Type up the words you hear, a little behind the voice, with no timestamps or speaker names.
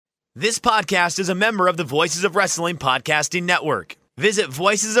This podcast is a member of the Voices of Wrestling Podcasting Network. Visit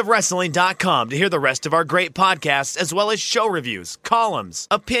voicesofwrestling.com to hear the rest of our great podcasts, as well as show reviews, columns,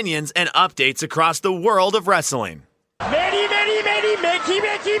 opinions, and updates across the world of wrestling. Many, Mickey,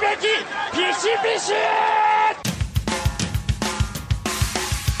 Pishy.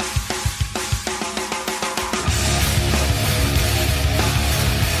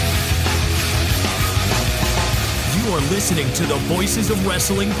 You are listening to the Voices of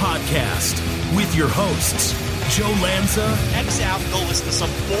Wrestling podcast with your hosts, Joe Lanza. X out and go listen to some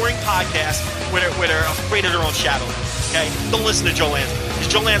boring podcast where they're afraid of their own shadow. Okay? Don't listen to Joe Lanza, because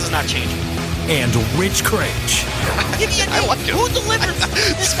Joe Lanza's not changing. And Rich Craich. I like him. Who delivers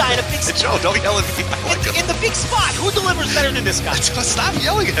this guy in a big spot? Joe, don't yell at me. I like him. In the big spot, who delivers better than this guy? Stop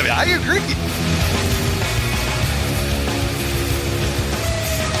yelling at me. I agree.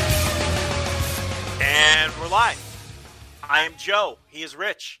 And we're live. I am Joe. He is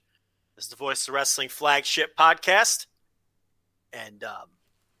Rich. This is the Voice of Wrestling Flagship podcast. And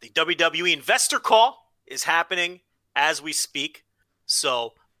the WWE investor call is happening as we speak.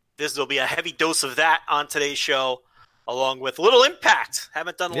 So will be a heavy dose of that on today's show, along with a little Impact.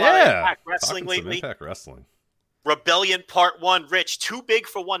 Haven't done a lot of Impact Wrestling lately. Impact Wrestling. Rebellion Part 1. Rich, too big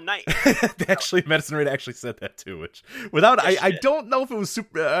for one night. Actually, Medicine Raid actually said that too, which I don't know if it was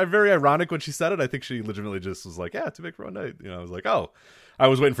super very ironic when she said it. I think she legitimately just was like, yeah, too big for one night. You know, I was like, oh, I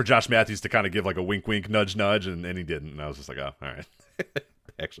was waiting for Josh Matthews to kind of give like a wink, wink, nudge, nudge, and he didn't. And I was just like, oh, all right.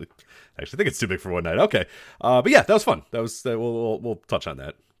 actually think it's too big for one night. Okay. But yeah, that was fun. We'll touch on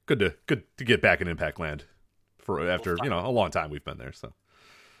that. Good to get back in Impact Land after a long time we've been there. So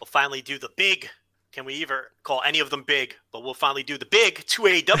we'll finally do the big. Can we ever call any of them big? But we'll finally do the big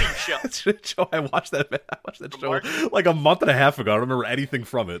 2AW show. Joe, I watched that show like a month and a half ago. I don't remember anything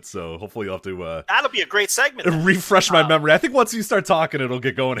from it, so hopefully you'll have to... that'll be a great segment. Refresh my memory. I think once you start talking, it'll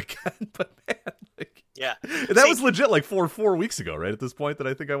get going again. But man, yeah. That was legit like four weeks ago, right? At this point that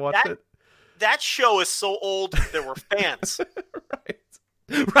I think I watched it. That show is so old, there were fans.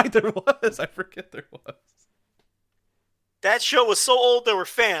 Right, there was. I forget there was. That show was so old, there were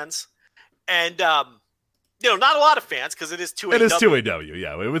fans. And, not a lot of fans, because it is 2AW. It is 2AW,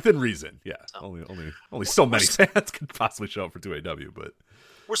 yeah, within reason. Yeah, only so many fans could possibly show up for 2AW, but...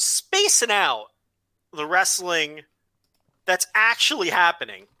 We're spacing out the wrestling that's actually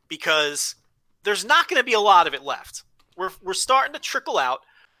happening, because there's not going to be a lot of it left. We're starting to trickle out.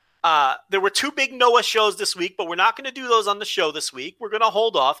 There were two big Noah shows this week, but we're not going to do those on the show this week. We're going to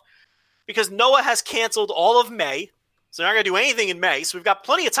hold off, because Noah has canceled all of May. So we're not going to do anything in May. So we've got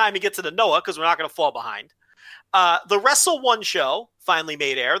plenty of time to get to the Noah, because we're not going to fall behind. The Wrestle 1 show finally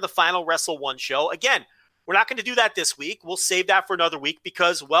made air. The final Wrestle 1 show. Again, we're not going to do that this week. We'll save that for another week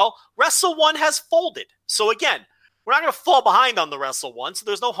because, well, Wrestle 1 has folded. So again, we're not going to fall behind on the Wrestle 1. So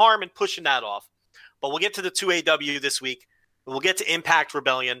there's no harm in pushing that off. But we'll get to the 2AW this week. We'll get to Impact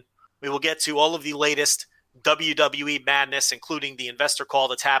Rebellion. We will get to all of the latest WWE madness, including the investor call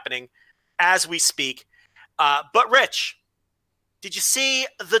that's happening as we speak. But Rich, did you see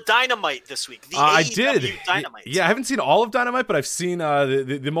the Dynamite this week? I did. Dynamite. Yeah, I haven't seen all of Dynamite, but I've seen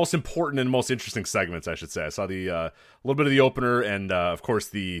the most important and most interesting segments, I should say. I saw the little bit of the opener, and of course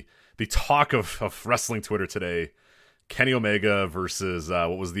the talk of wrestling Twitter today. Kenny Omega versus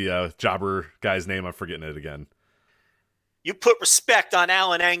what was the jobber guy's name? I'm forgetting it again. You put respect on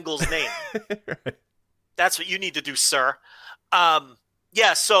Alan Angle's name. Right. That's what you need to do, sir.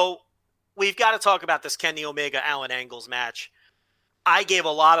 So we've got to talk about this Kenny Omega Alan Angles match. I gave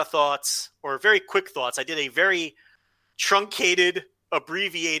a lot of thoughts, or very quick thoughts. I did a very truncated,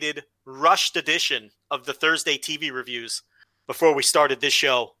 abbreviated, rushed edition of the Thursday TV reviews before we started this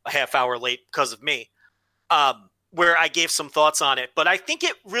show a half hour late because of me, where I gave some thoughts on it. But I think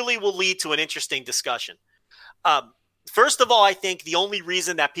it really will lead to an interesting discussion. First of all, I think the only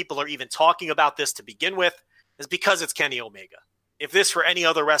reason that people are even talking about this to begin with is because it's Kenny Omega. If this were any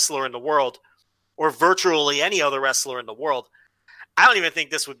other wrestler in the world, or virtually any other wrestler in the world, I don't even think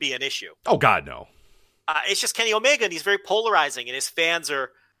this would be an issue. Oh, God, no. It's just Kenny Omega, and he's very polarizing, and his fans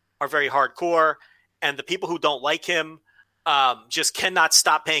are very hardcore, and the people who don't like him just cannot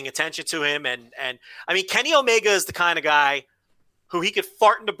stop paying attention to him. And I mean, Kenny Omega is the kind of guy who he could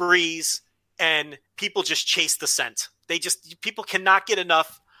fart in the breeze, and people just chase the scent. People cannot get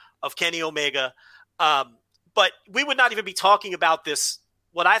enough of Kenny Omega. But we would not even be talking about this,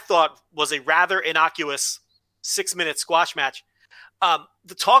 what I thought was a rather innocuous 6-minute squash match.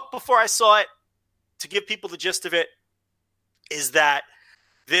 The talk before I saw it, to give people the gist of it, is that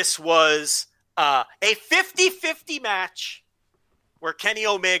this was a 50-50 match where Kenny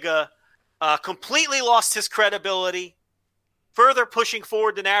Omega completely lost his credibility further pushing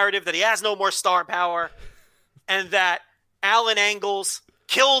forward the narrative that he has no more star power and that Alan Angles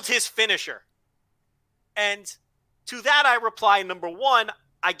killed his finisher. And to that I reply, number one,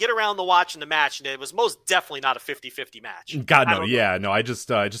 I get around to watching the match, and it was most definitely not a 50-50 match. God, no. Yeah, no, I just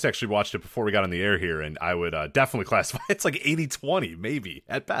actually watched it before we got on the air here, and I would definitely classify it's like 80-20, maybe,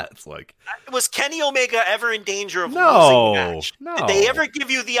 at best. Like, was Kenny Omega ever in danger of losing the match? No. Did they ever give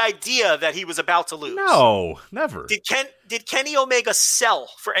you the idea that he was about to lose? No, never. Did Kenny Omega sell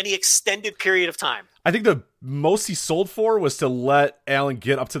for any extended period of time? I think the most he sold for was to let Alan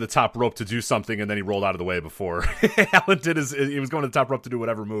get up to the top rope to do something, and then he rolled out of the way before Alan did he was going to the top rope to do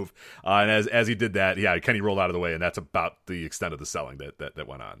whatever move. And as he did that, yeah, Kenny rolled out of the way, and that's about the extent of the selling that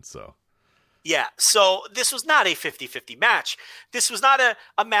went on. So, yeah, so this was not a 50-50 match. This was not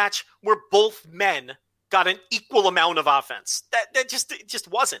a match where both men got an equal amount of offense. That just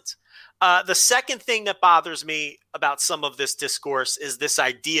wasn't. The second thing that bothers me about some of this discourse is this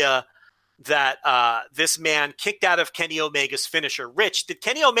idea that this man kicked out of Kenny Omega's finisher. Rich, did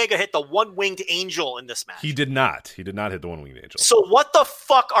Kenny Omega hit the one-winged angel in this match? He did not. He did not hit the one-winged angel. So what the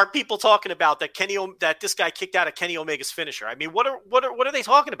fuck are people talking about that this guy kicked out of Kenny Omega's finisher? I mean, what are they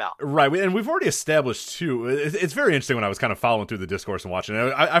talking about? Right, and we've already established too. It's very interesting when I was kind of following through the discourse and watching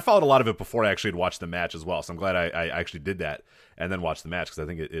it. I followed a lot of it before I actually had watched the match as well. So I'm glad I actually did that and then watched the match, because I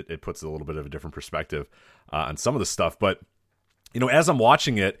think it puts a little bit of a different perspective on some of the stuff. But as I'm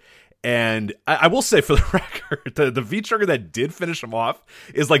watching it. And I will say, for the record, the V-trigger that did finish him off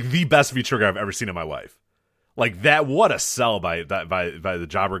is like the best V-trigger I've ever seen in my life. Like that, what a sell by the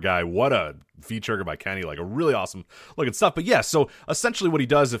jobber guy. What a V-trigger by Kenny. Like a really awesome looking stuff. But yeah, so essentially what he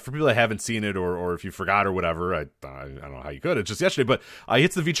does, for people that haven't seen it or if you forgot or whatever, I don't know how you could. It's just yesterday, but he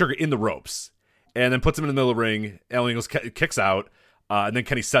hits the V-trigger in the ropes and then puts him in the middle of the ring. Alan Angles kicks out, and then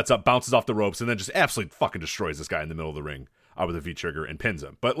Kenny sets up, bounces off the ropes, and then just absolutely fucking destroys this guy in the middle of the ring with a V-trigger and pins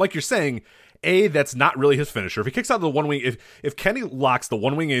him. But like you're saying, that's not really his finisher. If he kicks out the one wing, if Kenny locks the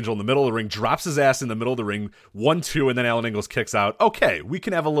one wing angel in the middle of the ring, drops his ass in the middle of the ring, 1-2, and then Alan Angles kicks out, okay, we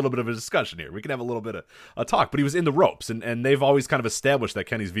can have a little bit of a discussion here. We can have a little bit of a talk. But he was in the ropes, and they've always kind of established that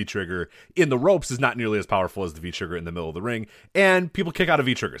Kenny's V-trigger in the ropes is not nearly as powerful as the V-trigger in the middle of the ring. And people kick out of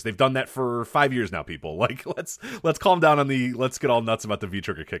V-triggers. They've done that for 5 years now, people. Like, let's calm down on let's get all nuts about the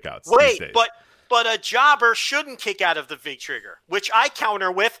V-trigger kickouts. Wait, but a jobber shouldn't kick out of the V-trigger, which I counter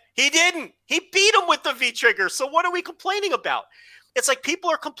with, he didn't. He beat him with the V-trigger. So what are we complaining about? It's like people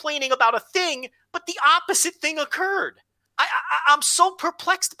are complaining about a thing, but the opposite thing occurred. I'm so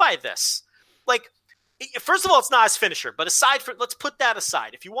perplexed by this. Like, first of all, it's not his finisher, but let's put that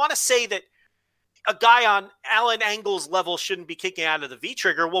aside. If you want to say that a guy on Alan Angle's level shouldn't be kicking out of the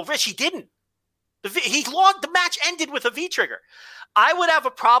V-trigger, well, Rich, he didn't. The match ended with a V-trigger. I would have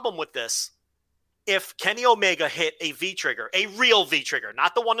a problem with this if Kenny Omega hit a V-trigger, a real V-trigger,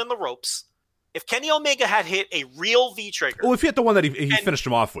 not the one in the ropes. If Kenny Omega had hit a real V-trigger... Well, if he hit the one that he finished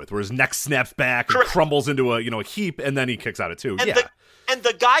him off with, where his neck snaps back and crumbles into a heap, and then he kicks out of two. And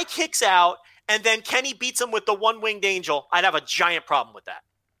the guy kicks out, and then Kenny beats him with the one-winged angel, I'd have a giant problem with that.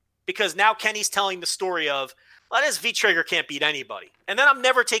 Because now Kenny's telling the story of, well, this V-trigger can't beat anybody. And then I'm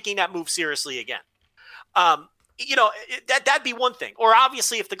never taking that move seriously again. That'd be one thing. Or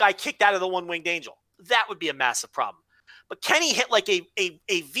obviously, if the guy kicked out of the one-winged angel, that would be a massive problem. But Kenny hit like a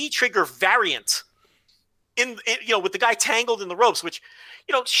V-trigger variant with the guy tangled in the ropes, which,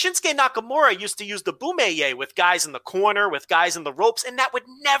 Shinsuke Nakamura used to use the bumaye with guys in the corner, with guys in the ropes, and that would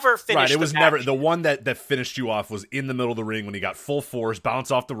never finish. Right, it was never the one that finished you off was in the middle of the ring when he got full force,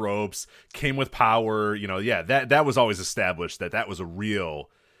 bounced off the ropes, came with power. That was always established that was a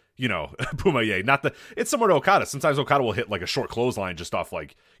real. Bumaye, it's similar to Okada. Sometimes Okada will hit like a short clothesline just off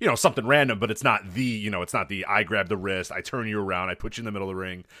like, something random, but it's not it's not the I grab the wrist, I turn you around, I put you in the middle of the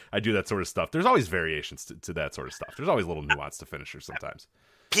ring, I do that sort of stuff. There's always variations to that sort of stuff. There's always a little nuance to finishers sometimes.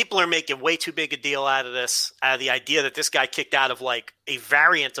 People are making way too big a deal out of this, out of the idea that this guy kicked out of like a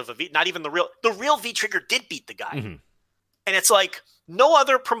variant of a V, not even the real V-trigger did beat the guy. Mm-hmm. And it's like no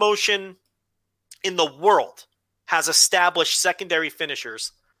other promotion in the world has established secondary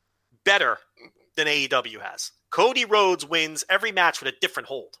finishers better than AEW has. Cody Rhodes wins every match with a different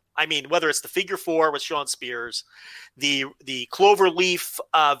hold. I mean, whether it's the figure four with Shawn Spears, the cloverleaf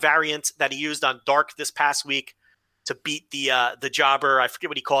variant that he used on Dark this past week to beat the jobber. I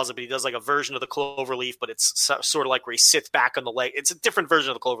forget what he calls it, but he does like a version of the cloverleaf, but it's sort of like where he sits back on the leg. It's a different version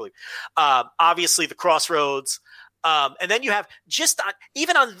of the cloverleaf. Obviously, the Crossroads. And then you have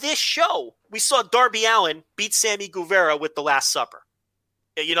even on this show, we saw Darby Allin beat Sammy Guevara with the Last Supper.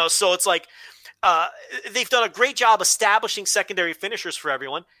 So it's like they've done a great job establishing secondary finishers for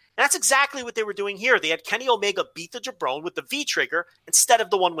everyone. And that's exactly what they were doing here. They had Kenny Omega beat the Jabron with the V-trigger instead of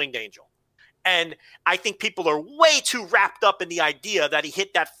the One-Winged Angel. And I think people are way too wrapped up in the idea that he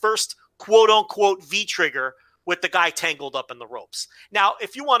hit that first quote-unquote V-trigger with the guy tangled up in the ropes. Now,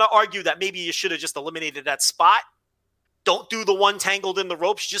 if you want to argue that maybe you should have just eliminated that spot, don't do the one tangled in the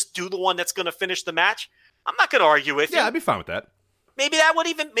ropes, just do the one that's going to finish the match, I'm not going to argue with you. Yeah, I'd be fine with that. Maybe that would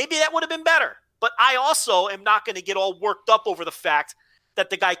have been better. But I also am not going to get all worked up over the fact that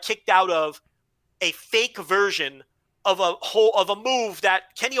the guy kicked out of a fake version of a move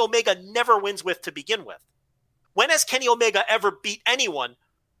that Kenny Omega never wins with to begin with. When has Kenny Omega ever beat anyone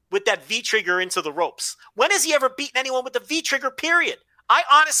with that V-trigger into the ropes? When has he ever beaten anyone with the V-trigger, period? I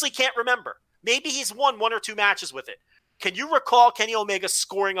honestly can't remember. Maybe he's won 1 or 2 matches with it. Can you recall Kenny Omega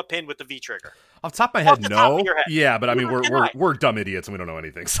scoring a pin with the V-trigger? Off the top of my head, no. Yeah, but I mean, we're dumb idiots and we don't know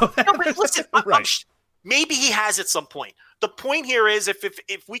anything. So no, but listen, right. Maybe he has at some point. The point here is if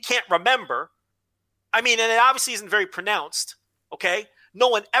we can't remember, I mean, and it obviously isn't very pronounced, okay? No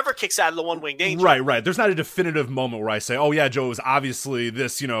one ever kicks out of the One-Winged Angel. Right. There's not a definitive moment where I say, oh, yeah, Joe, it was obviously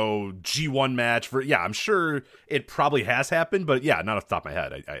this, G1 match. I'm sure it probably has happened, but yeah, not off the top of my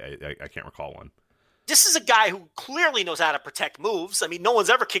head. I can't recall one. This is a guy who clearly knows how to protect moves. I mean, no one's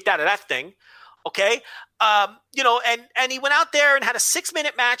ever kicked out of that thing, okay? And he went out there and had a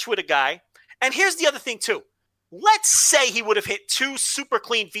 6-minute match with a guy. And here's the other thing, too. Let's say he would have hit 2 super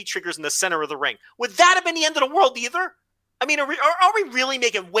clean V-triggers in the center of the ring. Would that have been the end of the world either? I mean, are we really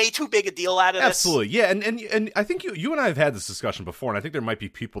making way too big a deal out of this? Absolutely, yeah. And I think you and I have had this discussion before, and I think there might be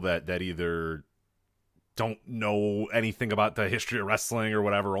people that either don't know anything about the history of wrestling or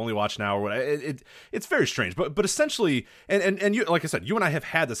whatever, only watch now or whatever. It's very strange. But essentially, and you, like I said, you and I have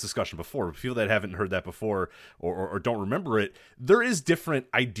had this discussion before. People that haven't heard that before or don't remember it, there is different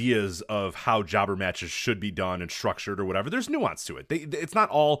ideas of how jobber matches should be done and structured or whatever. There's nuance to it. It's not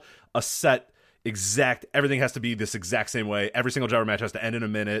all a set exact, everything has to be this exact same way. Every single jobber match has to end in a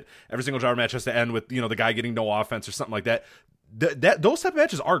minute. Every single jobber match has to end with, the guy getting no offense or something like that. Those type of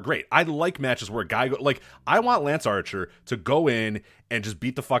matches are great. I like matches where a guy I want Lance Archer to go in and just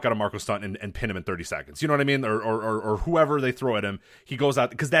beat the fuck out of Marco Stunt and pin him in 30 seconds. You know what I mean? Or whoever they throw at him, he goes out,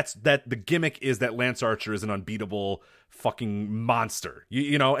 because the gimmick is that Lance Archer is an unbeatable fucking monster.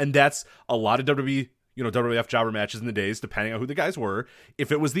 And that's a lot of WWE, WWF jobber matches in the days, depending on who the guys were.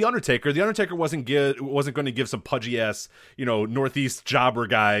 If it was The Undertaker wasn't going to give some pudgy ass, Northeast jobber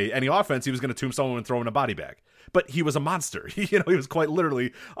guy any offense. He was going to tomb someone and throw in a body bag. But he was a monster. He was quite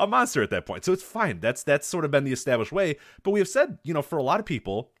literally a monster at that point. So it's fine. That's sort of been the established way. But we have said, for a lot of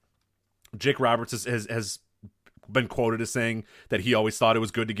people, Jake Roberts has been quoted as saying that he always thought it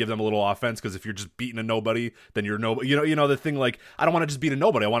was good to give them a little offense, because if you're just beating a nobody, then you're nobody. The thing, like, I don't want to just beat a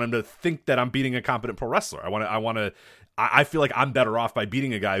nobody. I want him to think that I'm beating a competent pro wrestler. I feel like I'm better off by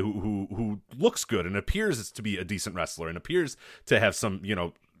beating a guy who looks good and appears to be a decent wrestler and appears to have some,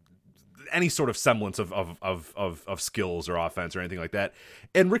 any sort of semblance of skills or offense or anything like that.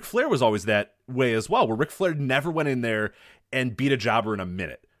 And Ric Flair was always that way as well, where Ric Flair never went in there and beat a jobber in a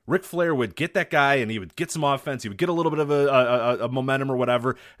minute. Ric Flair would get that guy and he would get some offense. He would get a little bit of a momentum or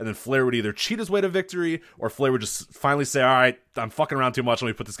whatever. And then Flair would either cheat his way to victory, or Flair would just finally say, all right, I'm fucking around too much. Let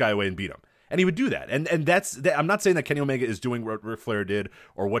me put this guy away and beat him. And he would do that. And that's, I'm not saying that Kenny Omega is doing what Ric Flair did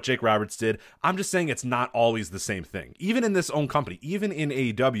or what Jake Roberts did. I'm just saying it's not always the same thing. Even in this own company, even in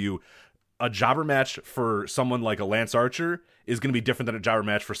AEW, a jobber match for someone like a Lance Archer is going to be different than a jobber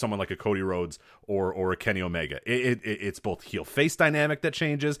match for someone like a Cody Rhodes or a Kenny Omega. It's both heel-face dynamic that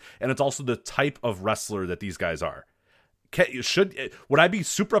changes, and it's also the type of wrestler that these guys are. Would I be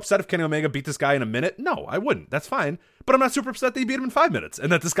super upset if Kenny Omega beat this guy in a minute? No, I wouldn't. That's fine. But I'm not super upset that he beat him in 5 minutes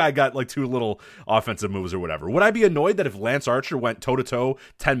and that this guy got like 2 little offensive moves or whatever. Would I be annoyed that if Lance Archer went toe-to-toe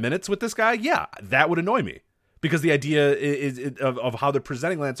 10 minutes with this guy? Yeah, that would annoy me. Because the idea of how they're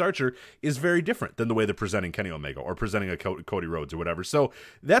presenting Lance Archer is very different than the way they're presenting Kenny Omega or presenting a Cody Rhodes or whatever. So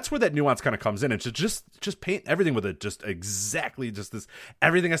that's where that nuance kind of comes in. And to just paint everything with it, just exactly just this,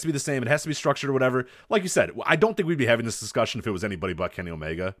 everything has to be the same. It has to be structured or whatever. Like you said, I don't think we'd be having this discussion if it was anybody but Kenny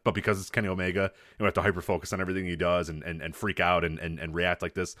Omega. But because it's Kenny Omega, we have to hyper focus on everything he does and freak out and react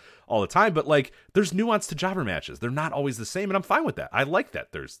like this all the time. But like, there's nuance to jobber matches. They're not always the same, and I'm fine with that. I like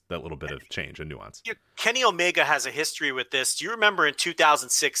that there's that little bit of change and nuance. Kenny Omega has a history with this. Do you remember in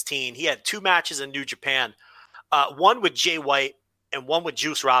 2016, he had 2 matches in New Japan, one with Jay White and one with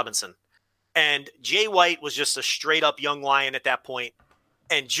Juice Robinson. And Jay White was just a straight up young lion at that point.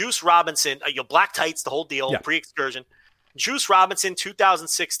 And Juice Robinson, black tights, the whole deal, pre-excursion. Juice Robinson,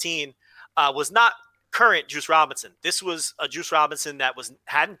 2016, was not current Juice Robinson. This was a Juice Robinson that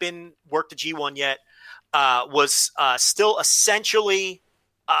hadn't been worked to G1 yet, was still essentially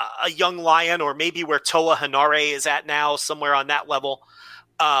a young lion, or maybe where Toa Hanare is at now, somewhere on that level.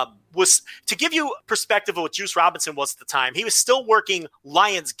 Was to give you perspective of what Juice Robinson was at the time. He was still working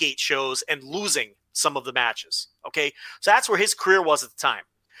Lionsgate shows and losing some of the matches. Okay, so that's where his career was at the time.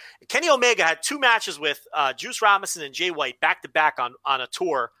 And Kenny Omega had 2 matches with Juice Robinson and Jay White back to back on a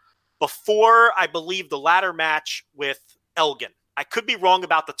tour before, I believe, the latter match with Elgin. I could be wrong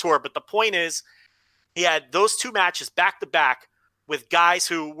about the tour, but the point is he had those 2 matches back to back with guys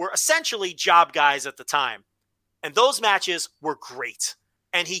who were essentially job guys at the time. And those matches were great.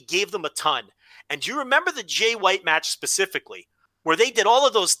 And he gave them a ton. And do you remember the Jay White match specifically, where they did all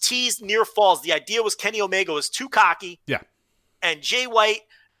of those teased near falls? The idea was Kenny Omega was too cocky. Yeah. And Jay White,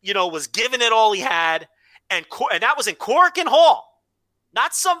 was giving it all he had. And that was in Korakuen Hall,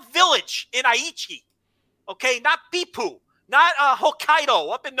 not some village in Aichi. Okay, not Bipu, not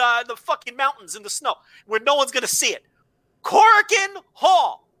Hokkaido up in the fucking mountains in the snow where no one's going to see it. Korakuen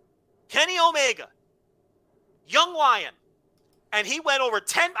Hall, Kenny Omega, young lion. And he went over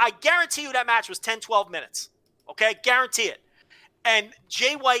 10. I guarantee you that match was 10, 12 minutes. Okay? Guarantee it. And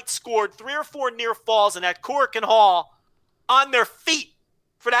Jay White scored 3 or 4 near falls in that Korakuen Hall on their feet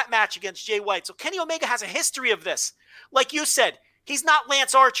for that match against Jay White. So Kenny Omega has a history of this. Like you said, he's not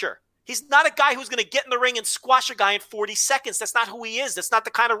Lance Archer. He's not a guy who's going to get in the ring and squash a guy in 40 seconds. That's not who he is. That's not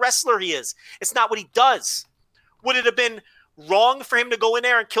the kind of wrestler he is. It's not what he does. Would it have been wrong for him to go in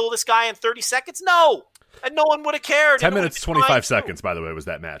there and kill this guy in 30 seconds? No. And no one would have cared. 10 minutes, 25 seconds, by the way, was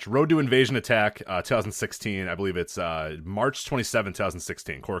that match. Road to Invasion Attack, 2016. I believe it's March 27,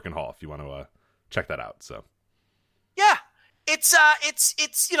 2016, Korakuen Hall, if you want to check that out. So, yeah, it's right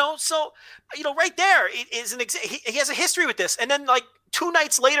there. It is he has a history with this. And then, like, 2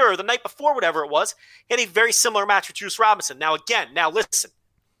 nights later, or the night before, whatever it was, he had a very similar match with Juice Robinson. Now, listen,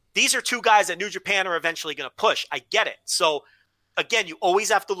 these are 2 guys that New Japan are eventually going to push. I get it. So, again, you always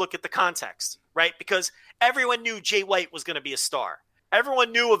have to look at the context, right? Because everyone knew Jay White was going to be a star.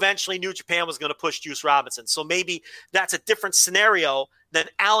 Everyone knew eventually New Japan was going to push Juice Robinson. So maybe that's a different scenario than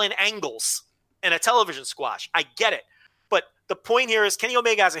Alan Angles in a television squash. I get it. But the point here is Kenny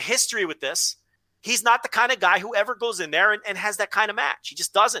Omega has a history with this. He's not the kind of guy who ever goes in there and has that kind of match. He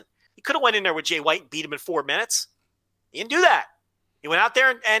just doesn't. He could have went in there with Jay White and beat him in 4 minutes. He didn't do that. He went out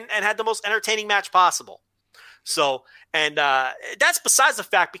there and had the most entertaining match possible. So, and that's besides the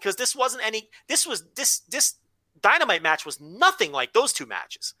fact, because this Dynamite match was nothing like those 2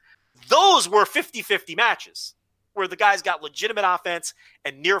 matches. Those were 50-50 matches where the guys got legitimate offense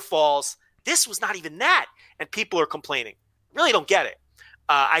and near falls. This was not even that. And people are complaining. Really don't get it.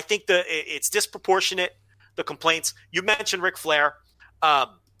 I think it's disproportionate, the complaints. You mentioned Ric Flair. I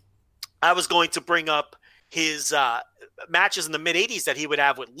was going to bring up his matches in the mid-'80s that he would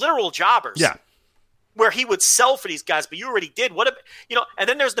have with literal jobbers. Yeah. Where he would sell for these guys, but you already did. And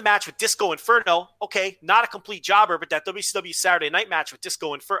then there's the match with Disco Inferno. Okay, not a complete jobber, but that WCW Saturday Night match with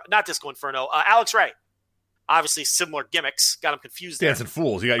Alex Ray. Obviously, similar gimmicks. Got him confused there. Dancing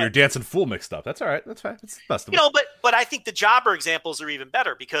Fools. You got your Dancing Fool mixed up. That's all right. That's fine. It's the best of it. But I think the jobber examples are even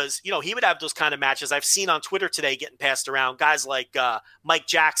better because, he would have those kind of matches. I've seen on Twitter today getting passed around guys like Mike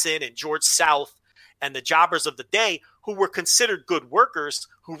Jackson and George South and the jobbers of the day who were considered good workers,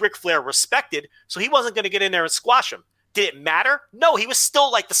 who Ric Flair respected, so he wasn't going to get in there and squash him. Did it matter? No, he was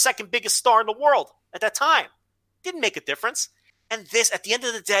still like the second biggest star in the world at that time. Didn't make a difference. And this, at the end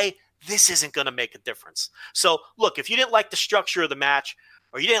of the day, this isn't going to make a difference. So, look, if you didn't like the structure of the match,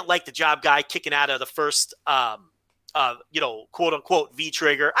 or you didn't like the job guy kicking out of the first, quote-unquote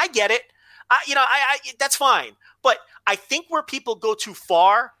V-trigger, I get it. That's fine. But I think where people go too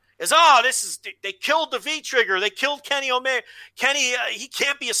far is, they killed the V-trigger. They killed Kenny Omega. Kenny, he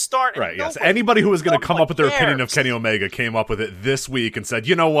can't be a star. Right, yes. Anybody who was going to come up with their opinion of Kenny Omega came up with it this week and said,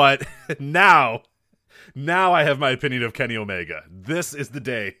 you know what? Now I have my opinion of Kenny Omega. This is the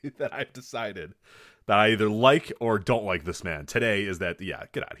day that I've decided that I either like or don't like this man. Today is that,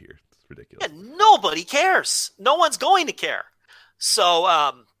 get out of here. It's ridiculous. Yeah, nobody cares. No one's going to care.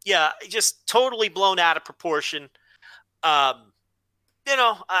 So, just totally blown out of proportion.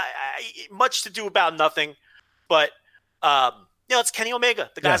 Much to do about nothing, but it's Kenny Omega.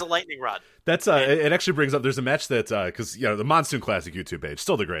 The guy's a lightning rod. That's it. Actually brings up. There's a match that because the Monsoon Classic YouTube page,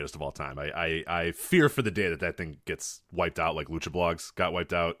 still the greatest of all time. I fear for the day that thing gets wiped out, like Lucha Blogs got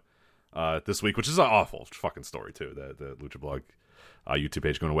wiped out this week, which is an awful fucking story too. The Lucha Blog YouTube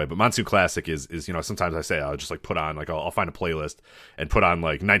page going away. But Monsoon Classic is sometimes I say I'll just like put on like I'll find a playlist and put on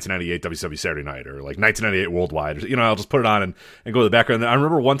like 1998 WCW Saturday Night or like 1998 Worldwide. I'll just put it on and go to the background. And I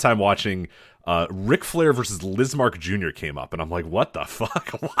remember one time watching Ric Flair versus Lizmark Jr. came up, and I'm like, what the fuck?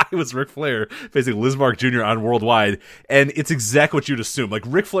 Why was Ric Flair facing Lizmark Jr. on Worldwide? And it's exactly what you'd assume. Like,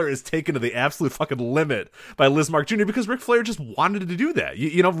 Ric Flair is taken to the absolute fucking limit by Lizmark Jr. because Ric Flair just wanted to do that.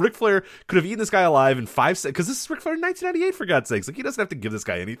 Ric Flair could have eaten this guy alive in 5 seconds, because this is Ric Flair in 1998, for God's sakes. Like, he doesn't have to give this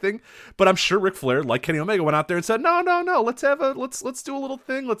guy anything. But I'm sure Ric Flair, like Kenny Omega, went out there and said, no, let's do a little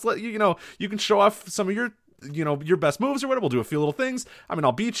thing. Let's let you can show off some of your best moves or whatever. We'll do a few little things. I mean,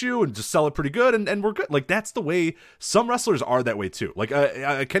 I'll beat you and just sell it pretty good, and we're good. Like, that's the way some wrestlers are that way too. Like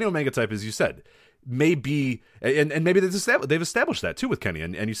a Kenny Omega type, as you said, may be, and maybe they've established that too with Kenny.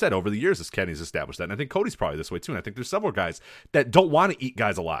 And you said over the years, as Kenny's established that. And I think Cody's probably this way too. And I think there's several guys that don't want to eat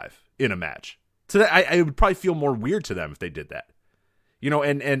guys alive in a match. So that I would probably feel more weird to them if they did that.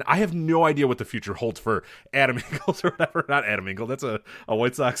 And I have no idea what the future holds for Adam Engel or whatever. Not Adam Engel. That's a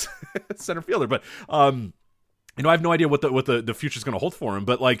White Sox center fielder. But, I have no idea what the future's going to hold for him.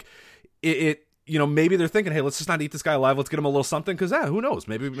 But, like, maybe they're thinking, hey, let's just not eat this guy alive. Let's get him a little something. Because, who knows?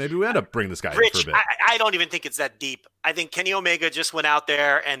 Maybe we end up bringing this guy in for a bit. I don't even think it's that deep. I think Kenny Omega just went out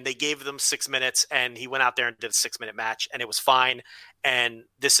there and they gave them 6 minutes. And he went out there and did a 6-minute match. And it was fine. And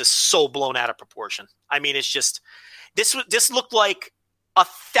this is so blown out of proportion. I mean, it's just – this looked like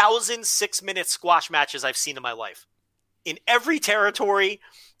 1,000 6-minute squash matches I've seen in my life. In every territory –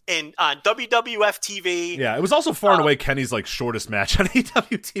 on WWF TV. Yeah, it was also far and away Kenny's like shortest match on AW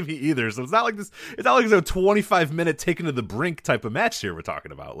TV either. So it's not like this. It's not like it's a 25-minute taken to the brink type of match here we're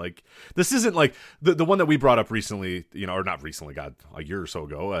talking about. Like, this isn't like the one that we brought up recently, or not recently, God, a year or so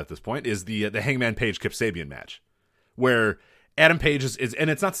ago at this point, is the Hangman Page Kip Sabian match, where Adam Page is, and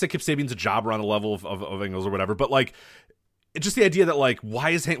it's not to say Kip Sabian's a jobber on the level of Engels or whatever, but like, it's just the idea that, like, why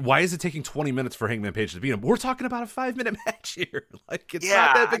is it taking 20 minutes for Hangman Page to beat him? We're talking about a 5-minute match here. Like, it's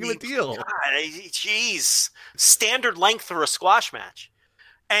not that big of a deal. God, jeez, standard length for a squash match,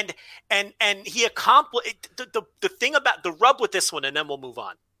 and he accomplished the thing about the rub with this one, and then we'll move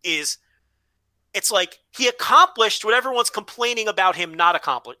on. Is it's like he accomplished what everyone's complaining about him not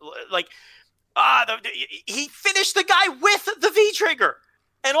accomplishing. Like, he finished the guy with the V trigger.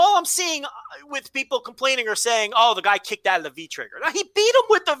 And all I'm seeing with people complaining or saying, oh, the guy kicked out of the V-trigger. No, he beat him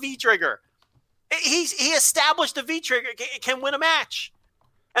with the V-trigger. He established the V-trigger can win a match.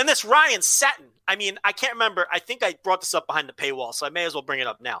 And this Ryan Satin, I mean, I can't remember. I think I brought this up behind the paywall, so I may as well bring it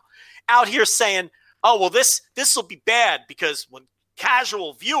up now. Out here saying, oh, well, this will be bad because when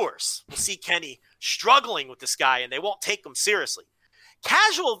casual viewers will see Kenny struggling with this guy and they won't take him seriously.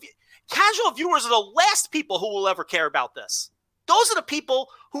 Casual viewers are the last people who will ever care about this. Those are the people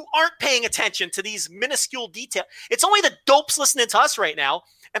who aren't paying attention to these minuscule details. It's only the dopes listening to us right now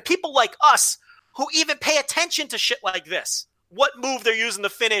and people like us who even pay attention to shit like this. What move they're using to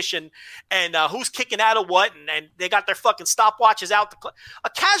finish and who's kicking out of what, and they got their fucking stopwatches out. A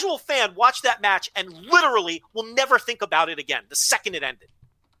casual fan watched that match and literally will never think about it again the second it ended.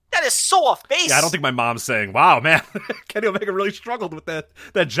 That is so off base. Yeah, I don't think my mom's saying, wow, man, Kenny Omega really struggled with that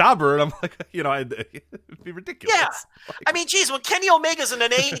jobber. And I'm like, it'd be ridiculous. Yeah. Like, I mean, geez, when Kenny Omega's in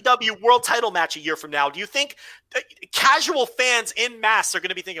an AEW world title match a year from now, do you think casual fans in mass are going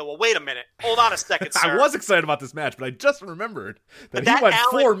to be thinking, well, wait a minute. Hold on a second, sir. I was excited about this match, but I just remembered that he went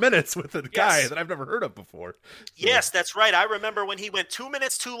 4 minutes with a guy that I've never heard of before. So. Yes, that's right. I remember when he went 2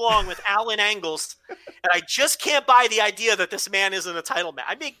 minutes too long with Alan Angles, and I just can't buy the idea that this man is in a title match.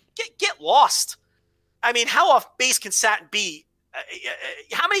 I mean, get lost. I mean, how off base can Satin be?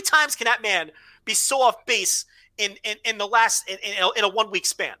 How many times can that man be so off base in the last in a 1 week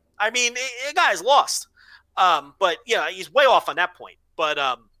span? I mean, the guy's lost. But yeah, he's way off on that point.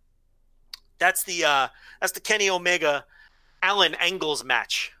 But that's the Kenny Omega Alan Angles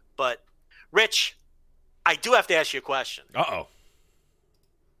match. But Rich, I do have to ask you a question. Uh-oh.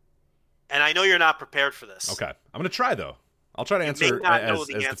 And I know you're not prepared for this. Okay, I'm gonna try though. I'll try to answer as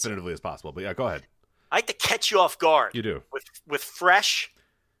definitively as possible. But yeah, go ahead. I like to catch you off guard. You do. With fresh,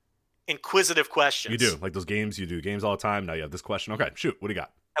 inquisitive questions. You do. Like those games, you do games all the time. Now you have this question. Okay, shoot. What do you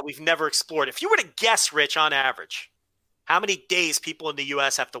got? That we've never explored. If you were to guess, Rich, on average, how many days people in the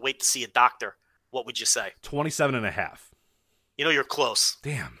U.S. have to wait to see a doctor, what would you say? 27 and a half. You're close.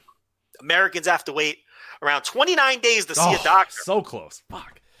 Damn. Americans have to wait around 29 days to see a doctor. So close.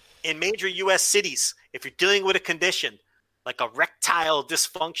 Fuck. In major U.S. cities, if you're dealing with a condition like erectile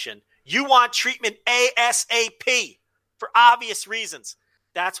dysfunction, you want treatment ASAP for obvious reasons.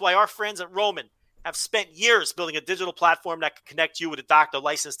 That's why our friends at Roman have spent years building a digital platform that can connect you with a doctor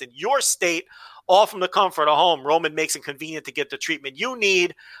licensed in your state, all from the comfort of home. Roman makes it convenient to get the treatment you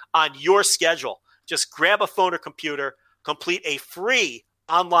need on your schedule. Just grab a phone or computer, complete a free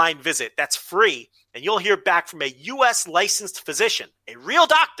online visit. That's free. And you'll hear back from a U.S. licensed physician, a real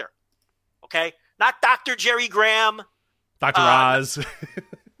doctor. Okay? Not Dr. Jerry Graham. Dr. Oz.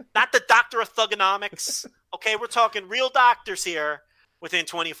 Not the doctor of thugonomics. Okay, we're talking real doctors here within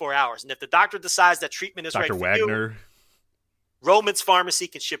 24 hours. And if the doctor decides that treatment is Dr. right for Wagner. you, Roman's Pharmacy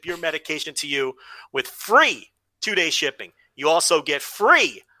can ship your medication to you with free 2-day shipping. You also get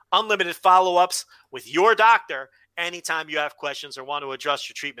free unlimited follow-ups with your doctor anytime you have questions or want to adjust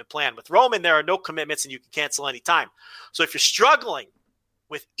your treatment plan. With Roman, there are no commitments and you can cancel anytime. So if you're struggling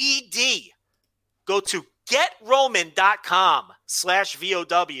with ED, go to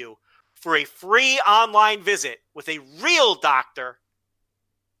GetRoman.com/VOW for a free online visit with a real doctor,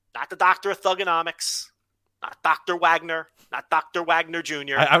 not the doctor of thugonomics, not Dr. Wagner, not Dr. Wagner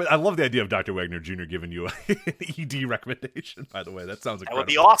Jr. I love the idea of Dr. Wagner Jr. giving you an ED recommendation, by the way. That sounds incredible. That would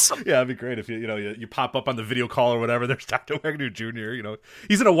be awesome. Yeah, it'd be great if you pop up on the video call or whatever. There's Dr. Wagner Jr.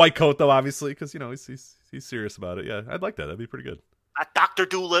 He's in a white coat, though, obviously, because, he's serious about it. Yeah, I'd like that. That'd be pretty good. Not Dr.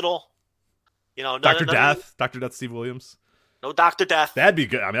 Doolittle. Dr. Death. Dr. Death Steve Williams. No Dr. Death. That'd be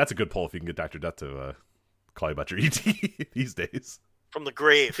good. I mean, that's a good poll if you can get Dr. Death to call you about your ED these days. From the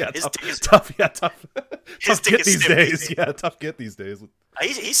grave. Yeah, His dick is tough. Yeah, tough. His tough dick get is these stiff days. Yeah, tough get these days.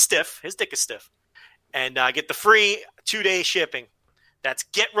 He's stiff. His dick is stiff. And get the free 2-day shipping. That's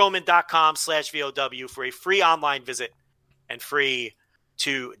GetRoman.com/VOW for a free online visit and free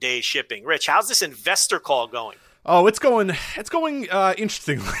 2-day shipping. Rich, how's this investor call going? Oh, it's going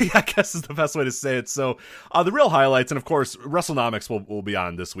interestingly, I guess is the best way to say it. So the real highlights, and of course, WrestleNomics will be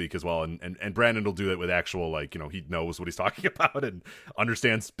on this week as well, and Brandon will do it with actual, he knows what he's talking about and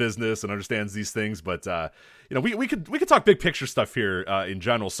understands business and understands these things. But we could talk big picture stuff here in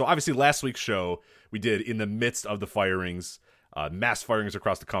general. So obviously, last week's show we did in the midst of the firings, mass firings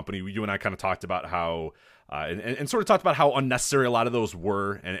across the company. You and I kind of talked about how. And sort of talked about how unnecessary a lot of those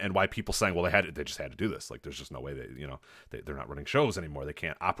were, and why people saying, well, they just had to do this. Like, there's just no way they're not running shows anymore. They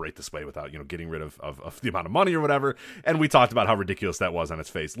can't operate this way without getting rid of the amount of money or whatever. And we talked about how ridiculous that was on its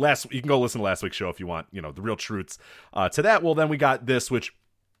face. You can go listen to last week's show if you want the real truths to that. Well, then we got this, which,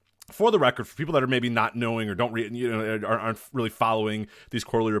 for the record, for people that are maybe not knowing or don't read, aren't really following these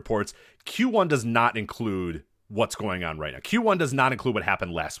quarterly reports, Q1 does not include what's going on right now. Q1 does not include what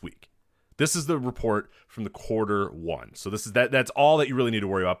happened last week. This is the report from the Q1. So this is that's all that you really need to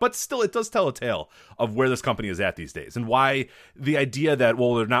worry about. But still, it does tell a tale of where this company is at these days and why the idea that,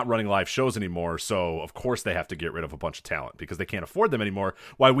 well, they're not running live shows anymore, so of course they have to get rid of a bunch of talent because they can't afford them anymore,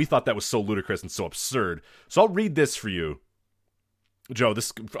 why we thought that was so ludicrous and so absurd. So I'll read this for you, Joe.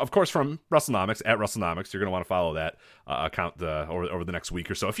 This, of course, from WrestleNomics, at WrestleNomics. You're going to want to follow that account over the next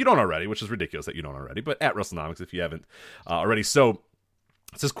week or so, if you don't already, which is ridiculous that you don't already, but at WrestleNomics if you haven't already. So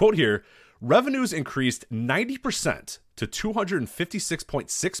it says, quote here, revenues increased 90% to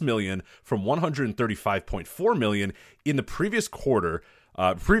 $256.6 million from $135.4 million in the previous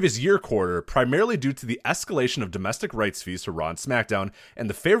year quarter, primarily due to the escalation of domestic rights fees to Raw and SmackDown and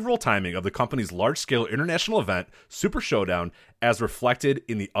the favorable timing of the company's large-scale international event, Super Showdown, as reflected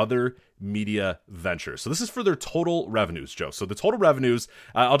in the other media ventures. So this is for their total revenues, Joe. So the total revenues,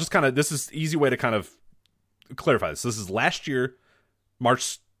 I'll just this is easy way to kind of clarify this. So this is last year,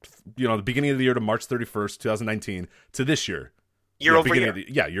 March, the beginning of the year to March 31st, 2019 to this year. Year over year.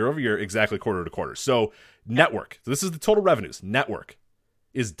 Year over year, exactly quarter to quarter. So network, so this is the total revenues. Network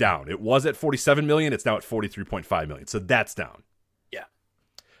is down. It was at $47 million. It's now at $43.5 million. So that's down. Yeah.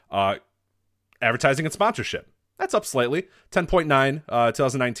 Advertising and sponsorship. That's up slightly. 10.9,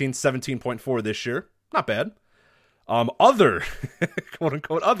 2019, 17.4 this year. Not bad. Other, quote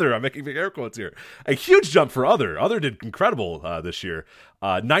unquote, other, I'm making big air quotes here. A huge jump for other. Other did incredible this year.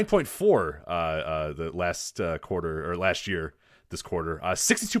 9.4 the last quarter, or last year, this quarter.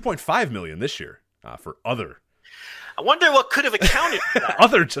 62.5 million this year for other. I wonder what could have accounted for that.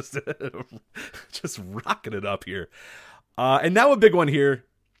 Other just rocking it up here. And now a big one here.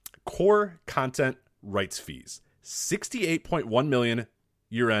 Core content rights fees. 68.1 million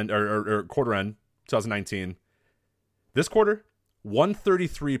year end or quarter end 2019. This quarter,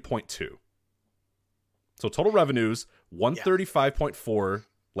 133.2. So total revenues, 135.4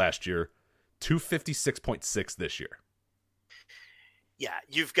 last year, 256.6 this year. Yeah,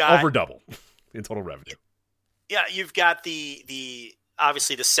 you've got over double in total revenue. Yeah, you've got the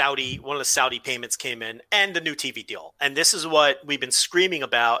obviously one of the Saudi payments came in, and the new TV deal. And this is what we've been screaming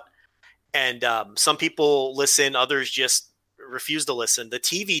about. And some people listen, others just refuse to listen. The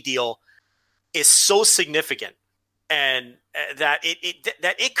TV deal is so significant, and that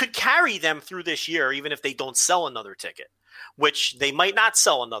it could carry them through this year, even if they don't sell another ticket, which they might not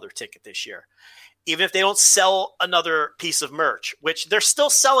sell another ticket this year. Even if they don't sell another piece of merch, which they're still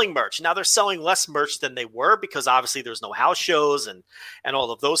selling merch. Now they're selling less merch than they were because obviously there's no house shows and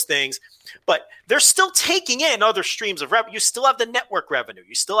all of those things. But they're still taking in other streams of revenue. You still have the network revenue.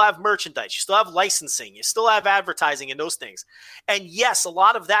 You still have merchandise. You still have licensing. You still have advertising and those things. And yes, a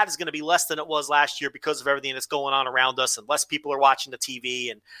lot of that is going to be less than it was last year because of everything that's going on around us and less people are watching the TV.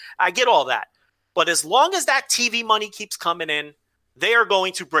 And I get all that. But as long as that TV money keeps coming in, they are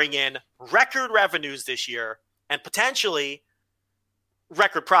going to bring in record revenues this year and potentially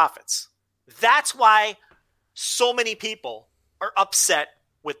record profits. That's why so many people are upset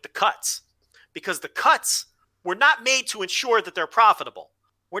with the cuts, because the cuts were not made to ensure that they're profitable.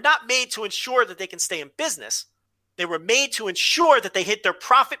 Were not made to ensure that they can stay in business. They were made to ensure that they hit their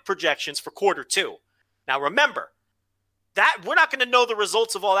profit projections for quarter two. Now remember, that we're not going to know the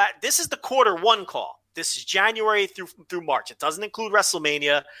results of all that. This is the quarter one call. This is January through March. It doesn't include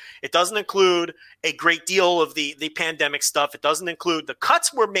WrestleMania. It doesn't include a great deal of the pandemic stuff. It doesn't include the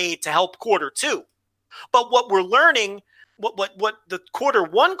cuts were made to help quarter two. But what we're learning, what the quarter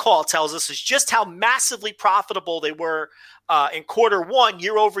one call tells us is just how massively profitable they were in quarter one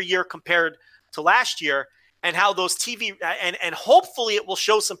year over year compared to last year, and how those TV and hopefully it will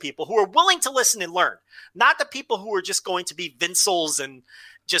show some people who are willing to listen and learn, not the people who are just going to be Vincels and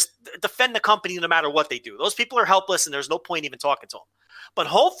just defend the company no matter what they do. Those people are helpless and there's no point even talking to them. But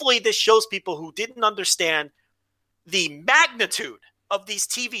hopefully this shows people who didn't understand the magnitude of these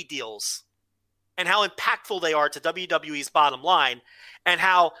TV deals and how impactful they are to WWE's bottom line, and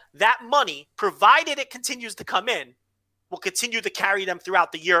how that money, provided it continues to come in, will continue to carry them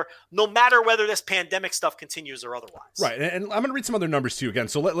throughout the year, no matter whether this pandemic stuff continues or otherwise. Right, and I'm going to read some other numbers to you again.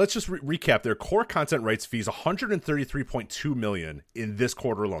 So let's just recap their core content rights fees, $133.2 million in this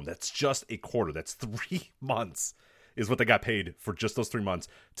quarter alone. That's just a quarter. That's 3 months is what they got paid for just those 3 months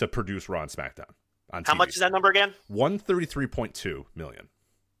to produce Raw and SmackDown on TV. How much is that number again? $133.2 million.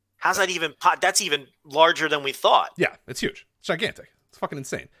 How's that even? That's even larger than we thought. Yeah, it's huge. It's gigantic. It's fucking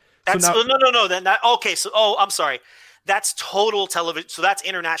insane. That's so now, no. Then okay. So I'm sorry. That's total television. So that's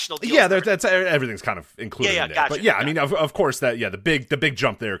international deals. Yeah, that's everything's kind of included in there. Gotcha. But yeah, I mean, of course that the big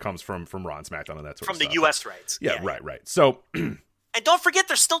jump there comes from Raw and SmackDown and that sort of stuff. From the U.S. rights. Yeah, right. So, and don't forget,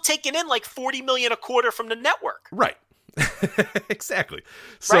 they're still taking in like $40 million a quarter from the network. Right. Exactly.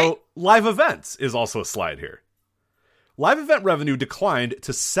 So right? Live events is also a slide here. Live event revenue declined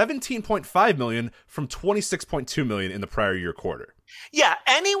to $17.5 million from $26.2 million in the prior year quarter. Yeah,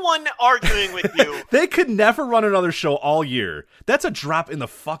 anyone arguing with you... They could never run another show all year. That's a drop in the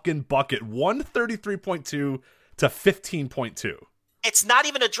fucking bucket. 133.2 to 15.2. It's not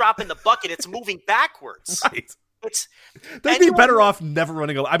even a drop in the bucket. It's moving backwards. Right. They'd be better off never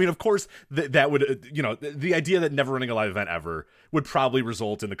running a... I mean, of course, that would... the idea that never running a live event ever would probably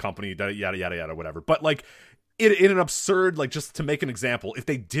result in the company, yada, yada, yada, whatever. But, like... In an absurd, like, just to make an example, if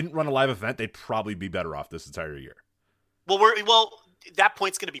they didn't run a live event, they'd probably be better off this entire year. Well, that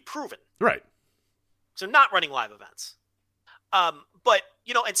point's going to be proven. Right. So not running live events. But,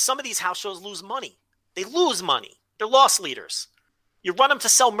 and some of these house shows lose money. They lose money. They're loss leaders. You run them to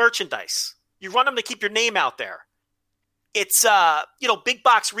sell merchandise. You run them to keep your name out there. It's, big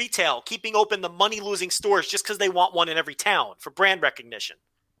box retail, keeping open the money-losing stores just because they want one in every town for brand recognition.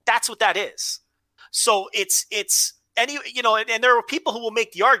 That's what that is. So and there are people who will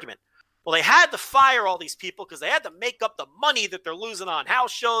make the argument, well, they had to fire all these people because they had to make up the money that they're losing on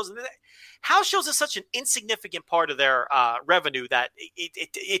house shows. And house shows is such an insignificant part of their revenue that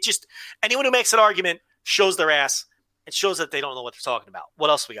it just, anyone who makes an argument shows their ass and shows that they don't know what they're talking about. What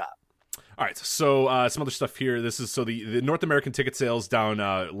else we got? All right, so some other stuff here. This is the North American ticket sales down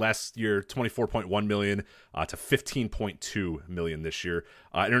last year 24.1 million to 15.2 million this year.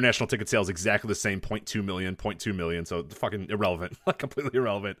 International ticket sales exactly the same, 0.2 million. So fucking irrelevant, completely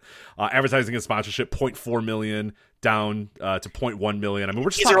irrelevant. Advertising and sponsorship 0.4 million down to 0.1 million. I mean,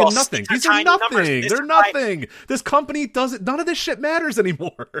 we're just talking nothing. These are nothing. They're nothing. This company doesn't. None of this shit matters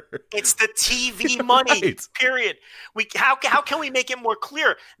anymore. It's the TV money. Right. Period. How can we make it more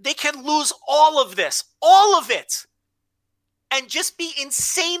clear? They can lose all of this, all of it, and just be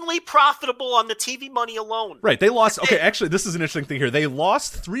insanely profitable on the TV money alone. Right. They lost. Okay, actually, this is an interesting thing here. They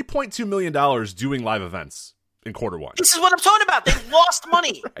lost $3.2 million doing live events in quarter one. This is what I'm talking about. They lost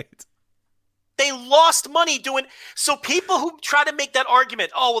money. Right. They lost money doing. So people who try to make that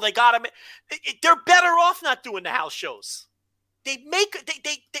argument, oh, well, they got them. They're better off not doing the house shows.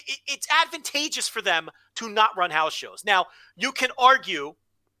 It's advantageous for them to not run house shows. Now, you can argue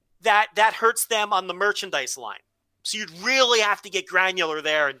that hurts them on the merchandise line. So you'd really have to get granular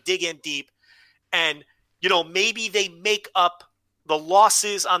there and dig in deep. And, maybe they make up the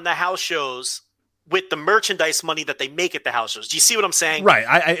losses on the house shows with the merchandise money that they make at the house shows. Do you see what I'm saying? Right.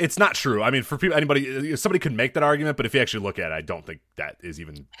 It's not true. I mean, for people, somebody could make that argument, but if you actually look at it, I don't think that is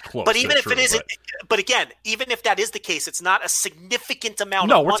even close. But even if it isn't, but again, even if that is the case, it's not a significant amount.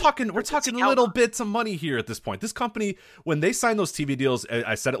 No, of money. we're talking little bits of money here at this point. This company, when they signed those TV deals,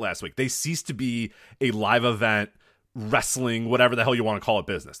 I said it last week, they ceased to be a live event, wrestling, whatever the hell you want to call it,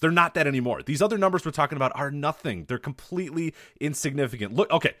 business. They're not that anymore. These other numbers we're talking about are nothing. They're completely insignificant.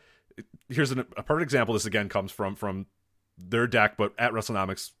 Look, okay. Here's a perfect example. This again comes from their deck, but at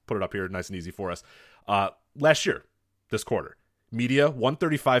WrestleNomics put it up here nice and easy for us. Last year, this quarter, media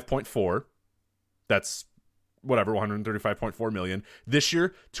 135.4. That's whatever, 135.4 million. This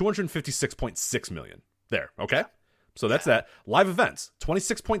year, 256.6 million. There, okay? So that's that. Live events,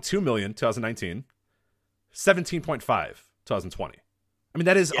 26.2 million 2019, 17.5 2020. I mean,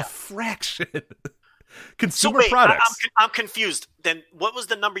 that is a fraction. Consumer products. I'm confused. Then what was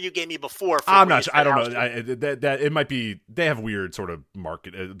the number you gave me before? I'm not sure. I don't know. That it might be. They have weird sort of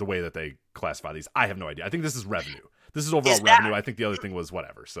market the way that they classify these. I have no idea. I think this is revenue. This is overall revenue. I think the other thing was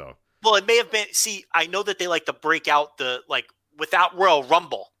whatever. So. Well, it may have been. See, I know that they like to break out without Royal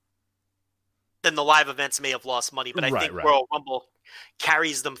Rumble. Then the live events may have lost money, but I think Royal Rumble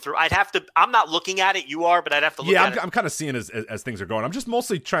carries them through. I'm not looking at it. You are, but I'd have to look at it. I'm kind of seeing as things are going. I'm just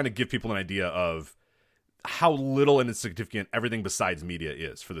mostly trying to give people an idea of how little and insignificant everything besides media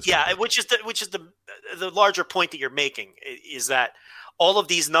is for this. Yeah, company. which is the larger point that you're making is that all of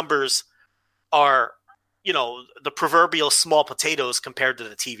these numbers are, the proverbial small potatoes compared to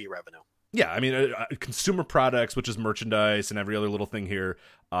the TV revenue. Yeah, I mean, consumer products, which is merchandise and every other little thing here,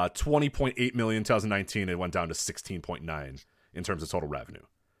 20.8 million 2019, it went down to 16.9 in terms of total revenue.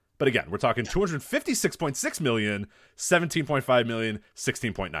 But again, we're talking 256.6 million, 17.5 million,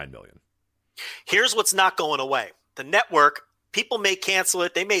 16.9 million. Here's what's not going away. The network, people may cancel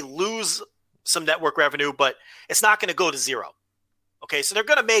it. They may lose some network revenue, but it's not going to go to zero. Okay, so they're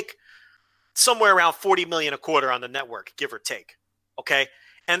going to make somewhere around 40 million a quarter on the network, give or take. Okay,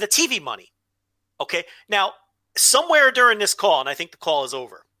 and the TV money. Okay, now somewhere during this call, and I think the call is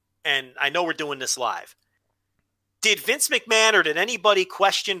over, and I know we're doing this live. Did Vince McMahon or did anybody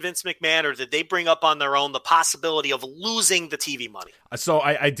question Vince McMahon, or did they bring up on their own the possibility of losing the TV money? So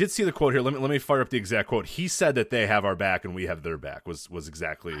I did see the quote here. Let me fire up the exact quote. He said that they have our back and we have their back was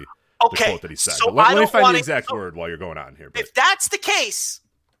exactly the quote that he said. So let me find the exact word while you're going on here. But. If that's the case,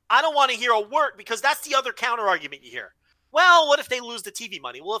 I don't want to hear a word, because that's the other counter argument you hear. Well, what if they lose the TV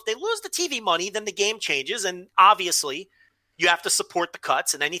money? Well, if they lose the TV money, then the game changes, and obviously you have to support the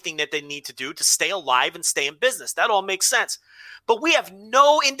cuts and anything that they need to do to stay alive and stay in business. That all makes sense. But we have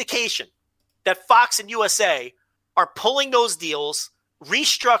no indication that Fox and USA are pulling those deals,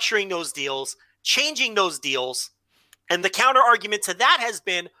 restructuring those deals, changing those deals. And the counter argument to that has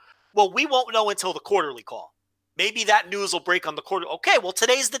been, well, we won't know until the quarterly call. Maybe that news will break on the quarter. Okay, well,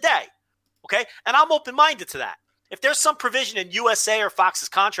 today's the day. Okay, and I'm open-minded to that. If there's some provision in USA or Fox's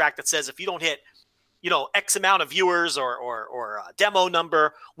contract that says if you don't hit X amount of viewers or a demo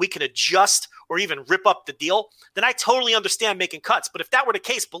number, we can adjust or even rip up the deal, then I totally understand making cuts. But if that were the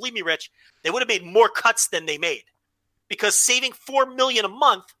case, believe me, Rich, they would have made more cuts than they made, because saving $4 million a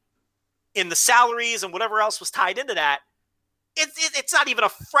month in the salaries and whatever else was tied into that, it's not even a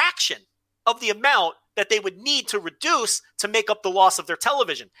fraction of the amount that they would need to reduce to make up the loss of their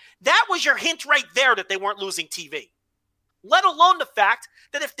television. That was your hint right there that they weren't losing TV. Let alone the fact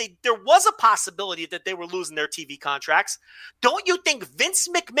that if there was a possibility that they were losing their TV contracts, don't you think Vince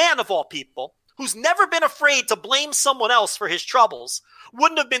McMahon, of all people, who's never been afraid to blame someone else for his troubles,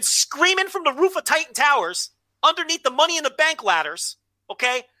 wouldn't have been screaming from the roof of Titan Towers underneath the Money in the Bank ladders,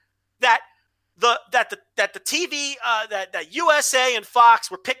 okay, that the TV, that USA and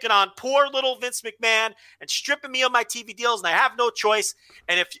Fox were picking on poor little Vince McMahon and stripping me of my TV deals, and I have no choice.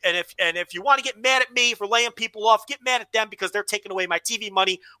 And if you want to get mad at me for laying people off, get mad at them because they're taking away my TV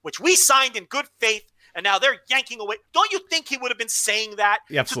money, which we signed in good faith, and now they're yanking away. Don't you think he would have been saying that?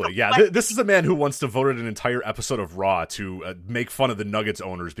 Yeah, absolutely. Yeah, this is a man who once devoted an entire episode of Raw to make fun of the Nuggets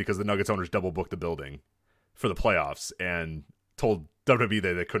owners because the Nuggets owners double booked the building for the playoffs and told WWE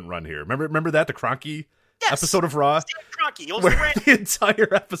that they couldn't run here. Remember that, the Kroenke episode of Raw? Kroenke, where the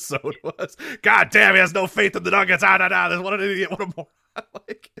entire episode was, God damn, he has no faith in the Nuggets. What an idiot. What a moron.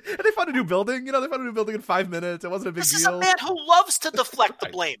 And they found a new building. They found a new building in 5 minutes. It wasn't a big deal. This is a man who loves to deflect the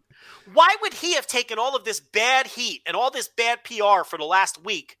blame. Why would he have taken all of this bad heat and all this bad PR for the last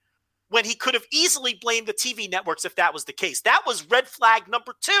week when he could have easily blamed the TV networks if that was the case. That was red flag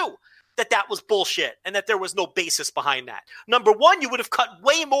number 2, that was bullshit and that there was no basis behind that. Number 1, you would have cut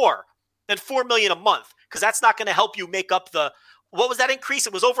way more than $4 million a month, because that's not going to help you make up the, what was that increase?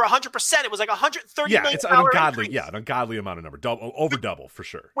 It was over 100%. It was like $130 million. It's an ungodly, an ungodly amount of number, double for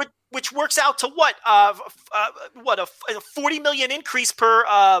sure. Which works out to what? A $40 million increase per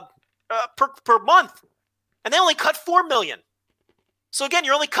month, and they only cut $4 million. So again,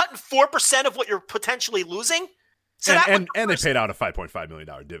 you're only cutting 4% of what you're potentially losing. So and they paid out a $5.5 million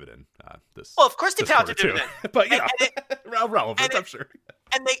dividend. Well, of course they paid out the dividend, but relevant, I'm sure.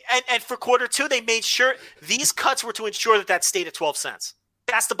 And for quarter 2, they made sure these cuts were to ensure that stayed at 12 cents.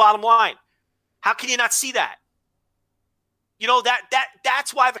 That's the bottom line. How can you not see that? You know,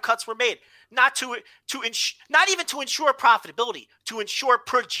 that's why the cuts were made, not even to ensure profitability, to ensure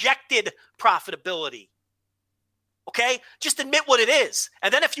projected profitability. Okay, just admit what it is,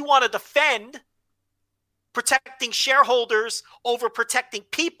 and then if you want to defend protecting shareholders over protecting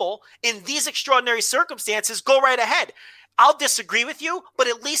people in these extraordinary circumstances, go right ahead. I'll disagree with you, but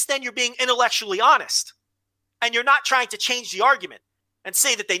at least then you're being intellectually honest. And you're not trying to change the argument and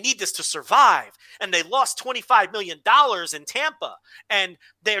say that they need this to survive. And they lost $25 million in Tampa. And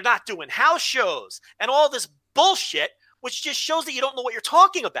they're not doing house shows and all this bullshit, which just shows that you don't know what you're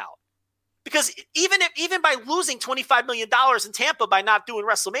talking about. Because even by losing $25 million in Tampa by not doing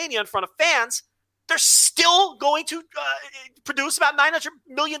WrestleMania in front of fans, they're still going to produce about $900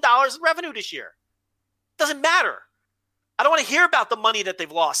 million in revenue this year. Doesn't matter. I don't want to hear about the money that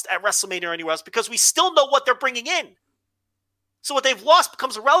they've lost at WrestleMania or anywhere else, because we still know what they're bringing in. So what they've lost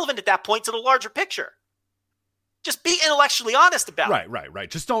becomes irrelevant at that point to the larger picture. Just be intellectually honest about it. Right.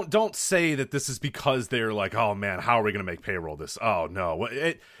 Just don't say that this is because they're like, oh man, how are we going to make payroll this? Oh no,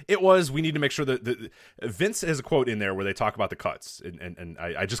 it was, we need to make sure that Vince has a quote in there where they talk about the cuts, and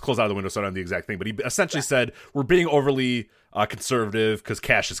I just closed out of the window so I don't know the exact thing, but he essentially said we're being overly conservative because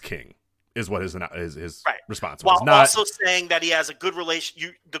cash is king. Is what his response was. While also saying that he has a good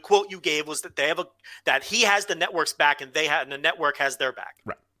relation. The quote you gave was that that he has the network's back and the network has their back.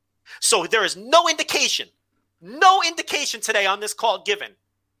 Right. So there is no indication today on this call given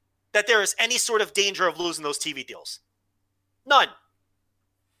that there is any sort of danger of losing those TV deals. None.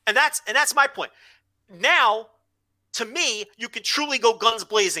 And that's my point. Now, to me, you can truly go guns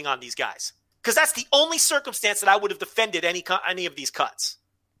blazing on these guys, because that's the only circumstance that I would have defended any of these cuts.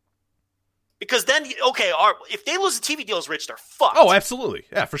 Because then, if they lose the TV deals, Rich, they're fucked. Oh, absolutely.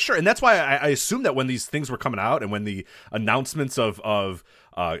 Yeah, for sure. And that's why I assume that when these things were coming out and when the announcements of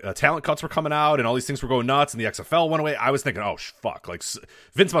talent cuts were coming out and all these things were going nuts and the XFL went away, I was thinking, oh, fuck. Like,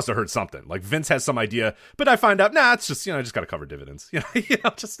 Vince must have heard something. Like, Vince has some idea. But I find out, it's just, I just got to cover dividends.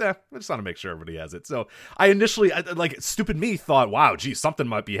 I just want to make sure everybody has it. So I initially, stupid me, thought, wow, geez, something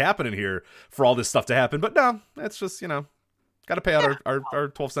might be happening here for all this stuff to happen. But no, it's just, got to pay out our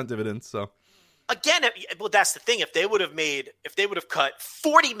 12-cent dividends, so. Again, well, that's the thing. If they would have cut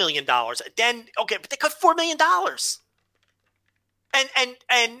 $40 million, then okay, but they cut $4 million, and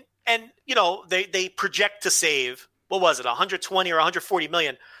they project to save, what was it, 120 or 140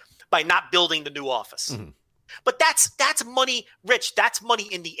 million by not building the new office. Mm-hmm. But that's money, Rich. That's money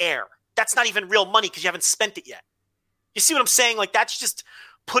in the air. That's not even real money because you haven't spent it yet. You see what I'm saying? Like, that's just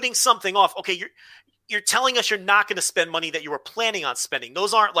putting something off. Okay, you're telling us you're not going to spend money that you were planning on spending.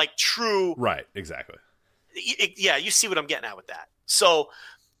 Those aren't like true. Right, exactly. Yeah, you see what I'm getting at with that. So,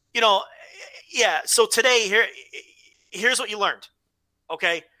 so today here's what you learned.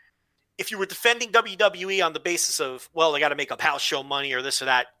 Okay? If you were defending WWE on the basis of, well, they got to make up house show money or this or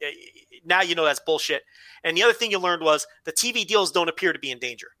that, now you know that's bullshit. And the other thing you learned was the TV deals don't appear to be in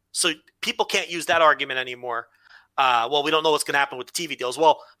danger. So people can't use that argument anymore. Well, we don't know what's going to happen with the TV deals.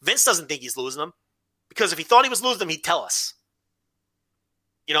 Well, Vince doesn't think he's losing them. Because if he thought he was losing them, he'd tell us.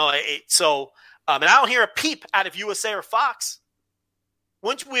 And I don't hear a peep out of USA or Fox.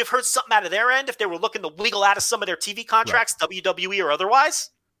 Wouldn't we have heard something out of their end if they were looking to wiggle out of some of their TV contracts, right. WWE or otherwise?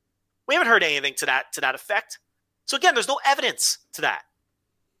 We haven't heard anything to that effect. So again, there's no evidence to that.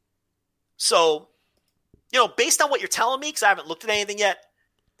 So, based on what you're telling me, because I haven't looked at anything yet,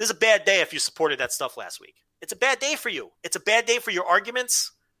 this is a bad day if you supported that stuff last week. It's a bad day for you. It's a bad day for your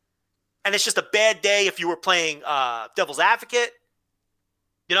arguments. And it's just a bad day if you were playing devil's advocate,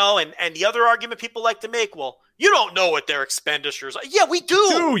 and the other argument people like to make, well, you don't know what their expenditures are. Yeah, we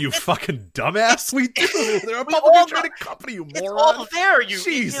do. You fucking dumbass. We do. They're a publicly traded company, you moron. It's all there.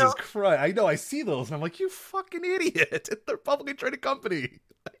 Jesus Christ. I know. I see those, and I'm like, you fucking idiot. They're a publicly traded company.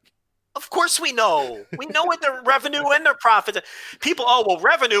 Of course we know. We know what their revenue and their profit. People,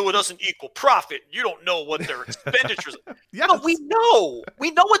 revenue doesn't equal profit. You don't know what their expenditures are. Yes. No, we know.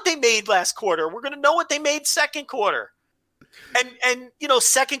 We know what they made last quarter. We're going to know what they made second quarter. And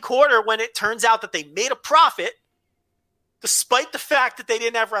second quarter, when it turns out that they made a profit, despite the fact that they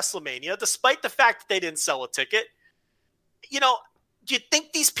didn't have WrestleMania, despite the fact that they didn't sell a ticket, do you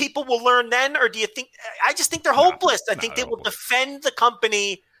think these people will learn then? Or do you think – I just think they're hopeless. I think they will defend the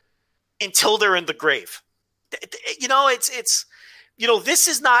company – until they're in the grave. This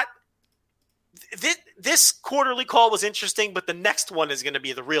is not this quarterly call was interesting, but the next one is going to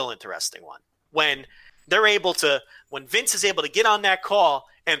be the real interesting one. When Vince is able to get on that call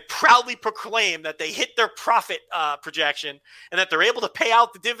and proudly proclaim that they hit their profit projection and that they're able to pay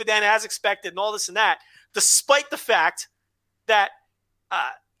out the dividend as expected and all this and that, despite the fact that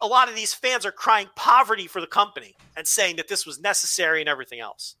a lot of these fans are crying poverty for the company and saying that this was necessary and everything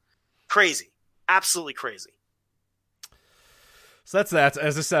else. Crazy. Absolutely crazy. So that's that.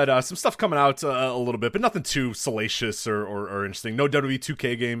 As I said, some stuff coming out a little bit, but nothing too salacious or interesting. No WWE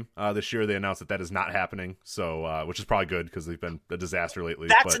 2K game this year. They announced that is not happening, so which is probably good because they've been a disaster lately.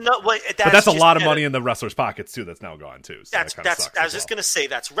 But that's a lot of money in the wrestlers' pockets, too, that's now gone, too. So I was just going to say,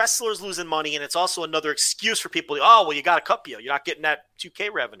 that's wrestlers losing money, and it's also another excuse for people. You got a cut deal. You're not getting that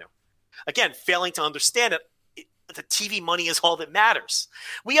 2K revenue. Again, failing to understand it. The TV money is all that matters.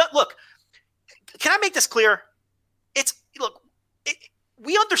 Look, can I make this clear?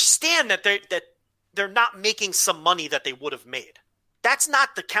 We understand that they're not making some money that they would have made. That's not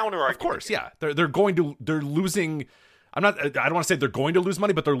the counter argument. Of course, yeah. They're losing. I don't want to say they're going to lose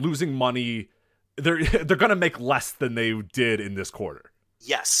money, but they're losing money. They're going to make less than they did in this quarter.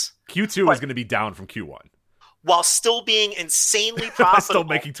 Yes. Q2 is going to be down from Q1. While still being insanely profitable. Still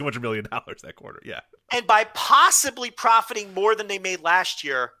making $200 million that quarter, yeah. And by possibly profiting more than they made last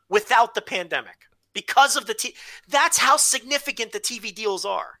year without the pandemic. Because of that's how significant the TV deals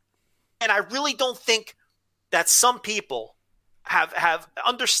are. And I really don't think that some people have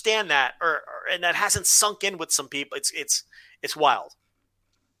understand that and that hasn't sunk in with some people. It's wild.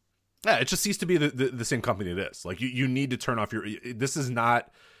 Yeah, it just seems to be the same company it is. Like you need to turn off this is not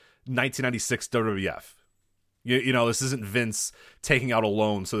 1996 WWF. This isn't Vince taking out a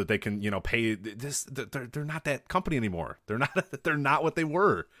loan so that they can, pay this. They're not that company anymore. They're not what they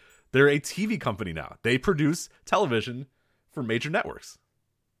were. They're a TV company now. They produce television for major networks.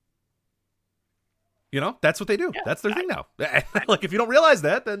 That's what they do. Yeah, that's their thing now. Like, if you don't realize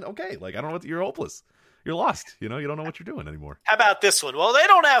that, then okay. Like, I don't know you're hopeless. You're lost. You don't know what you're doing anymore. How about this one? Well, they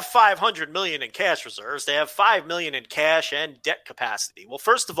don't have $500 million in cash reserves. They have $5 million in cash and debt capacity. Well,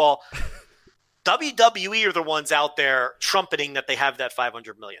 first of all, WWE are the ones out there trumpeting that they have that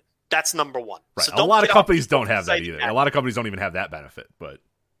 $500 million. That's number one. Right. So a lot of companies don't have that either. A lot of companies don't even have that benefit. But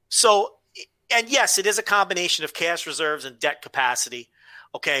and yes, it is a combination of cash reserves and debt capacity.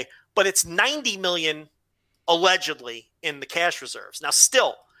 Okay, but it's $90 million allegedly in the cash reserves. Now,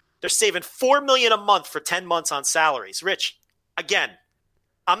 still, they're saving $4 million a month for 10 months on salaries. Rich, again,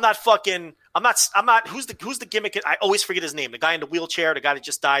 I'm not. Who's the gimmick? I always forget his name. The guy in the wheelchair, the guy that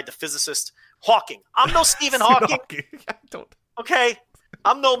just died, the physicist. Hawking. I'm no Stephen Hawking. I don't. Okay.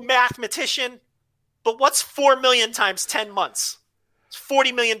 I'm no mathematician. But what's 4 million times 10 months? It's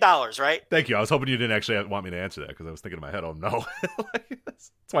 $40 million, right? Thank you. I was hoping you didn't actually want me to answer that because I was thinking in my head, oh no.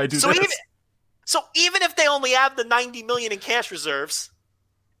 That's why I do this. Even if they only have the $90 million in cash reserves,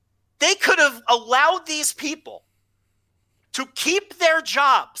 they could have allowed these people to keep their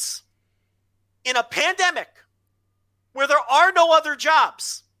jobs in a pandemic where there are no other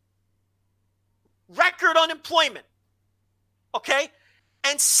jobs. Record unemployment, okay,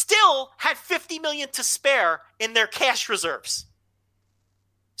 and still had $50 million to spare in their cash reserves.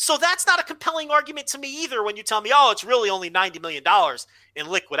 So that's not a compelling argument to me either when you tell me, it's really only $90 million in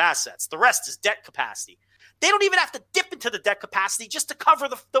liquid assets. The rest is debt capacity. They don't even have to dip into the debt capacity just to cover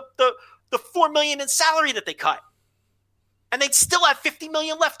the $4 million in salary that they cut. And they'd still have $50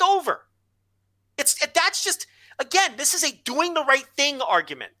 million left over. That's just, again, this is a doing the right thing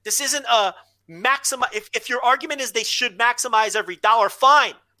argument. This isn't a maximize. If your argument is they should maximize every dollar,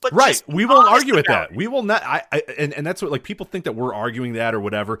 fine. But right, we won't argue with that. We will not. And that's what, like, people think that we're arguing that or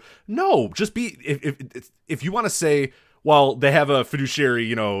whatever. No, just be if you want to say, well, they have a fiduciary,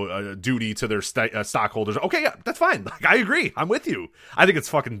 duty to their stockholders. Okay, yeah, that's fine. Like, I agree. I'm with you. I think it's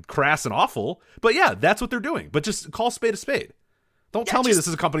fucking crass and awful. But yeah, that's what they're doing. But just call spade a spade. Don't tell me this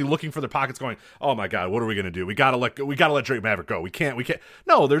is a company looking for their pockets going, oh my God, what are we going to do? We got to let Drake Maverick go. We can't.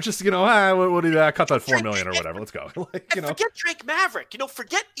 No, they're just, what do you cut that $4 million or whatever. Let's go. Forget Drake Maverick.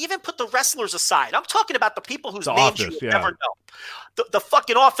 Even put the wrestlers aside. I'm talking about the people whose names you would never know. The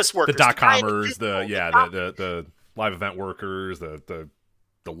fucking office workers. The .comers, the live event workers, the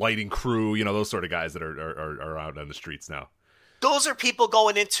lighting crew, those sort of guys that are out on the streets now. Those are people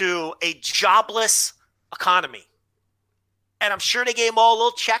going into a jobless economy. And I'm sure they gave them all a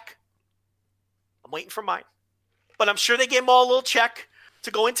little check. I'm waiting for mine. But I'm sure they gave them all a little check to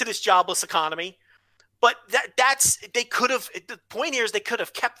go into this jobless economy. But the point here is they could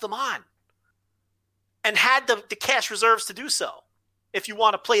have kept them on and had the cash reserves to do so if you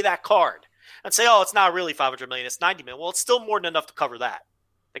want to play that card and say, oh, it's not really $500 million, it's $90 million. Well, it's still more than enough to cover that.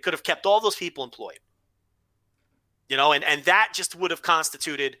 They could have kept all those people employed. And that just would have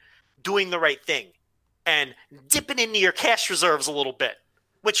constituted doing the right thing. And dipping into your cash reserves a little bit,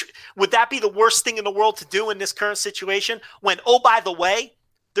 which would that be the worst thing in the world to do in this current situation when, oh, by the way,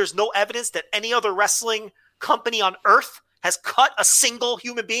 there's no evidence that any other wrestling company on earth has cut a single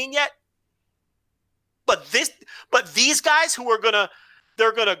human being yet? But these guys who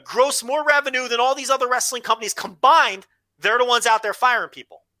they're gonna gross more revenue than all these other wrestling companies combined, they're the ones out there firing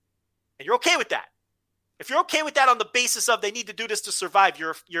people. And you're okay with that. If you're okay with that on the basis of they need to do this to survive,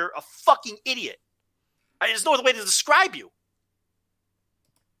 you're a fucking idiot. There's no other way to describe you.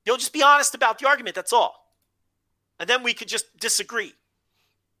 You'll just be honest about the argument, that's all. And then we could just disagree.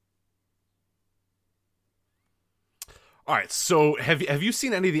 All right, so have you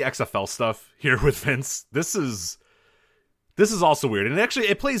seen any of the XFL stuff here with Vince? This is also weird, and actually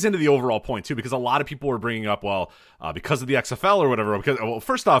it plays into the overall point too, because a lot of people were bringing up, because of the XFL or whatever. Because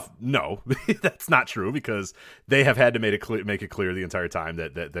first off, no, that's not true, because they have had to make it clear the entire time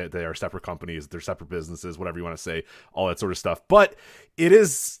that they are separate companies, they're separate businesses, whatever you want to say, all that sort of stuff. But it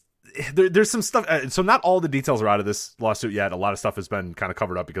is there's some stuff. So not all the details are out of this lawsuit yet. A lot of stuff has been kind of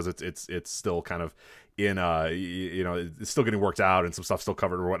covered up because it's still kind of in it's still getting worked out, and some stuff still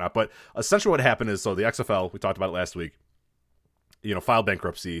covered or whatnot. But essentially what happened is, so the XFL, we talked about it last week, filed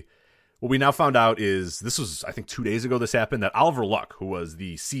bankruptcy. What we now found out is, this was, I think, 2 days ago this happened, that Oliver Luck, who was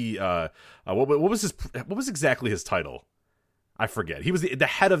the what was exactly his title? I forget. He was the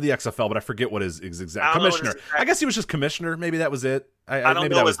head of the XFL, but I forget what his exact commissioner. I guess he was just commissioner. Maybe that was it.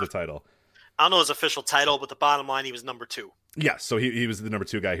 Maybe that was the title. I don't know his official title, but the bottom line, he was number 2. Yeah, so he was the number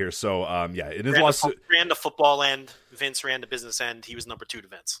 2 guy here. So in his lawsuit, ran the football end. Vince ran the business end. He was number 2 to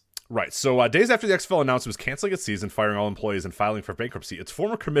Vince. Right. So days after the XFL announced it was canceling its season, firing all employees, and filing for bankruptcy, its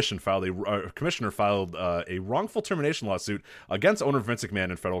former commissioner filed a wrongful termination lawsuit against owner Vince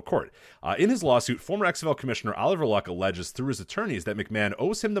McMahon in federal court. In his lawsuit, former XFL commissioner Oliver Luck alleges through his attorneys that McMahon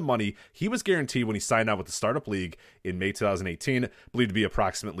owes him the money he was guaranteed when he signed on with the Startup League in May 2018, believed to be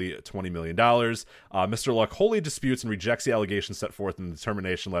approximately $20 million. Mr. Luck wholly disputes and rejects the allegations set forth in the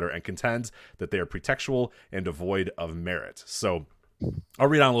termination letter and contends that they are pretextual and devoid of merit. So I'll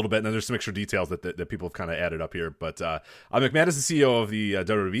read on a little bit, and then there's some extra details that people have kind of added up here. But McMahon is the CEO of the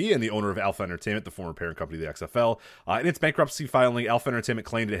WWE and the owner of Alpha Entertainment, the former parent company of the XFL. In its bankruptcy filing, Alpha Entertainment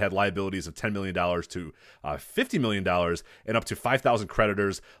claimed it had liabilities of $10 million to $50 million and up to 5,000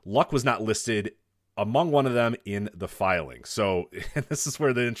 creditors. Luck was not listed among one of them in the filing. So this is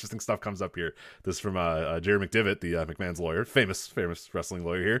where the interesting stuff comes up here. This is from Jerry McDivitt, the McMahon's lawyer, famous wrestling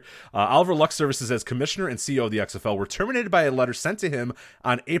lawyer here. Oliver Luck's services as commissioner and CEO of the XFL were terminated by a letter sent to him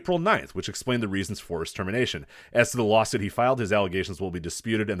on April 9th, which explained the reasons for his termination. As to the lawsuit he filed, his allegations will be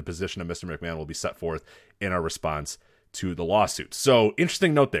disputed, and the position of Mr. McMahon will be set forth in our response to the lawsuit. So,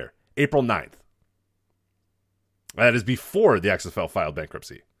 interesting note there. April 9th. That is before the XFL filed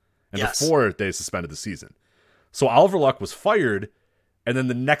bankruptcy. And before they suspended the season. So Oliver Luck was fired, and then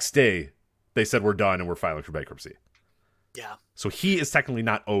the next day they said, we're done and we're filing for bankruptcy. Yeah. So he is technically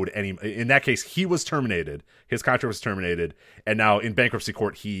not owed any. In that case, he was terminated. His contract was terminated, and now in bankruptcy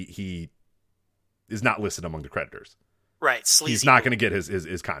court, he is not listed among the creditors. Right. Sleazy. He's not going to get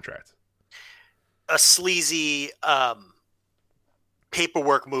his contract. A sleazy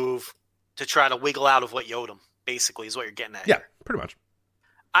paperwork move to try to wiggle out of what you owed him, basically, is what you're getting at. Yeah, here. pretty much.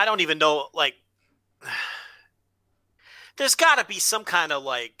 I don't even know, there's got to be some kind of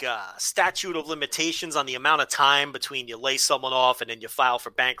statute of limitations on the amount of time between you lay someone off and then you file for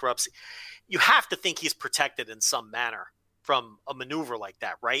bankruptcy. You have to think he's protected in some manner from a maneuver like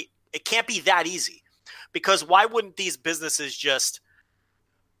that, right? It can't be that easy, because why wouldn't these businesses just,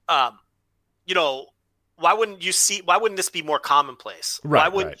 why wouldn't this be more commonplace? Right, why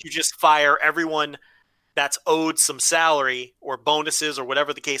wouldn't you just fire everyone that's owed some salary or bonuses or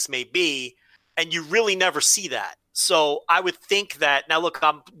whatever the case may be, and you really never see that So I would think that, now look,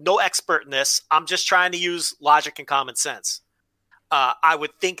 I'm no expert in this. I'm just trying to use logic and common sense. I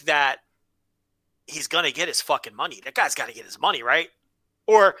would think that he's going to get his fucking money. That guy's got to get his money, right?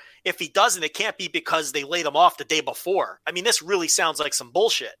 Or if he doesn't, it can't be because they laid him off the day before. I mean, this really sounds like some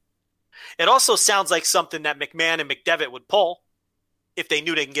bullshit. It also sounds like something that McMahon and McDevitt would pull if they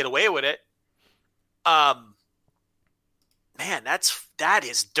knew they can get away with it. Man, that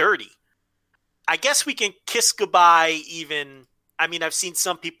is dirty. I guess we can kiss goodbye even. I mean, I've seen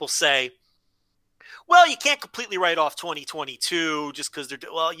some people say, well, you can't completely write off 2022 just because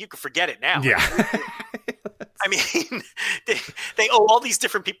well, you can forget it now. Yeah. I mean, they owe all these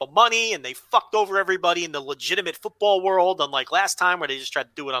different people money, and they fucked over everybody in the legitimate football world, unlike last time where they just tried to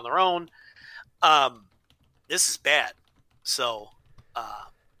do it on their own. This is bad. So, a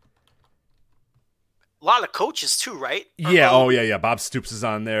lot of coaches too, right? Yeah. Oh, yeah. Bob Stoops is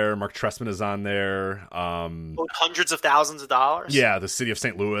on there. Mark Trestman is on there. Hundreds of thousands of dollars. Yeah. The city of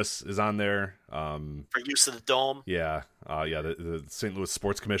St. Louis is on there. For use of the dome. Yeah. The St. Louis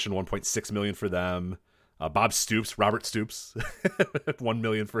Sports Commission, $1.6 million for them. Bob Stoops, Robert Stoops, $1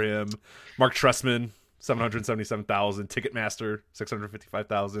 million for him. Mark Trestman, $777,000. Ticketmaster,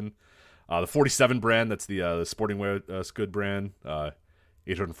 $655,000. The 47 brand, that's the sporting wear Scud brand,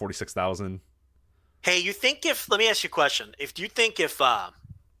 $846,000. Hey, you think let me ask you a question. Do you think if the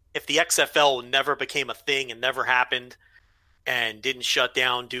XFL never became a thing and never happened and didn't shut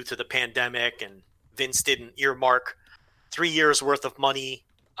down due to the pandemic and Vince didn't earmark 3 years worth of money,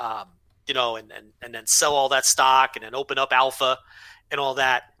 and then sell all that stock and then open up Alpha and all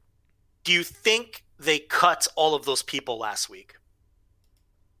that, do you think they cut all of those people last week?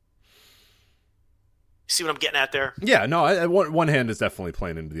 See what I'm getting at there? Yeah, no, one hand is definitely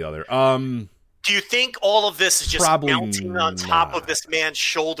playing into the other. Do you think all of this is just Probably mounting on top not. of this man's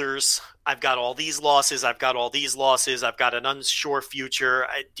shoulders? I've got all these losses. I've got all these losses. I've got an unsure future.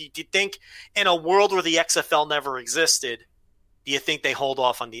 Do you think in a world where the XFL never existed, do you think they hold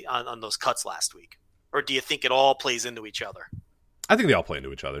off on those cuts last week? Or do you think it all plays into each other? I think they all play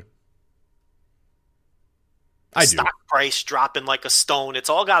into each other. I do. Stock price dropping like a stone.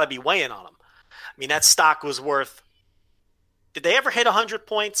 It's all got to be weighing on them. I mean, that stock was worth. Did they ever hit 100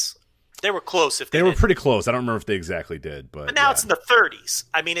 points? They were close. They were pretty close. I don't remember if they exactly did, but now it's in the 30s.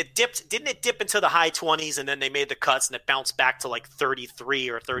 I mean, it dipped. Didn't it dip into the high 20s, and then they made the cuts, and it bounced back to like $33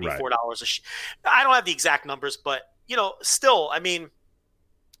 or $34 a share. I don't have the exact numbers, but still, I mean, you're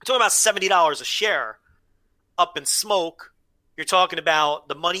talking about $70 a share up in smoke. You're talking about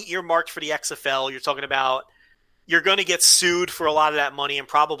the money earmarked for the XFL. You're talking about you're going to get sued for a lot of that money and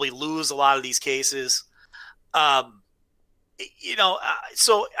probably lose a lot of these cases.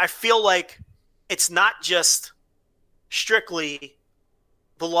 So I feel like it's not just strictly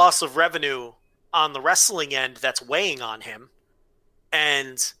the loss of revenue on the wrestling end that's weighing on him.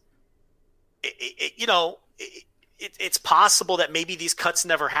 And, it's possible that maybe these cuts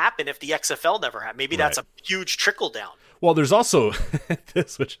never happen if the XFL never happened. Maybe that's a huge trickle down. Well, there's also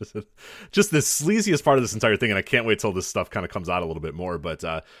this, which is just the sleaziest part of this entire thing, and I can't wait till this stuff kind of comes out a little bit more, but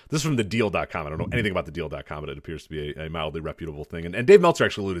this is from thedeal.com. I don't know anything about thedeal.com, but it appears to be a mildly reputable thing. And Dave Meltzer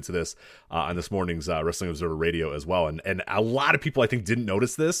actually alluded to this on this morning's Wrestling Observer Radio as well. And a lot of people, I think, didn't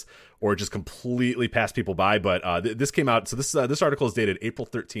notice this or just completely passed people by, but this came out. So this article is dated April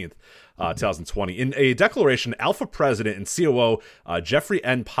 13th, 2020. In a declaration, Alpha President and COO Jeffrey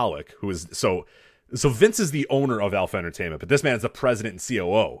N. Pollock, who is... So Vince is the owner of Alpha Entertainment, but this man is the president and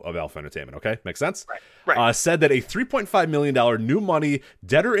COO of Alpha Entertainment, okay? Makes sense? Right. Said that a $3.5 million new money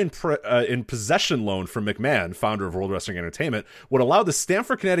debtor in possession loan from McMahon, founder of World Wrestling Entertainment, would allow the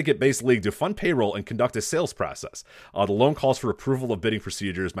Stamford, Connecticut-based league to fund payroll and conduct a sales process. The loan calls for approval of bidding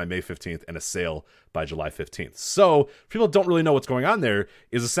procedures by May 15th and a sale by July 15th. So people don't really know what's going on there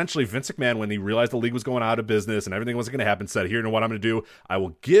is essentially Vince McMahon, when he realized the league was going out of business and everything wasn't going to happen, said, here, you know what I'm going to do?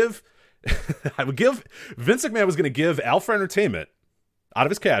 Vince McMahon was going to give Alpha Entertainment, out of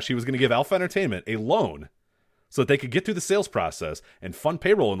his cash, he was going to give Alpha Entertainment a loan so that they could get through the sales process and fund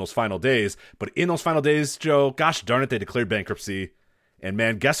payroll in those final days. But in those final days, Joe, gosh darn it, they declared bankruptcy. And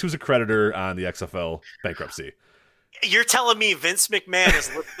man, guess who's a creditor on the XFL bankruptcy? You're telling me Vince McMahon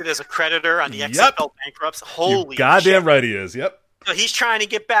is listed as a creditor on the XFL bankruptcy? Holy goddamn shit. Right he is, yep. So he's trying to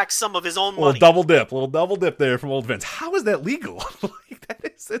get back some of his own money. Little double dip there from old Vince. How is that legal?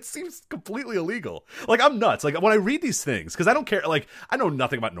 It seems completely illegal. Like, I'm nuts. Like, when I read these things, because I don't care. Like, I know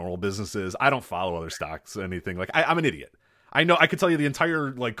nothing about normal businesses. I don't follow other stocks or anything. Like, I'm an idiot. I know I could tell you the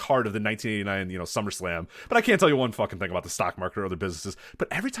entire card of the 1989 SummerSlam, but I can't tell you one fucking thing about the stock market or other businesses. But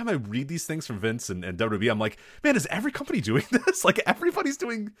every time I read these things from Vince and WWE, I'm like, man, is every company doing this? Like, everybody's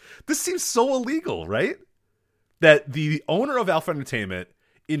doing this. Seems so illegal, right? that the owner of Alpha Entertainment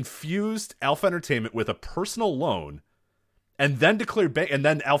infused Alpha Entertainment with a personal loan, and then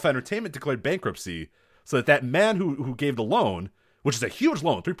Alpha Entertainment declared bankruptcy, so that man who gave the loan, which is a huge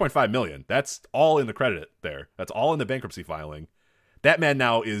loan, $3.5 million, that's all in the credit there. That's all in the bankruptcy filing. That man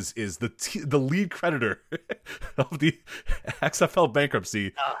now is the lead creditor of the XFL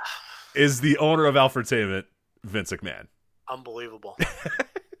bankruptcy, is the owner of Alpha Entertainment, Vince McMahon. Unbelievable.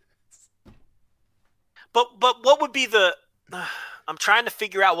 But what would be the? I'm trying to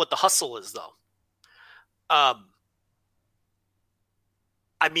figure out what the hustle is, though. I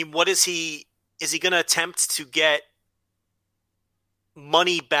mean, what is he? Is he going to attempt to get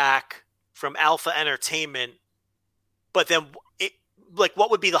money back from Alpha Entertainment? But then, what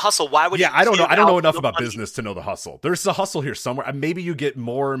would be the hustle? Why would? Yeah, I don't know. I don't know enough about business to know the hustle. There's a hustle here somewhere. Maybe you get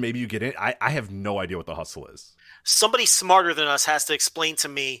more. Maybe you get in. I have no idea what the hustle is. Somebody smarter than us has to explain to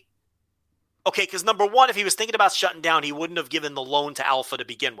me. Okay, because number one, if he was thinking about shutting down, he wouldn't have given the loan to Alpha to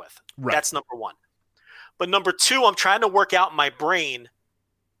begin with. Right. That's number one. But number two, I'm trying to work out in my brain,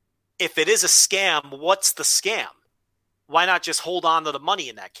 if it is a scam, what's the scam? Why not just hold on to the money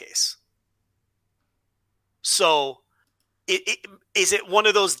in that case? So is it one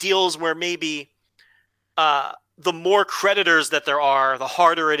of those deals where maybe the more creditors that there are, the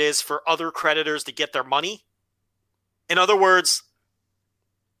harder it is for other creditors to get their money? In other words,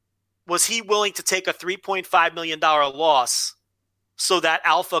 was he willing to take a $3.5 million loss so that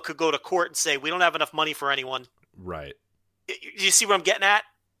Alpha could go to court and say, we don't have enough money for anyone? Right. You see what I'm getting at?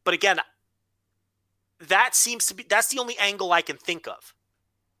 But again, that's the only angle I can think of.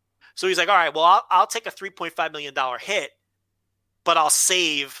 So he's like, all right, well, I'll take a $3.5 million hit, but I'll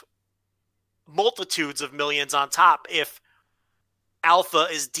save multitudes of millions on top if Alpha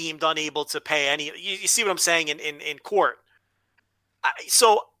is deemed unable to pay any. You see what I'm saying in court?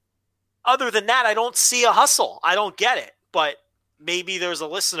 So other than that, I don't see a hustle. I don't get it. But maybe there's a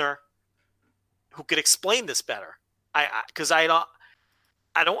listener who could explain this better. Because I don't.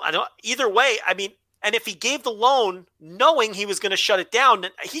 Either way, I mean, and if he gave the loan knowing he was going to shut it down,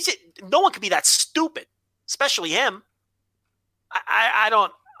 no one could be that stupid, especially him. I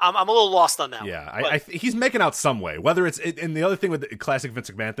don't. I'm a little lost on that. Yeah, he's making out some way. Whether it's and the other thing with the classic Vince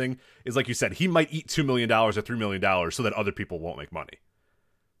McMahon thing is, like you said, he might eat $2 million or $3 million so that other people won't make money.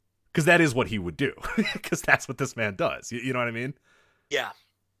 Because that is what he would do. Because that's what this man does. You know what I mean? Yeah.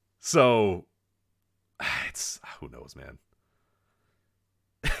 So, it's who knows, man.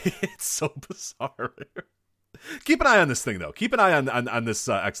 It's so bizarre. Keep an eye on this thing, though. Keep an eye on this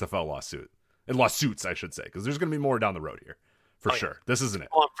XFL lawsuit. And lawsuits, I should say. Because there's going to be more down the road here. For sure. This isn't it.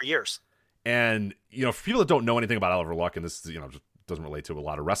 On for years. And, for people that don't know anything about Oliver Luck, and this, just doesn't relate to a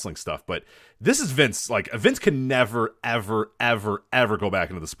lot of wrestling stuff, but this is Vince. Like, Vince can never, ever, ever, ever go back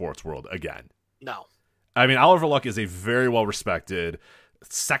into the sports world again. No. I mean, Oliver Luck is a very well-respected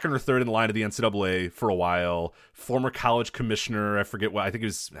second or third in line of the NCAA for a while, former college commissioner. I forget what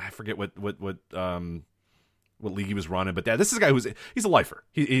league he was running, but this is a guy he's a lifer.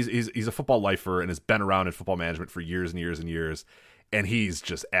 He's a football lifer and has been around in football management for years and years and years. And he's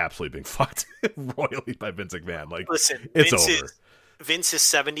just absolutely being fucked royally by Vince McMahon. Like, listen, it's over. Vince is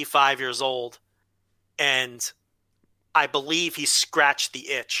 75 years old, and I believe he scratched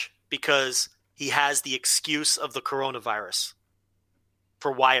the itch because he has the excuse of the coronavirus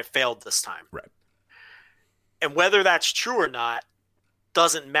for why it failed this time. Right. And whether that's true or not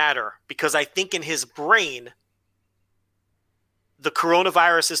doesn't matter, because I think in his brain, the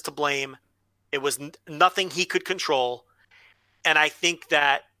coronavirus is to blame. It was nothing he could control. And I think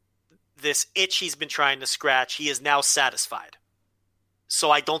that this itch he's been trying to scratch, he is now satisfied. So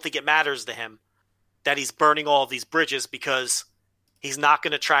I don't think it matters to him that he's burning all of these bridges, because he's not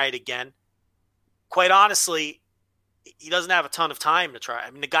going to try it again. Quite honestly, he doesn't have a ton of time to try. I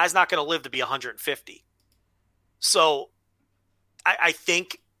mean, the guy's not going to live to be 150. So I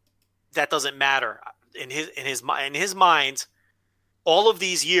think that doesn't matter in his mind. All of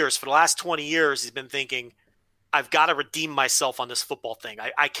these years, for the last 20 years, he's been thinking, I've got to redeem myself on this football thing.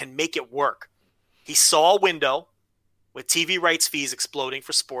 I can make it work. He saw a window with TV rights fees exploding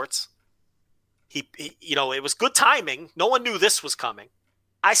for sports. He it was good timing. No one knew this was coming.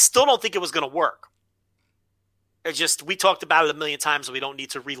 I still don't think it was going to work. We talked about it a million times, and we don't need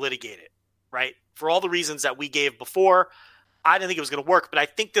to relitigate it, right? For all the reasons that we gave before, I didn't think it was going to work, but I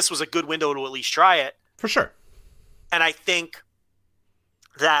think this was a good window to at least try it. For sure. And I think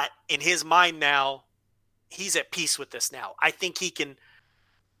that in his mind now, he's at peace with this now. I think he can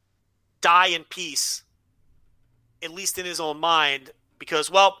die in peace, at least in his own mind,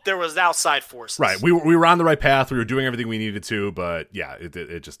 because, well, there was outside forces. Right. We were on the right path. We were doing everything we needed to, but yeah,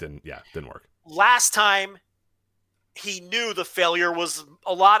 it just didn't work. Last time he knew the failure was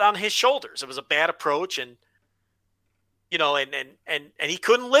a lot on his shoulders. It was a bad approach, and and he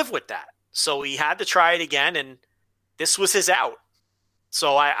couldn't live with that. So he had to try it again, and this was his out.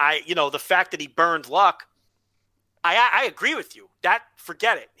 So I the fact that he burned luck, I agree with you. That,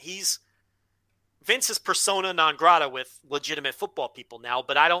 forget it. Vince is persona non grata with legitimate football people now,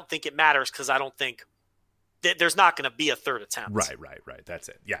 but I don't think it matters because I don't think there's not going to be a third attempt. Right. That's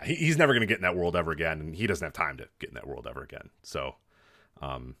it. Yeah, he's never going to get in that world ever again, and he doesn't have time to get in that world ever again. So,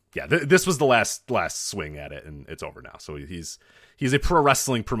 this was the last swing at it, and it's over now. So he's a pro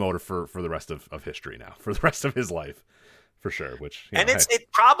wrestling promoter for the rest of history now, for the rest of his life, for sure. Which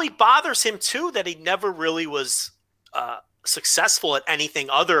it probably bothers him too that he never really was successful at anything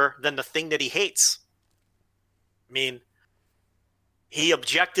other than the thing that he hates. I mean, he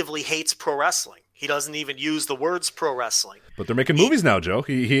objectively hates pro wrestling. He doesn't even use the words pro wrestling. But they're making movies now, Joe.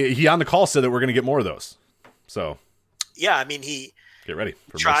 He on the call said that we're going to get more of those. So yeah, I mean, he get ready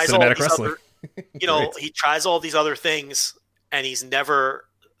for tries cinematic wrestling. He tries all these other things, and he's never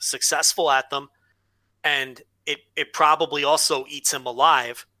successful at them. And it probably also eats him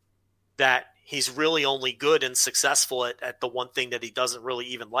alive that he's really only good and successful at the one thing that he doesn't really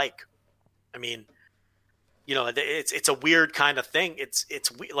even like. I mean, it's a weird kind of thing. It's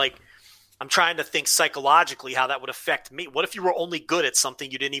like, I'm trying to think psychologically how that would affect me. What if you were only good at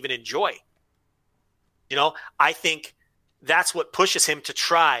something you didn't even enjoy? I think that's what pushes him to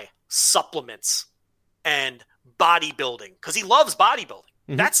try supplements and bodybuilding, because he loves bodybuilding.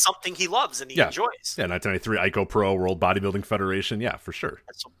 Mm-hmm. That's something he loves and he enjoys. Yeah, 1993 ICO Pro World Bodybuilding Federation. Yeah, for sure.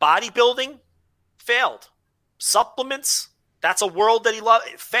 So bodybuilding failed. Supplements, that's a world that he loved.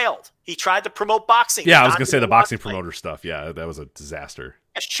 It failed. He tried to promote boxing. Yeah, I was going to say the boxing promoter stuff. Yeah, that was a disaster.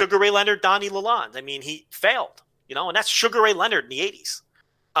 Sugar Ray Leonard, Donnie Lalonde. I mean, he failed, and that's Sugar Ray Leonard in the 80s.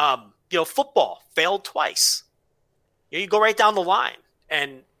 Football failed twice. You go right down the line,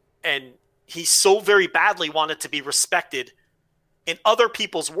 and he so very badly wanted to be respected in other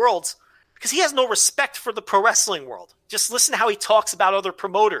people's worlds because he has no respect for the pro wrestling world. Just listen to how he talks about other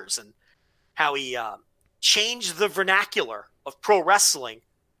promoters and how he changed the vernacular of pro wrestling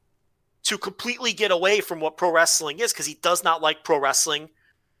to completely get away from what pro wrestling is, because he does not like pro wrestling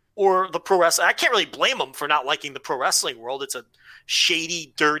or the pro wrestling. I can't really blame him for not liking the pro wrestling world. It's a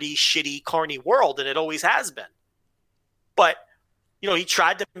shady, dirty, shitty, carny world, and it always has been. But, he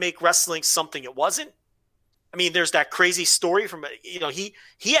tried to make wrestling something it wasn't. I mean, there's that crazy story from, he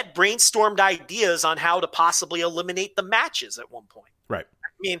had brainstormed ideas on how to possibly eliminate the matches at one point. Right. I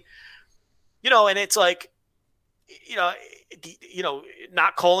mean, and it's like,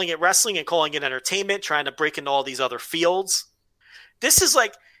 not calling it wrestling and calling it entertainment, trying to break into all these other fields. This is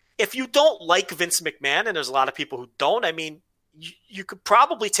like, if you don't like Vince McMahon, and there's a lot of people who don't, I mean, you could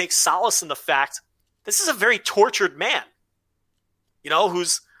probably take solace in the fact this is a very tortured man,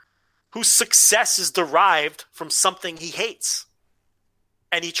 whose success is derived from something he hates.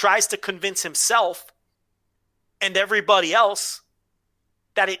 And he tries to convince himself and everybody else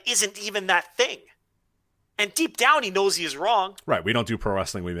that it isn't even that thing. And deep down, he knows he is wrong. Right. We don't do pro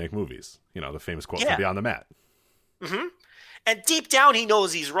wrestling. We make movies. The famous quote from Beyond the Mat. Mm-hmm. And deep down, he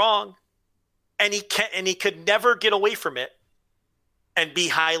knows he's wrong. And he could never get away from it and be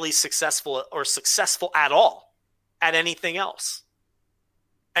highly successful or successful at all at anything else.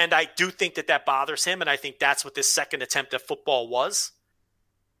 And I do think that bothers him. And I think that's what this second attempt at football was.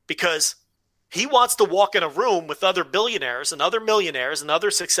 Because he wants to walk in a room with other billionaires and other millionaires and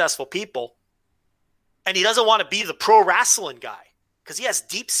other successful people. And he doesn't want to be the pro wrestling guy because he has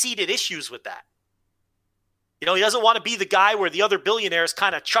deep-seated issues with that. He doesn't want to be the guy where the other billionaires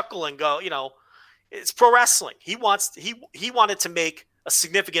kind of chuckle and go, it's pro wrestling. He wanted to make a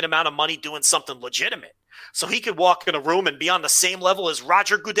significant amount of money doing something legitimate. So he could walk in a room and be on the same level as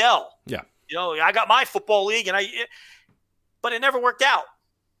Roger Goodell. Yeah. I got my football league but it never worked out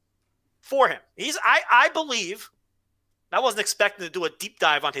for him. I believe, I wasn't expecting to do a deep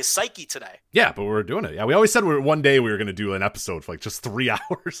dive on his psyche today. Yeah, but we're doing it. Yeah, we always said one day we were going to do an episode for like just 3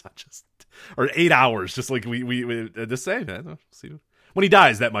 hours, or 8 hours, just like we just say. See, when he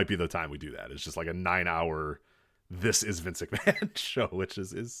dies, that might be the time we do that. It's just like a 9-hour "This is Vince McMahon" show, which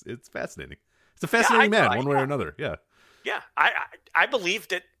is it's fascinating. It's a fascinating man, one way or another. Yeah, yeah. I believe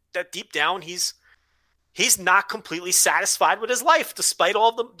that deep down he's not completely satisfied with his life, despite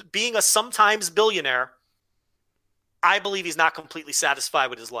all the being a sometimes billionaire. I believe he's not completely satisfied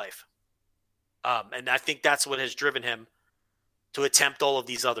with his life. And I think that's what has driven him to attempt all of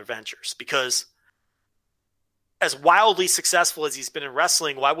these other ventures. Because as wildly successful as he's been in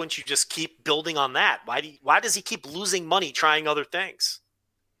wrestling, why wouldn't you just keep building on that? Why does he keep losing money trying other things?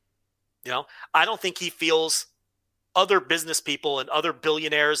 I don't think he feels other business people and other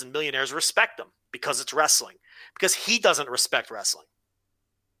billionaires and millionaires respect him because it's wrestling, because he doesn't respect wrestling.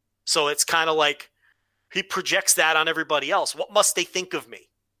 So it's kind of like he projects that on everybody else. What must they think of me?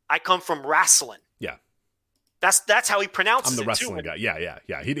 I come from wrestling. Yeah. That's how he pronounces it. I'm the wrestling too. guy.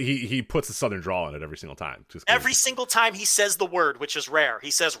 Yeah. He puts a southern drawl in it every single time. Every single time he says the word, which is rare, he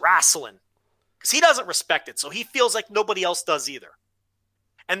says wrestling. Because he doesn't respect it. So he feels like nobody else does either.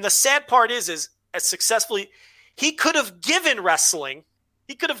 And the sad part is as successfully, he could have given wrestling,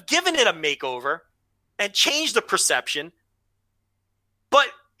 he could have given it a makeover and changed the perception. But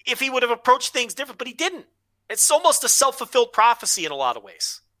if he would have approached things different, but he didn't. It's almost a self-fulfilled prophecy in a lot of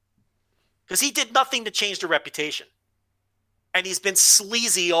ways. Because he did nothing to change the reputation. And he's been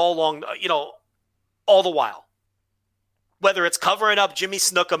sleazy all along, all the while. Whether it's covering up Jimmy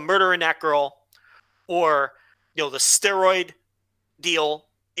Snuka murdering that girl, or, the steroid deal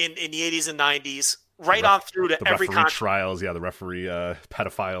in the 80s and 90s, right on through to every contract. Trials, the referee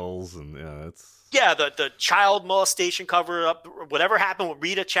pedophiles, and it's... Yeah, the child molestation cover-up, whatever happened with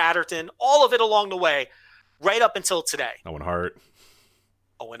Rita Chatterton, all of it along the way, right up until today. Owen Hart,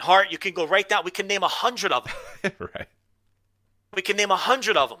 you can go right down. We can name 100 of them. Right. We can name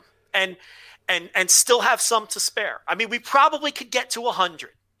 100 of them and still have some to spare. I mean, we probably could get to 100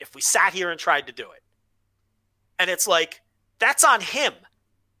 if we sat here and tried to do it. And it's like, that's on him.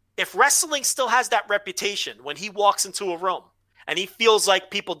 If wrestling still has that reputation when he walks into a room and he feels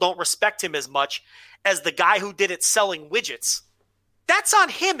like people don't respect him as much as the guy who did it selling widgets, that's on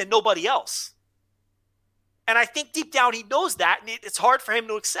him and nobody else. And I think deep down he knows that, and it's hard for him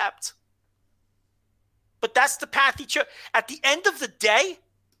to accept. But that's the path he chose. At the end of the day,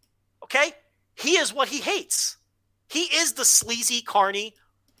 okay, he is what he hates. He is the sleazy, carny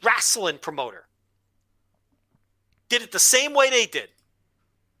wrestling promoter. Did it the same way they did.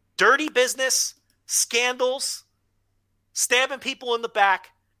 Dirty business, scandals, stabbing people in the back,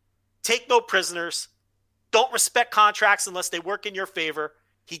 take no prisoners, don't respect contracts unless they work in your favor.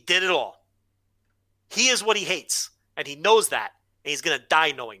 He did it all. He is what he hates, and he knows that, and he's going to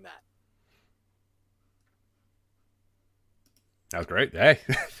die knowing that. That was great. Hey,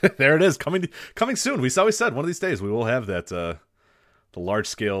 there it is. Coming soon. We always said one of these days we will have that the large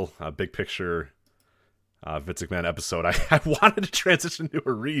scale, big picture Vince McMahon episode. I wanted to transition to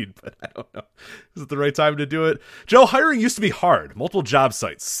a read, but I don't know. Is it the right time to do it? Joe, hiring used to be hard. Multiple job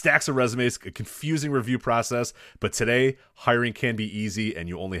sites, stacks of resumes, a confusing review process. But today, hiring can be easy, and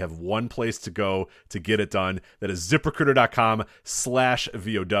you only have one place to go to get it done. That is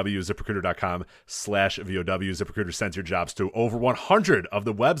ZipRecruiter.com/VOW. ZipRecruiter.com/VOW. ZipRecruiter sends your jobs to over 100 of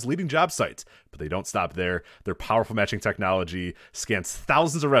the web's leading job sites. But they don't stop there. Their powerful matching technology scans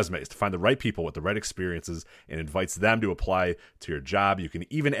thousands of resumes to find the right people with the right experiences and invites them to apply to your job. You can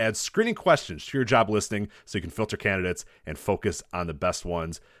even add screening questions to your job listing so you can filter candidates and focus on the best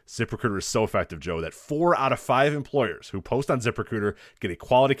ones. ZipRecruiter is so effective, Joe, that 4 out of 5 employers who post on ZipRecruiter get a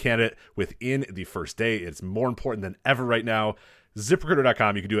quality candidate within the first day. It's more important than ever right now.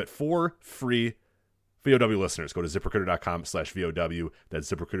 ZipRecruiter.com. You can do it for free. VOW listeners, go to ZipRecruiter.com/VOW.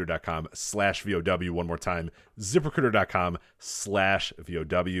 That's ZipRecruiter.com/VOW. One more time,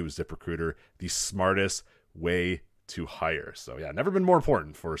 ZipRecruiter.com/VOW. ZipRecruiter, the smartest way to hire. So yeah, never been more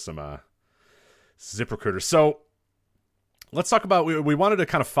important for some ZipRecruiter. So let's talk about, we wanted to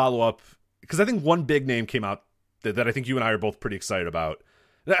kind of follow up, because I think one big name came out that I think you and I are both pretty excited about.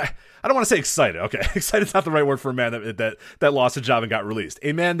 I don't want to say excited. Okay, excited's not the right word for a man that lost a job and got released.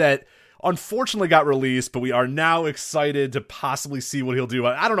 A man that unfortunately got released, but we are now excited to possibly see what he'll do.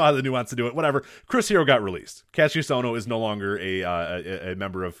 I don't know how the nuance to do it. Whatever. Chris Hero got released. Kazuchika Ono is no longer a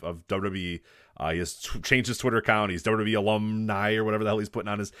member of WWE. He has changed his Twitter account. He's WWE alumni or whatever the hell he's putting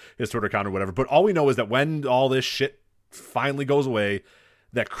on his Twitter account or whatever. But all we know is that when all this shit finally goes away,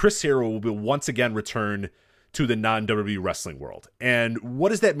 that Chris Hero will be once again return to the non-WWE wrestling world. And what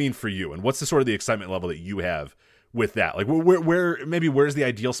does that mean for you? And what's the sort of the excitement level that you have with that? Like, where's the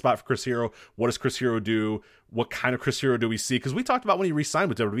ideal spot for Chris Hero? What does Chris Hero do? What kind of Chris Hero do we see? Because we talked about when he re-signed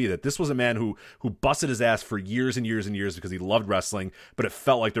with WWE that this was a man who busted his ass for years and years and years because he loved wrestling, but it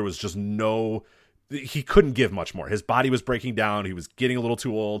felt like there was just he couldn't give much more. His body was breaking down. He was getting a little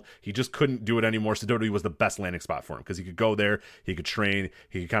too old. He just couldn't do it anymore. So WWE was the best landing spot for him because he could go there, he could train,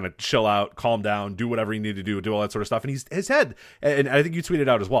 he could kind of chill out, calm down, do whatever he needed to do all that sort of stuff. And he's had, and I think you tweeted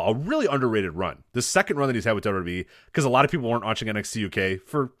out as well, a really underrated run. The second run that he's had with WWE, because a lot of people weren't watching NXT UK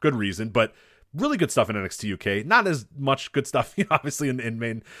for good reason, but really good stuff in NXT UK. Not as much good stuff, obviously in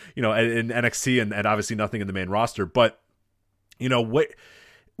main, in NXT and obviously nothing in the main roster. But,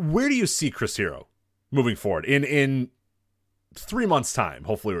 where do you see Chris Hero moving forward in 3 months' time,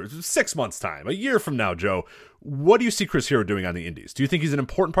 hopefully, or 6 months' time, a year from now, Joe, what do you see Chris Hero doing on the Indies? Do you think he's an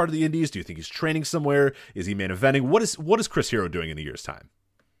important part of the Indies? Do you think he's training somewhere? Is he main eventing? What is Chris Hero doing in a year's time?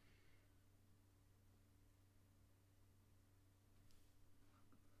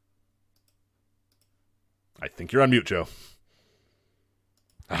 I think you're on mute, Joe.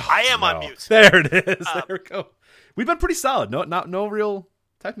 Oh, I am on mute. There it is. There we go. We've been pretty solid. No real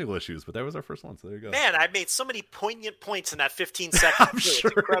technical issues, but that was our first one, so there you go. Man, I made so many poignant points in that 15 seconds. I'm sure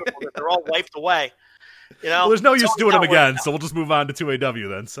it's incredible that they're all wiped away. Well, there's no use doing them again, so we'll just move on to 2AW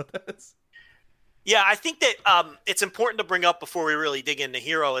then. So that's... Yeah, I think that it's important to bring up before we really dig into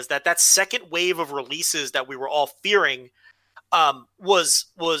Hero is that second wave of releases that we were all fearing was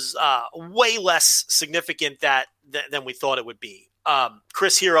way less significant than we thought it would be.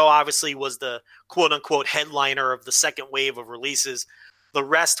 Chris Hero obviously was the quote-unquote headliner of the second wave of releases. The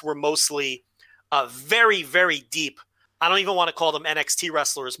rest were mostly very, very deep. I don't even want to call them NXT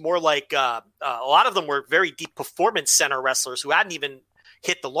wrestlers. More like a lot of them were very deep performance center wrestlers who hadn't even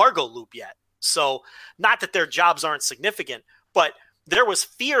hit the Largo loop yet. So not that their jobs aren't significant, but there was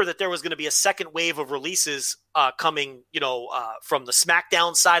fear that there was going to be a second wave of releases coming, from the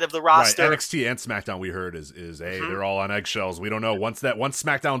SmackDown side of the roster. Right, NXT and SmackDown we heard is they're all on eggshells. We don't know. Once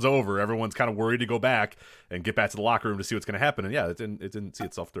SmackDown's over, everyone's kind of worried to go back and get back to the locker room to see what's going to happen. And yeah, it didn't see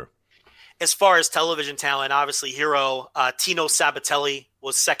itself through. As far as television talent, obviously Hero, Tino Sabatelli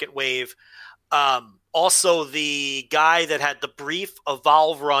was second wave. Also the guy that had the brief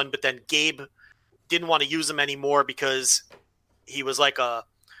Evolve run, but then Gabe didn't want to use him anymore because he was like a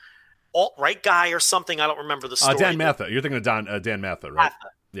alt-right guy or something. I don't remember the story. Dan Matha. You're thinking of Dan Matha, right? Matha.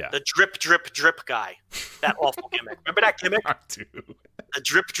 Yeah. The drip, drip, drip guy. That awful gimmick. Remember that gimmick? I do. The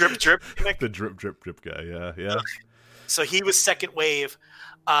drip, drip, drip gimmick? The drip, drip, drip guy. Yeah. So he was second wave.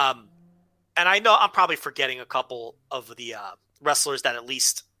 And I know I'm probably forgetting a couple of the wrestlers that at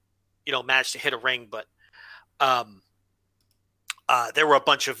least, managed to hit a ring, but there were a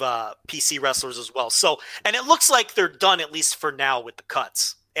bunch of PC wrestlers as well. So, and it looks like they're done at least for now with the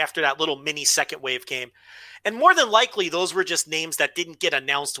cuts after that little mini second wave came. And more than likely, those were just names that didn't get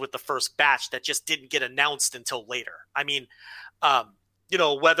announced with the first batch that just didn't get announced until later. I mean,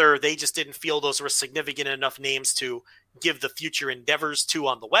 whether they just didn't feel those were significant enough names to give the future endeavors to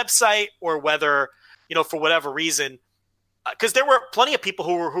on the website, or whether, for whatever reason, because there were plenty of people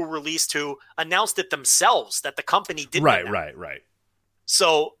who released who announced it themselves that the company didn't. Right.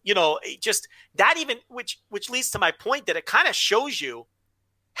 So, just that even, which leads to my point that it kind of shows you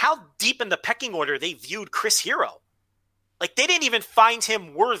how deep in the pecking order they viewed Chris Hero. Like, they didn't even find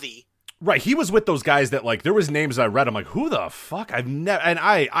him worthy. Right. He was with those guys that, like, there was names I read. I'm like, who the fuck? I've never, and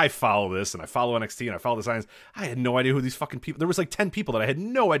I follow this and I follow NXT and I follow the signs. I had no idea who these fucking people, there was like 10 people that I had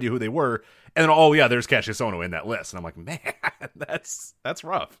no idea who they were. And then, oh yeah, there's Cassius Ohno in that list. And I'm like, man, that's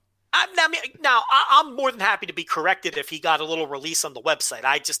rough. I'm more than happy to be corrected if he got a little release on the website.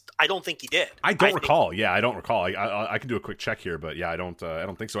 I don't think he did. I don't recall. I can do a quick check here, but yeah, I don't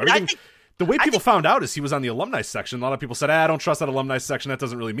think so. The way people found out is he was on the alumni section. A lot of people said, I don't trust that alumni section. That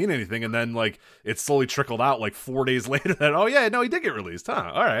doesn't really mean anything. And then, like, it slowly trickled out, like, 4 days later that, oh, yeah, no, he did get released, huh?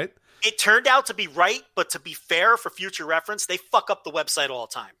 All right. It turned out to be right, but to be fair, for future reference, they fuck up the website all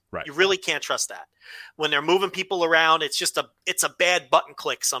the time. Right. You really can't trust that. When they're moving people around, it's a bad button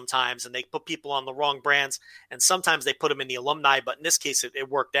click sometimes, and they put people on the wrong brands, and sometimes they put them in the alumni, but in this case, it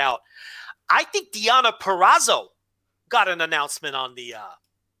worked out. I think Deonna Purrazzo got an announcement on the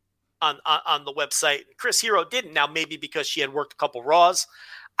on the website. Chris Hero didn't. Now, maybe because she had worked a couple Raws.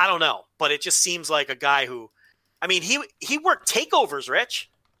 I don't know. But it just seems like a guy who, I mean, he worked takeovers, Rich.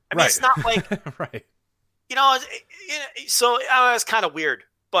 I mean, It's not like, right. So it's kind of weird.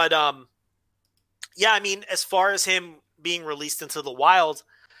 But, yeah, I mean, as far as him being released into the wild,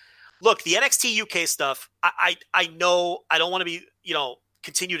 look, the NXT UK stuff, I know I don't want to be,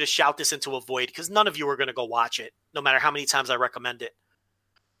 continue to shout this into a void because none of you are going to go watch it, no matter how many times I recommend it.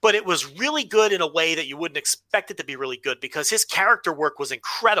 But it was really good in a way that you wouldn't expect it to be really good because his character work was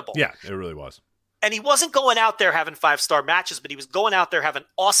incredible. Yeah, it really was. And he wasn't going out there having 5-star matches, but he was going out there having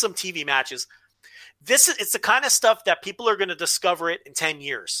awesome TV matches. It's the kind of stuff that people are going to discover it in 10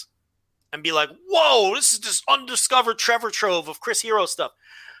 years and be like, whoa, this is this undiscovered treasure trove of Chris Hero stuff.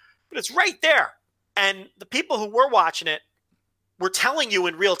 But it's right there. And the people who were watching it were telling you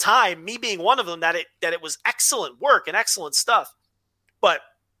in real time, me being one of them, that it was excellent work and excellent stuff. But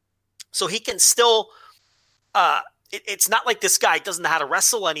so he can still, it's not like this guy doesn't know how to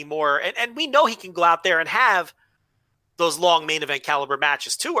wrestle anymore. And we know he can go out there and have those long main event caliber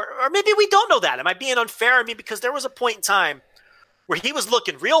matches too. Or maybe we don't know that. Am I being unfair? I mean, because there was a point in time where he was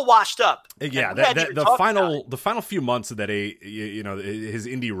looking real washed up. Yeah, the final few months of that, his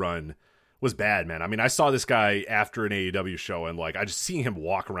indie run was bad, man. I mean, I saw this guy after an AEW show, and like I just seeing him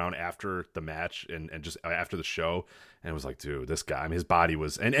walk around after the match and just after the show, and it was like, dude, this guy. I mean, his body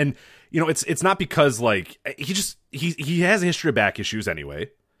was, and it's not because like he has a history of back issues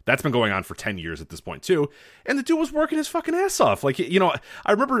anyway. That's been going on for 10 years at this point, too. And the dude was working his fucking ass off. Like,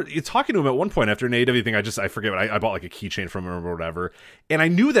 I remember talking to him at one point after an AEW thing. I forget what I bought, like a keychain from him or whatever. And I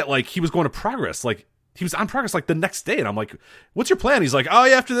knew that, like, he was going to Progress. Like, he was on Progress, like, the next day. And I'm like, what's your plan? He's like, oh,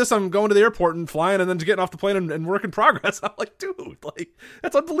 yeah, after this, I'm going to the airport and flying and then getting off the plane and working Progress. I'm like, dude, like,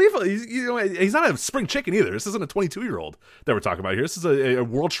 that's unbelievable. He's not a spring chicken either. This isn't a 22-year-old that we're talking about here. This is a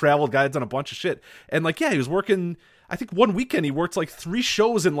world-traveled guy that's done a bunch of shit. And, like, yeah, he was working... I think one weekend he worked like 3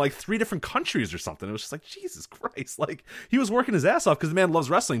 shows in like 3 different countries or something. It was just like, Jesus Christ. Like, he was working his ass off because the man loves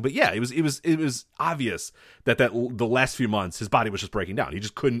wrestling. But yeah, it was obvious that the last few months his body was just breaking down. He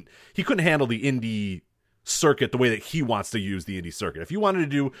just couldn't handle the indie circuit the way that he wants to use the indie circuit. If you wanted to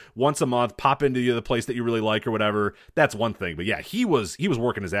do once a month, pop into the other place that you really like or whatever, that's one thing. But yeah, he was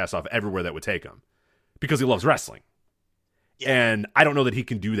working his ass off everywhere that would take him because he loves wrestling. Yeah. And I don't know that he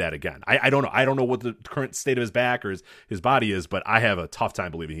can do that again. I don't know. I don't know what the current state of his back or his body is, but I have a tough time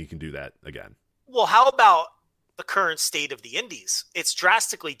believing he can do that again. Well, how about the current state of the indies? It's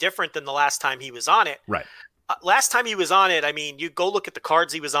drastically different than the last time he was on it. Right. Last time he was on it, I mean, you go look at the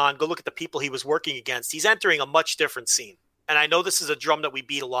cards he was on, go look at the people he was working against. He's entering a much different scene. And I know this is a drum that we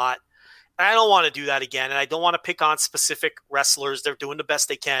beat a lot. And I don't want to do that again. And I don't want to pick on specific wrestlers. They're doing the best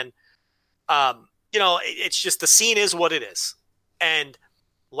they can. It's just the scene is what it is. And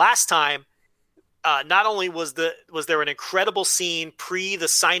last time, not only was there an incredible scene pre the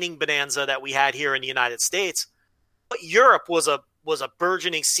signing bonanza that we had here in the United States, but Europe was a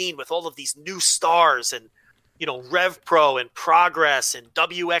burgeoning scene with all of these new stars and Rev Pro and Progress and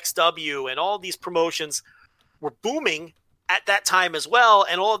WXW and all these promotions were booming at that time as well,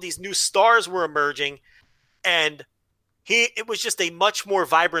 and all of these new stars were emerging, and it was just a much more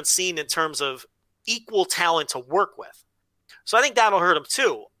vibrant scene in terms of equal talent to work with. So I think that'll hurt him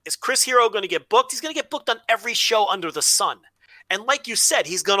too. Is Chris Hero going to get booked? He's going to get booked on every show under the sun. And like you said,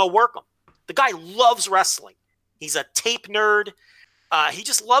 he's going to work them. The guy loves wrestling. He's a tape nerd. He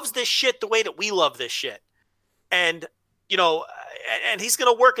just loves this shit the way that we love this shit. And, and he's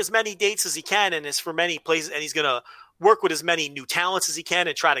going to work as many dates as he can and as for many places. And he's going to work with as many new talents as he can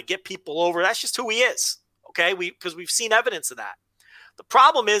and try to get people over. That's just who he is. Okay. Because we've seen evidence of that. The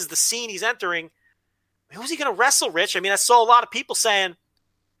problem is the scene he's entering. Who's he going to wrestle, Rich? I mean, I saw a lot of people saying,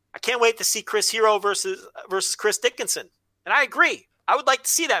 I can't wait to see Chris Hero versus Chris Dickinson. And I agree. I would like to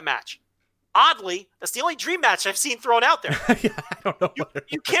see that match. Oddly, that's the only dream match I've seen thrown out there. Yeah, I don't know.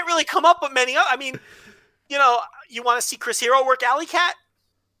 You can't really come up with many. I mean, you want to see Chris Hero work Alley Cat?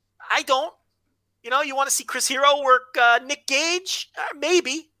 I don't. You want to see Chris Hero work Nick Gage?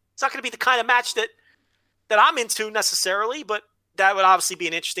 Maybe. It's not going to be the kind of match that I'm into necessarily, but that would obviously be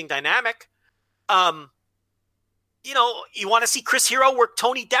an interesting dynamic. You want to see Chris Hero work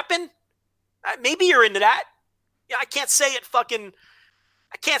Tony Deppen? Maybe you're into that. Yeah, I can't say it's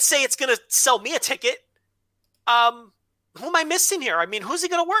going to sell me a ticket. Who am I missing here? I mean, who's he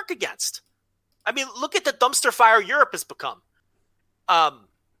going to work against? I mean, look at the dumpster fire Europe has become.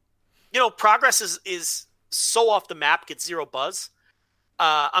 Progress is so off the map, gets zero buzz.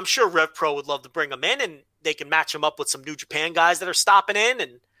 I'm sure Rev Pro would love to bring him in and they can match him up with some New Japan guys that are stopping in.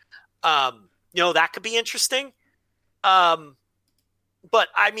 And, that could be interesting. But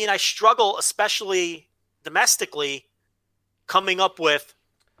I mean, I struggle, especially domestically, coming up with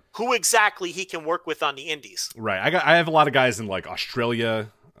who exactly he can work with on the indies. Right. I have a lot of guys in like Australia,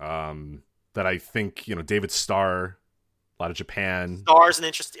 that I think, David Starr, a lot of Japan. Starr's an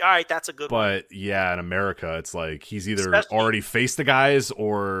interesting. All right. That's a good one. But yeah, in America, it's like, he's either already faced the guys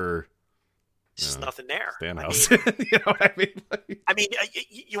or just nothing there. Stanhouse. You know what I mean?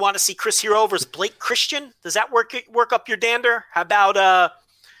 You want to see Chris Hero versus Blake Christian? Does that work up your dander? How about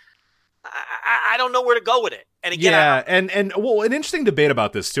I don't know where to go with it. And again, yeah, and an interesting debate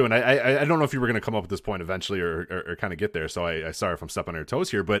about this too. And I don't know if you were going to come up with this point eventually or kind of get there. So I sorry if I'm stepping on your toes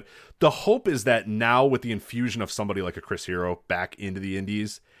here, but the hope is that now with the infusion of somebody like a Chris Hero back into the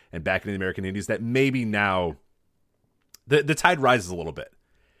indies and back into the American indies, that maybe now the tide rises a little bit.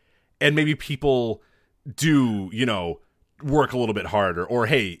 And maybe people do, work a little bit harder. Or,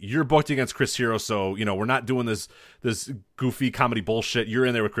 hey, you're booked against Chris Hero, so, we're not doing this goofy comedy bullshit. You're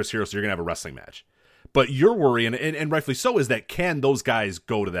in there with Chris Hero, so you're going to have a wrestling match. But your worry, and rightfully so, is that can those guys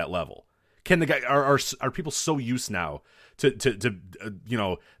go to that level? Can the guy are people so used now you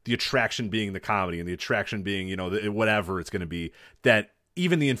know, the attraction being the comedy and the attraction being, you know, whatever it's going to be, that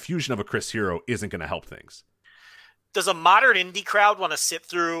even the infusion of a Chris Hero isn't going to help things. Does a modern indie crowd want to sit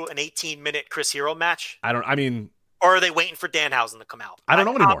through an 18-minute Chris Hero match? Or are they waiting for Danhausen to come out? I don't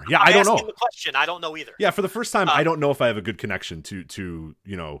know anymore. I don't know. The question. I don't know either. Yeah, for the first time, I don't know if I have a good connection to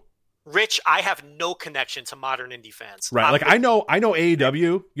you know. Rich, I have no connection to modern indie fans. Right, I know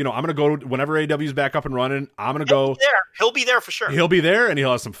AEW. You know, I'm gonna go whenever AEW's back up and running. I'm gonna go. He'll be there for sure. He'll be there, and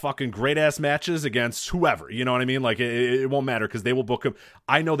he'll have some fucking great ass matches against whoever. You know what I mean? Like it won't matter because they will book him.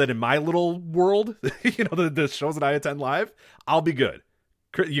 I know that in my little world, you know, the shows that I attend live, I'll be good.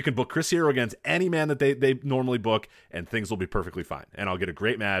 You can book Chris Hero against any man that they normally book, and things will be perfectly fine. And I'll get a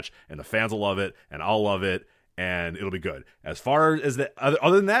great match, and the fans will love it, and I'll love it, and it'll be good. As far as the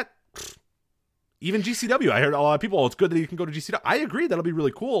other than that, even GCW, I heard a lot of people, oh, it's good that you can go to GCW. I agree, that'll be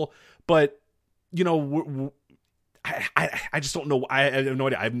really cool, but you know, I just don't know. I have no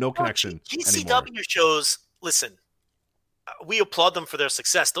idea. I have no connection. GCW anymore. Shows, listen, we applaud them for their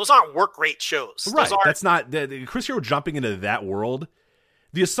success. Those aren't work rate shows. Right. That's not Chris Hero jumping into that world.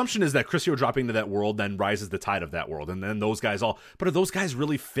 The assumption is that Chris Hero dropping into that world then rises the tide of that world. And then those guys but are those guys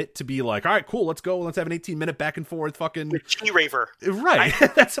really fit to be like, all right, cool, let's go. Let's have an 18-minute back and forth fucking G-Raver. Right.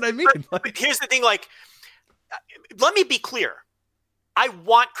 That's what I mean. But here's the thing, like, let me be clear. I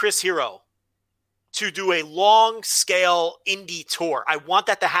want Chris Hero to do a long-scale indie tour. I want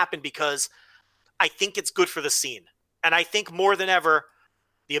that to happen because I think it's good for the scene. And I think more than ever,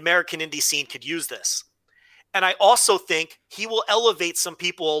 the American indie scene could use this. And I also think he will elevate some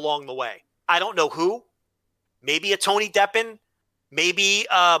people along the way. I don't know who. Maybe a Tony Deppen. Maybe,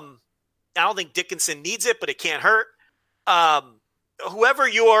 I don't think Dickinson needs it, but it can't hurt. Whoever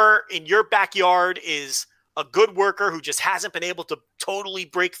in your backyard is a good worker who just hasn't been able to totally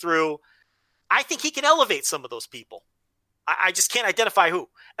break through, I think he can elevate some of those people. I just can't identify who.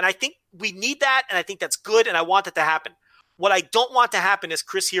 And I think we need that, and I think that's good, and I want that to happen. What I don't want to happen is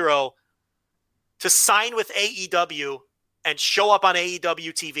Chris Hero to sign with AEW and show up on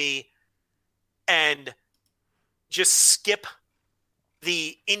AEW TV and just skip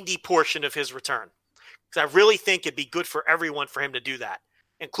the indie portion of his return. Because I really think it'd be good for everyone for him to do that,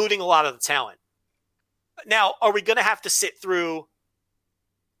 including a lot of the talent. Now, are we going to have to sit through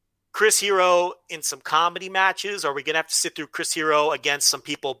Chris Hero in some comedy matches? Are we going to have to sit through Chris Hero against some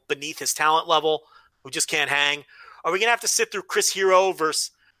people beneath his talent level who just can't hang? Are we going to have to sit through Chris Hero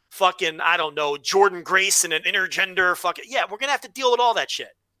versus fucking, I don't know, Jordan Grace and an intergender fucking... Yeah, we're going to have to deal with all that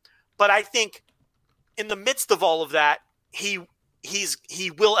shit. But I think in the midst of all of that, he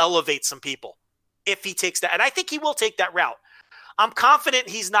will elevate some people if he takes that. And I think he will take that route. I'm confident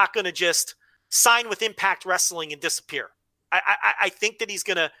he's not going to just sign with Impact Wrestling and disappear. I think that he's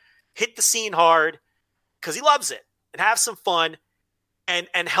going to hit the scene hard because he loves it and have some fun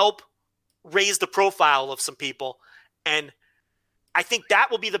and help raise the profile of some people. And I think that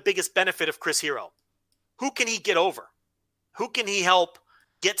will be the biggest benefit of Chris Hero. Who can he get over? Who can he help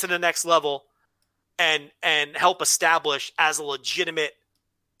get to the next level and help establish as a legitimate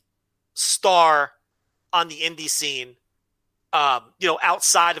star on the indie scene,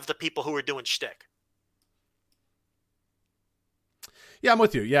 outside of the people who are doing shtick? Yeah, I'm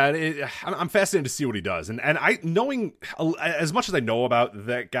with you. Yeah, I'm fascinated to see what he does. And I, knowing as much as I know about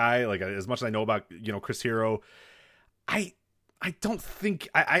that guy, like as much as I know about, Chris Hero, I don't think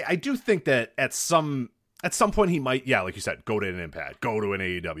I do think that at some point he might, yeah, like you said, go to an Impact, go to an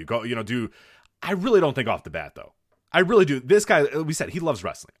AEW, go, do. I really don't think off the bat though. I really do. This guy, we said, he loves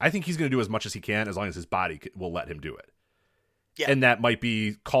wrestling. I think he's going to do as much as he can as long as his body will let him do it. Yeah. And that might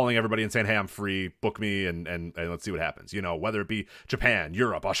be calling everybody and saying, "Hey, I'm free, book me, and let's see what happens." Whether it be Japan,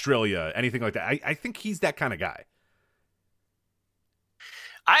 Europe, Australia, anything like that. I think he's that kind of guy.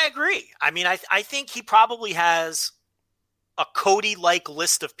 I agree. I mean, I think he probably has a Cody-like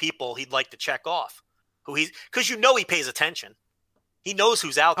list of people he'd like to check off. Because he pays attention. He knows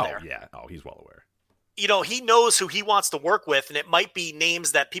who's out there. Oh, yeah. Oh, he's well aware. He knows who he wants to work with, and it might be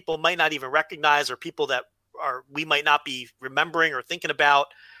names that people might not even recognize or people that we might not be remembering or thinking about,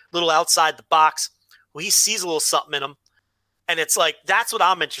 a little outside the box. Well, he sees a little something in them, and it's like, that's what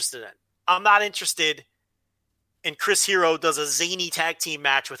I'm interested in. I'm not interested in Chris Hero does a zany tag team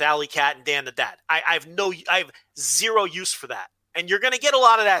match with Alley Cat and Dan the Dad. I have zero use for that. And you're going to get a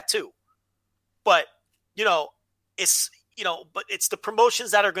lot of that too. But, it's the promotions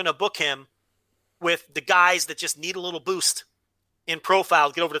that are going to book him with the guys that just need a little boost in profile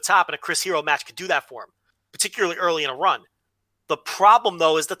to get over the top, and a Chris Hero match could do that for him, particularly early in a run. The problem,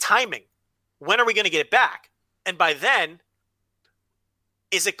 though, is the timing. When are we going to get it back? And by then,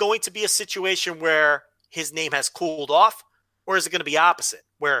 is it going to be a situation where his name has cooled off? Or is it going to be opposite,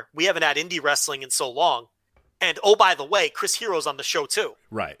 where we haven't had indie wrestling in so long? And, oh, by the way, Chris Hero's on the show too.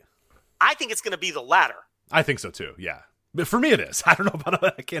 Right. I think it's going to be the latter. I think so too, yeah. But for me it is. I don't know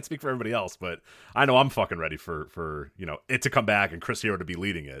about I can't speak for everybody else, but I know I'm fucking ready for it to come back and Chris Hero to be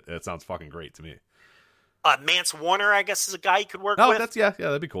leading it. It sounds fucking great to me. Mance Warner, I guess, is a guy you could work with. Oh, that's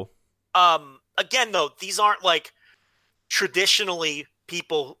that'd be cool. Again, though, these aren't like traditionally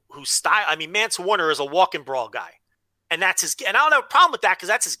people who style. I mean, Mance Warner is a walk and brawl guy, and that's his. And I don't have a problem with that because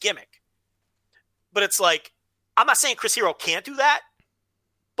that's his gimmick. But it's like, I'm not saying Chris Hero can't do that,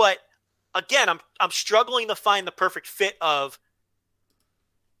 but again, I'm struggling to find the perfect fit of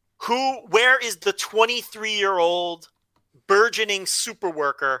where is the 23-year-old burgeoning super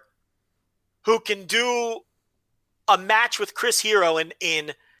worker who can do a match with Chris Hero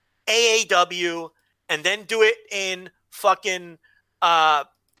in AAW and then do it in fucking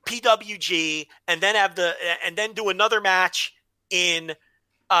PWG and then do another match in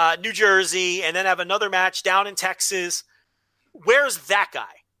New Jersey and then have another match down in Texas. Where's that guy?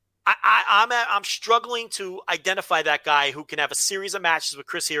 I'm struggling to identify that guy who can have a series of matches with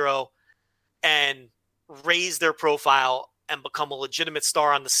Chris Hero and raise their profile and become a legitimate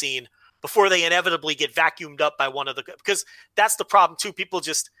star on the scene before they inevitably get vacuumed up by one of the, because that's the problem too. People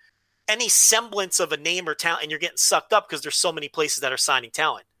just, any semblance of a name or talent, and you're getting sucked up because there's so many places that are signing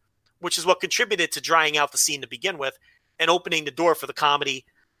talent, which is what contributed to drying out the scene to begin with and opening the door for the comedy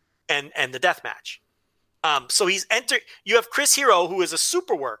and the death match. So you have Chris Hero, who is a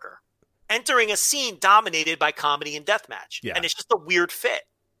super worker, entering a scene dominated by comedy and deathmatch. Yeah. And it's just a weird fit.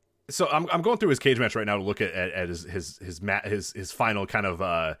 So I'm going through his cage match right now to look at his final kind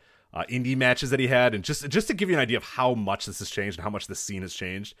of indie matches that he had, and just to give you an idea of how much this has changed and how much the scene has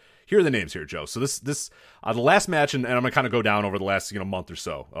changed. Here are the names here, Joe. So this the last match, and I'm gonna kind of go down over the last month or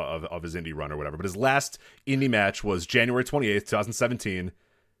so of his indie run or whatever. But his last indie match was January 28th, 2017.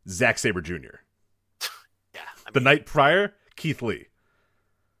 Zack Sabre Jr. The night prior, Keith Lee.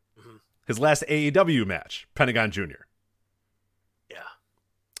 Mm-hmm. His last AEW match, Pentagon Jr.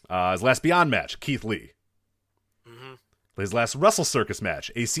 Yeah. His last Beyond match, Keith Lee. Mm-hmm. His last Wrestle Circus match,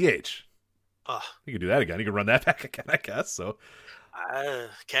 ACH. He could do that again. He could run that back again, I guess. So,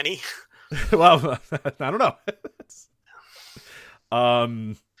 can he? Well, I don't know.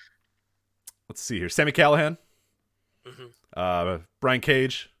 Let's see here. Sami Callihan. Mm-hmm. Brian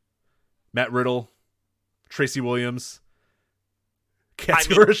Cage. Matt Riddle. Tracy Williams,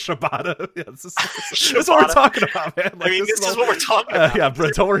 Katsura Shibata. Yeah, this is what we're talking about, man. Like, this is what we're talking about. Yeah,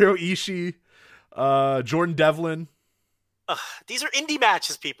 Tomohiro Ishii, Jordan Devlin. These are indie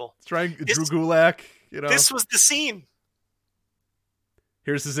matches, people. Drew Gulak. This was the scene.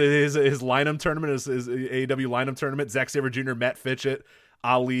 Here's his Lineham tournament, his AEW Lineham tournament. Zack Sabre Jr., Matt Fitchett,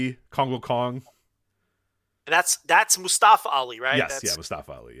 Ali, Kongo Kong. And that's Mustafa Ali, right? Yes,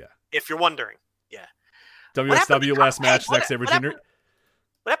 Mustafa Ali, yeah. If you're wondering, yeah. WSW last match, Zack Sabre Jr.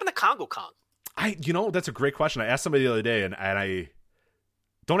 What happened to Kongo Kong? That's a great question. I asked somebody the other day, and I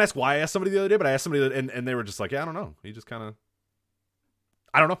don't ask why I asked somebody the other day, but I asked somebody, and they were just like, yeah, I don't know. He just kind of,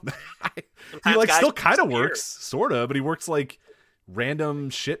 I don't know. He still kind of works, sort of, but he works like random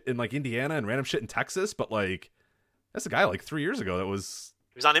shit in like Indiana and random shit in Texas. But like, that's a guy like 3 years ago he was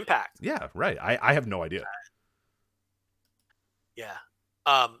on Impact. Yeah, right. I have no idea. Yeah.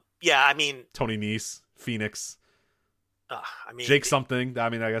 Yeah, I mean, Tony Nese, Phoenix. Jake something. I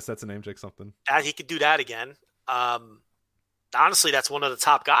mean, I guess that's a name, Jake something. He could do that again. Honestly, that's one of the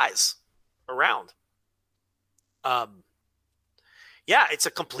top guys around. Yeah, it's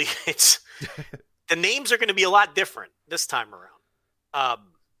the names are going to be a lot different this time around.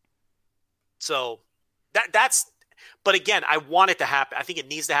 So that's, but again, I want it to happen. I think it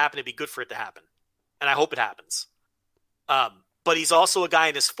needs to happen. It'd be good for it to happen. And I hope it happens. But he's also a guy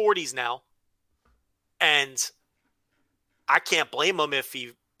in his 40s now. And I can't blame him if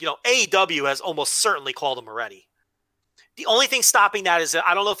AEW has almost certainly called him already. The only thing stopping that is that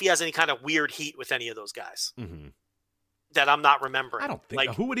I don't know if he has any kind of weird heat with any of those guys that I'm not remembering. I don't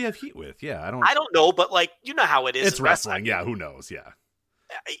think. Who would he have heat with? Yeah, I don't know, but you know how it is. It's wrestling. Yeah, who knows? Yeah.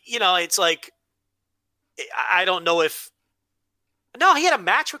 It's like, I don't know if. No, he had a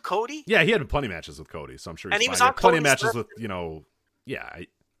match with Cody. Yeah, he had plenty of matches with Cody, so I'm sure he was on plenty of matches with, yeah.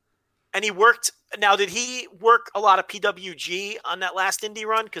 And he worked. Now, did he work a lot of PWG on that last indie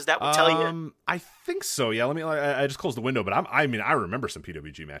run? Because that would tell you. I think so. Yeah. I just closed the window, but I remember some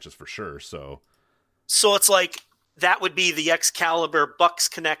PWG matches for sure. So it's like that would be the Excalibur Bucks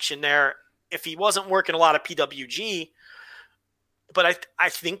connection there. If he wasn't working a lot of PWG, but I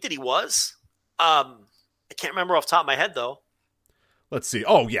think that he was. I can't remember off the top of my head though. Let's see.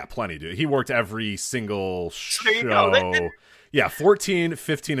 Oh yeah, plenty, dude. He worked every single show. Yeah, 14,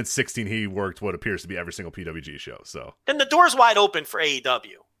 15, and 16, he worked what appears to be every single PWG show. So then the door's wide open for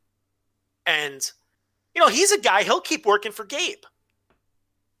AEW. And, he's a guy, he'll keep working for Gabe.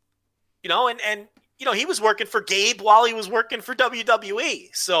 And he was working for Gabe while he was working for WWE.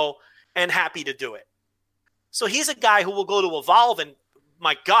 So, and happy to do it. So he's a guy who will go to Evolve, and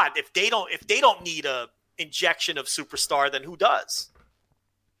my God, if they don't need a injection of superstar, then who does?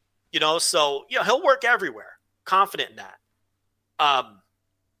 So he'll work everywhere. Confident in that.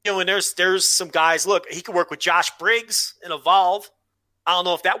 And there's some guys. Look, he could work with Josh Briggs in Evolve. I don't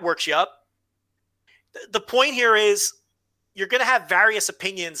know if that works you up. The point here is you're going to have various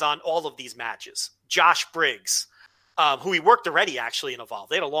opinions on all of these matches. Josh Briggs, who he worked already actually in Evolve.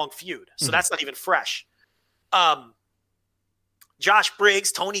 They had a long feud, so that's not even fresh. Josh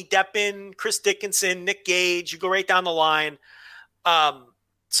Briggs, Tony Deppen, Chris Dickinson, Nick Gage. You go right down the line.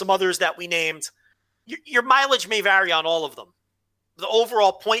 Some others that we named. Your mileage may vary on all of them. The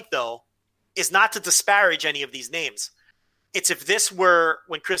overall point, though, is not to disparage any of these names. It's if this were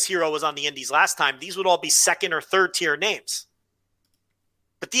when Chris Hero was on the Indies last time, these would all be second or third tier names.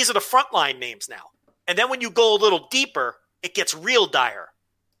 But these are the frontline names now. And then when you go a little deeper, it gets real dire.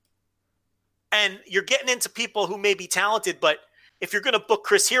 And you're getting into people who may be talented, but if you're going to book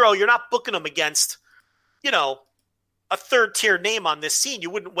Chris Hero, you're not booking him against, a third tier name on this scene. You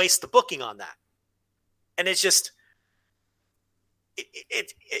wouldn't waste the booking on that. And it's just,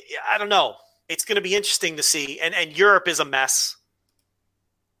 I don't know. It's going to be interesting to see. And Europe is a mess.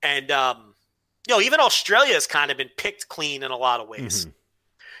 And, even Australia has kind of been picked clean in a lot of ways.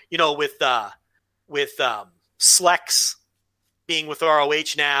 With Slex being with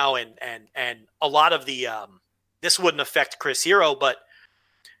ROH now and a lot of the, this wouldn't affect Chris Hero, but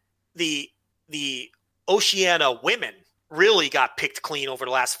the Oceania women really got picked clean over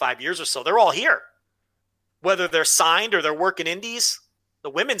the last 5 years or so. They're all here. Whether they're signed or they're working indies, the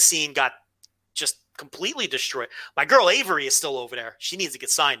women's scene got just completely destroyed. My girl Avery is still over there. She needs to get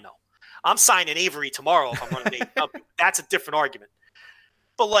signed, though. I'm signing Avery tomorrow if I'm running AEW. That's a different argument.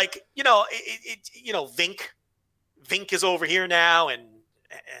 But, Vink is over here now, and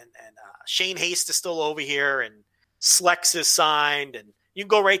Shane Haste is still over here, and Slex is signed, and you can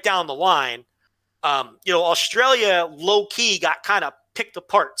go right down the line. Australia low-key got kind of picked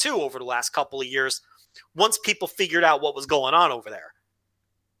apart, too, over the last couple of years once people figured out what was going on over there.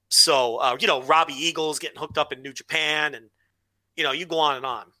 So, Robbie Eagles getting hooked up in New Japan, and, you go on and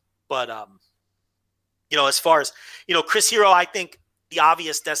on. But, as far as, Chris Hero, I think the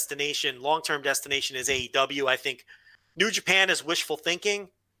obvious destination, long-term destination is AEW. I think New Japan is wishful thinking,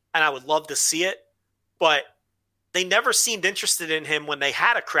 and I would love to see it, but they never seemed interested in him when they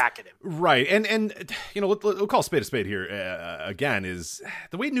had a crack at him. Right. And we'll call a spade here again, is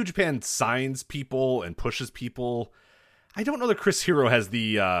the way New Japan signs people and pushes people. I don't know that Chris Hero has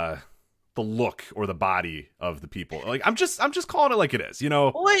the look or the body of the people. Like, I'm just calling it like it is,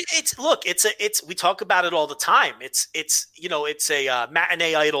 Well, we talk about it all the time. It's a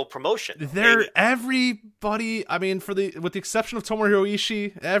matinee idol promotion. Everybody, I mean, with the exception of Tomohiro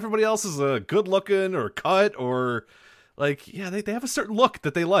Ishii, everybody else is a good looking or cut or they have a certain look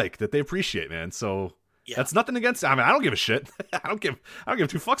that they like, that they appreciate, man. So yeah. That's nothing against, I mean, I don't give a shit. I don't give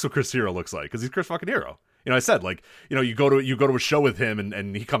two fucks what Chris Hero looks like, because he's Chris fucking Hero. I said, you go to a show with him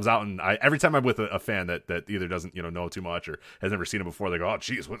and he comes out, and every time I'm with a fan that either doesn't, know too much or has never seen him before, they go, oh,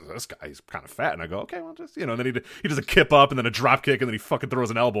 geez, what is this guy? He's kind of fat. And I go, okay, well, just, and then he does a kip up and then a drop kick and then he fucking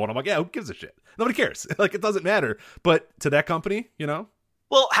throws an elbow. And I'm like, yeah, who gives a shit? Nobody cares. It doesn't matter. But to that company,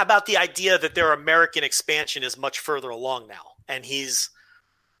 Well, how about the idea that their American expansion is much further along now? And he's,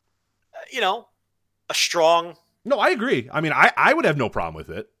 a strong. No, I agree. I mean, I would have no problem with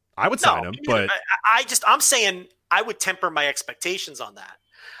it. I would sign him, but I'm saying I would temper my expectations on that.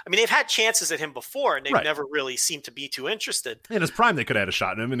 I mean, they've had chances at him before, and they've never really seemed to be too interested. In his prime, they could have had a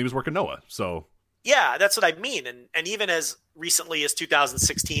shot at him, and he was working Noah. So yeah, that's what I mean. And even as recently as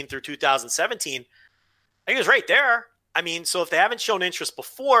 2016 through 2017, I think he was right there. I mean, so if they haven't shown interest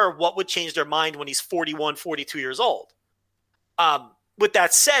before, what would change their mind when he's 41, 42 years old? With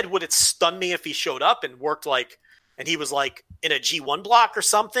that said, would it stun me if he showed up and worked and he was in a G1 block or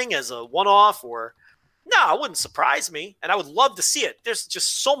something as a one-off? Or no, it wouldn't surprise me. And I would love to see it. There's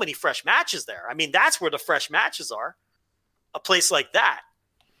just so many fresh matches there. I mean, that's where the fresh matches are, a place like that.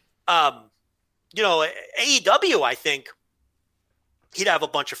 AEW, I think he'd have a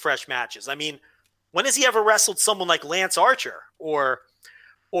bunch of fresh matches. I mean, when has he ever wrestled someone like Lance Archer or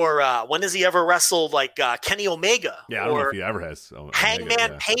Or when has he ever wrestled like Kenny Omega? Yeah, I don't know if he ever has.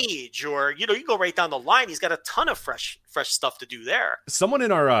 Hangman Page, or you go right down the line. He's got a ton of fresh stuff to do there. Someone in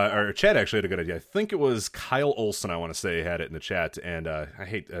our chat actually had a good idea. I think it was Kyle Olson. I want to say had it in the chat, and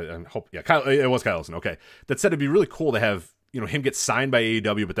it was Kyle Olson. Okay, that said it'd be really cool to have him get signed by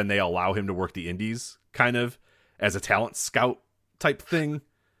AEW, but then they allow him to work the Indies, kind of as a talent scout type thing.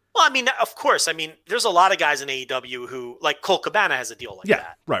 Well, I mean, of course. I mean, there's a lot of guys in AEW who, like Colt Cabana, has a deal like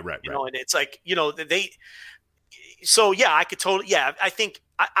that. Right. And it's like, they. So yeah, I could totally. Yeah, I think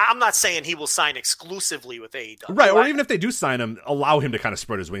I'm not saying he will sign exclusively with AEW. Right, or even if they do sign him, allow him to kind of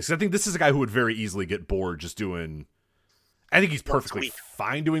spread his wings. 'Cause I think this is a guy who would very easily get bored just doing. I think he's perfectly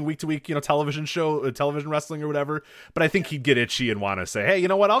fine doing week to week, television wrestling or whatever. But I think he'd get itchy and want to say, hey, you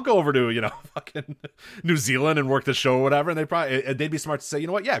know what? I'll go over to fucking New Zealand and work the show or whatever. And they'd be smart to say, you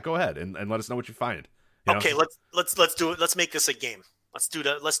know what? Yeah, go ahead and let us know what you find. Okay, let's do it. Let's make this a game. Let's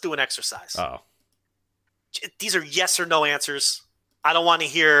do an exercise. Oh, these are yes or no answers. I don't want to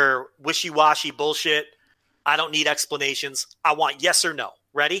hear wishy-washy bullshit. I don't need explanations. I want yes or no.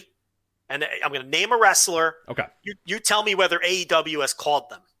 Ready? And I'm going to name a wrestler. Okay. You tell me whether AEW has called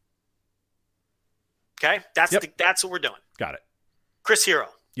them. Okay? That's what we're doing. Got it. Chris Hero.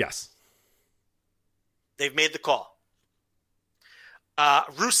 Yes. They've made the call.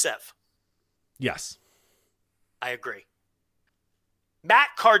 Rusev. Yes. I agree.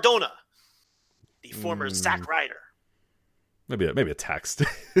 Matt Cardona, the former Zack Ryder. Maybe a text.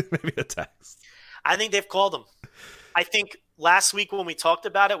 Maybe a text. I think they've called him. I think last week when we talked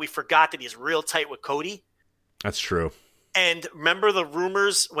about it, we forgot that he's real tight with Cody. That's true. And remember the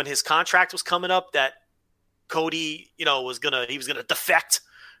rumors when his contract was coming up that Cody, he was gonna defect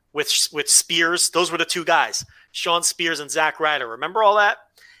with Spears. Those were the two guys, Sean Spears and Zack Ryder. Remember all that?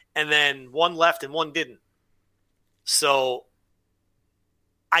 And then one left and one didn't. So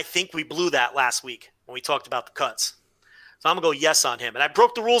I think we blew that last week when we talked about the cuts. So I'm gonna go yes on him. And I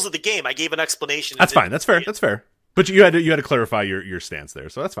broke the rules of the game. I gave an explanation. That's fine. That's fair. That's fair. But you had to clarify your stance there,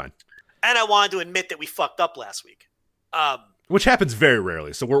 so that's fine. And I wanted to admit that we fucked up last week, which happens very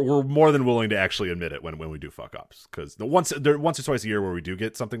rarely. So we're more than willing to actually admit it when we do fuck ups, because once or twice a year where we do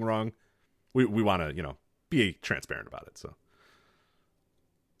get something wrong, we want to be transparent about it. So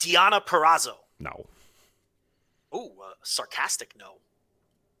Deonna Purrazzo. No. Oh, sarcastic no.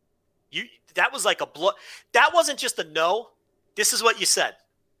 That was like a blow. That wasn't just a no. This is what you said.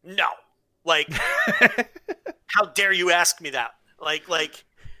 No. Like, how dare you ask me that? Like,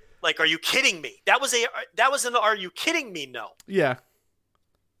 are you kidding me? That was an are you kidding me? No. Yeah.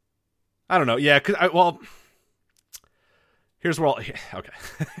 I don't know. Yeah. Here's where okay.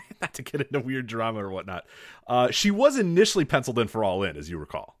 Not to get into weird drama or whatnot. She was initially penciled in for All In, as you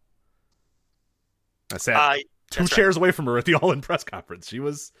recall. I sat two chairs away from her at the All In press conference. She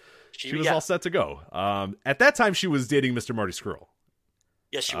was all set to go. At that time, she was dating Mr. Marty Scurll.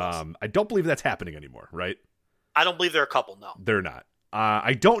 Yes, she was. I don't believe that's happening anymore, right? I don't believe they're a couple, no. They're not.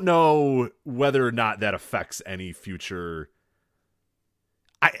 I don't know whether or not that affects any future.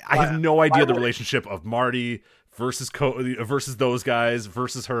 I have no idea the relationship of Marty versus those guys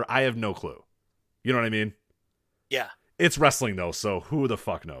versus her. I have no clue. You know what I mean? Yeah. It's wrestling, though, so who the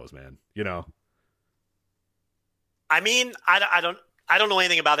fuck knows, man? I mean, I don't know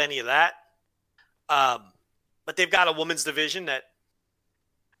anything about any of that. But they've got a women's division that,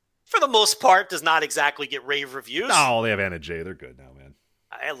 for the most part, does not exactly get rave reviews. No, they have Anna Jay. They're good now, man.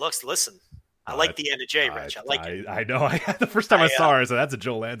 Listen. I like the Anna Jay, Rich. I like it. I know. The first time I saw her, I said, that's a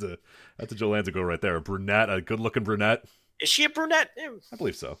Joe Lanza. That's a Joe Lanza go right there. A brunette, a good-looking brunette. Is she a brunette? I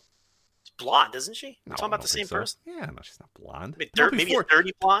believe so. She's blonde, isn't she? No, I'm talking about the same person? Yeah, no, she's not blonde. Maybe a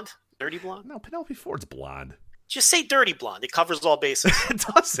dirty blonde? Dirty blonde? No, Penelope Ford's blonde. Just say dirty blonde. It covers all bases. It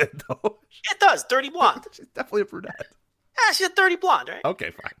doesn't, though. It does. Dirty blonde. She's definitely a brunette. Yeah, she's a dirty blonde, right?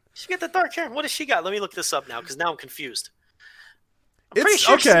 Okay, fine. She got the dark hair. What does she got? Let me look this up now, because now I'm confused. I'm pretty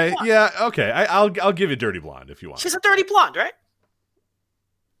sure okay. Yeah, okay. I'll give you dirty blonde if you want. She's a dirty blonde, right?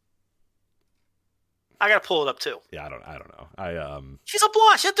 I gotta pull it up too. Yeah, I don't know. She's a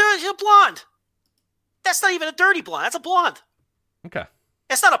blonde. She's a blonde. That's not even a dirty blonde. That's a blonde. Okay.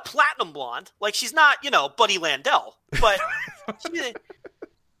 It's not a platinum blonde. Like, she's not, Buddy Landell, but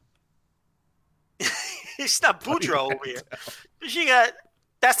she's not Boudreaux over here.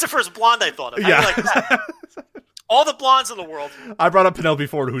 That's the first blonde I thought of. Yeah. Like that. All the blondes in the world. I brought up Penelope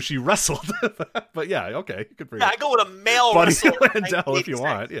Ford, who she wrestled. But yeah, okay. You could bring I go with a male Buddy wrestler. Landell if you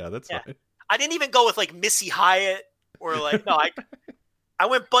want. Yeah, that's fine. I didn't even go with like Missy Hyatt or like, no, I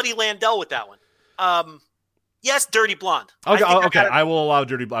went Buddy Landell with that one. Yes, Dirty Blonde. Okay, I will allow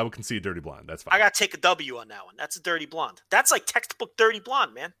I will concede Dirty Blonde. That's fine. I got to take a W on that one. That's a Dirty Blonde. That's like textbook Dirty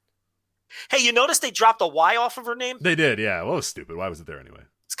Blonde, man. Hey, you notice they dropped a Y off of her name? They did, yeah. Well, it was stupid. Why was it there anyway?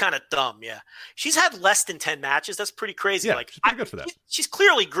 It's kind of dumb, yeah. She's had less than 10 matches. That's pretty crazy. Yeah, like, she's pretty good for that. She's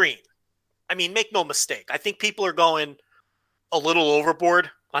clearly green. I mean, make no mistake. I think people are going a little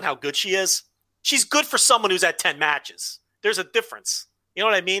overboard on how good she is. She's good for someone who's had 10 matches. There's a difference. You know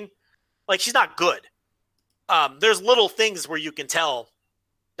what I mean? Like, she's not good. There's little things where you can tell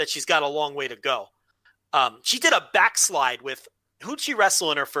that she's got a long way to go. She did a backslide with, who'd she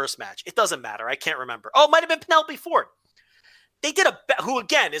wrestle in her first match? It doesn't matter. I can't remember. Oh, it might have been Penelope Ford. They did who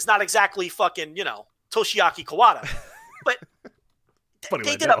again is not exactly fucking, Toshiaki Kawada, but Buddy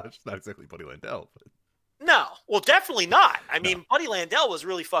they Landell. It's not exactly Buddy Landell. But... No, well, definitely not. I mean, Buddy Landell was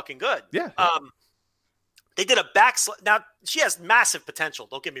really fucking good. Yeah. They did a backslide. Now, she has massive potential.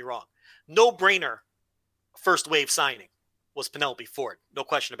 Don't get me wrong. No-brainer first wave signing was Penelope Ford. No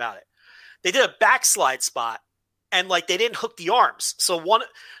question about it. They did a backslide spot, and like they didn't hook the arms. So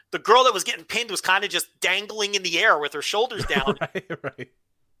the girl that was getting pinned was kind of just dangling in the air with her shoulders down. right.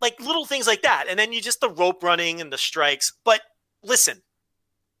 Like little things like that. And then the rope running and the strikes. But listen,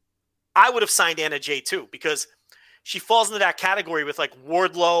 I would have signed Anna Jay too, because she falls into that category with like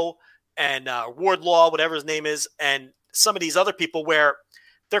Wardlow and Wardlaw, whatever his name is, and some of these other people where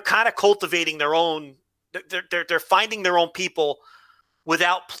they're kind of cultivating their own. They're finding their own people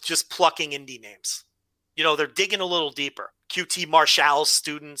without just plucking indie names. They're digging a little deeper. QT Marshall's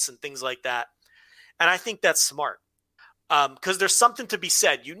students and things like that. And I think that's smart because there's something to be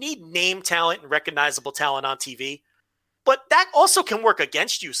said. You need name talent and recognizable talent on TV, but that also can work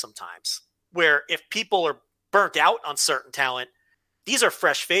against you sometimes, where if people are burnt out on certain talent, these are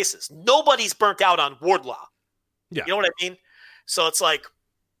fresh faces. Nobody's burnt out on Wardlaw. Yeah. You know what I mean? So it's like,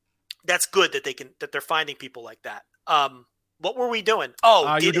 that's good that they're finding people like that. What were we doing?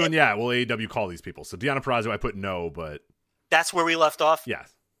 Oh, you're doing, yeah. Will AEW call these people? So Deonna Purrazzo, I put no, but that's where we left off. Yeah.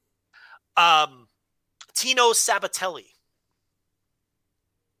 Tino Sabatelli.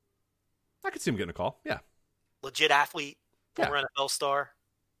 I could see him getting a call. Yeah. Legit athlete, former NFL star.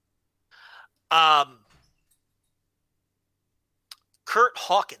 Kurt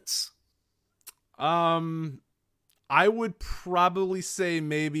Hawkins. I would probably say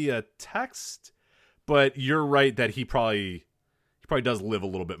maybe a text, but you're right that he probably does live a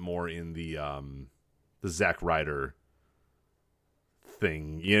little bit more in the Zack Ryder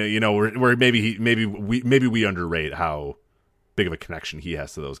thing. Where maybe we underrate how big of a connection he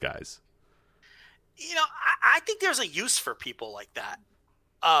has to those guys. I think there's a use for people like that.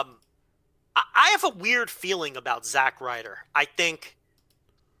 I have a weird feeling about Zack Ryder. I think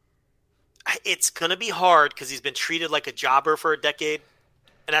it's going to be hard because he's been treated like a jobber for a decade,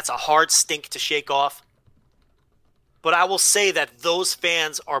 and that's a hard stink to shake off. But I will say that those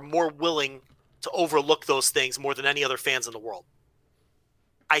fans are more willing to overlook those things more than any other fans in the world.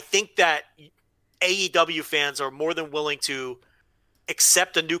 I think that AEW fans are more than willing to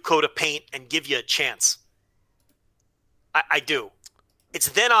accept a new coat of paint and give you a chance. I do. It's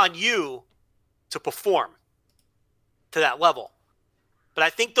then on you to perform to that level. But I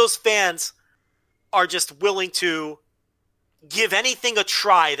think those fans are just willing to give anything a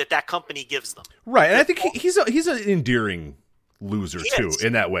try that company gives them. Right, and I think he's an endearing loser too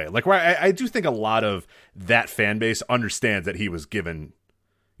in that way. Like, where I do think a lot of that fan base understands that he was given,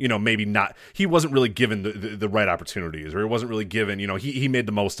 maybe not. He wasn't really given the right opportunities, or he wasn't really given. He made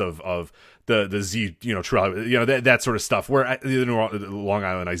the most of the Z, true, that sort of stuff. Where Long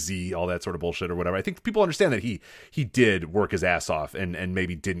Island IZ, all that sort of bullshit or whatever. I think people understand that he did work his ass off and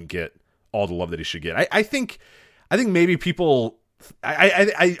maybe didn't get all the love that he should get. I think maybe people.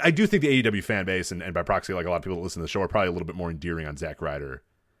 I do think the AEW fan base and by proxy, like a lot of people that listen to the show, are probably a little bit more endearing on Zack Ryder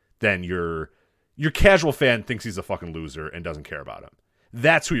than your casual fan thinks he's a fucking loser and doesn't care about him.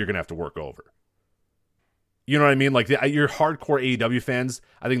 That's who you're gonna have to work over. You know what I mean? Like your hardcore AEW fans,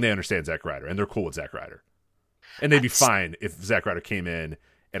 I think they understand Zack Ryder and they're cool with Zack Ryder, and they'd be fine if Zack Ryder came in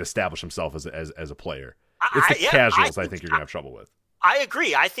and established himself as a player. It's the casuals I think you're gonna have trouble with. I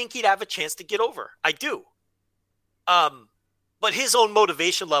agree. I think he'd have a chance to get over. I do. But his own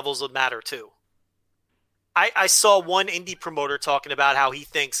motivation levels would matter too. I saw one indie promoter talking about how he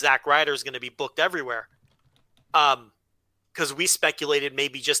thinks Zack Ryder is going to be booked everywhere. Because we speculated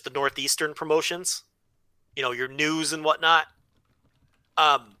maybe just the Northeastern promotions, your news and whatnot.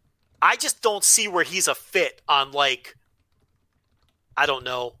 I just don't see where he's a fit on, like, I don't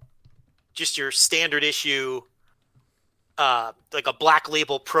know, just your standard issue, like a Black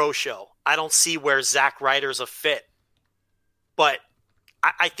Label Pro show. I don't see where Zack Ryder's a fit. But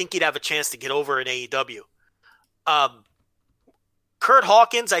I think he'd have a chance to get over in AEW. Kurt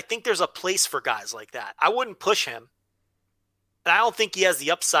Hawkins, I think there's a place for guys like that. I wouldn't push him. And I don't think he has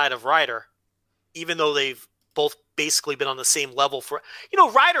the upside of Ryder, even though they've both basically been on the same level for,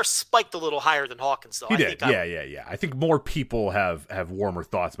 Ryder spiked a little higher than Hawkins, though. He did. Yeah. I think more people have warmer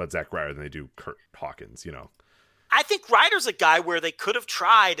thoughts about Zack Ryder than they do Kurt Hawkins, I think Ryder's a guy where they could have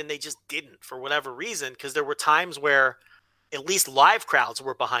tried and they just didn't for whatever reason, because there were times where at least live crowds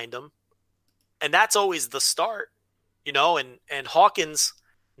were behind him. And that's always the start, and Hawkins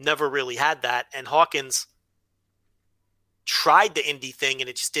never really had that. And Hawkins tried the indie thing and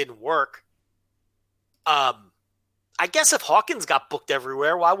it just didn't work. I guess if Hawkins got booked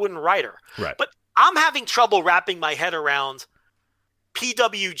everywhere, why wouldn't Ryder? Right. But I'm having trouble wrapping my head around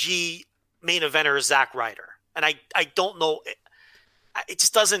PWG main eventer Zack Ryder. And I don't know. It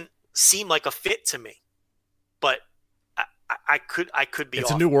just doesn't seem like a fit to me. But I could be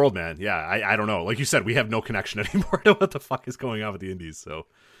It's off. a new world, man. Yeah, I don't know. Like you said, we have no connection anymore to what the fuck is going on with the indies, so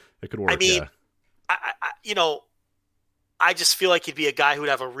it could work. I mean, yeah. I just feel like he'd be a guy who'd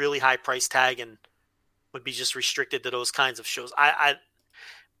have a really high price tag and would be just restricted to those kinds of shows. I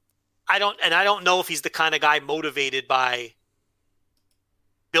don't know if he's the kind of guy motivated by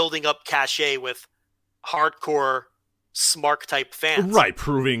building up cachet with hardcore smart type fans. Right,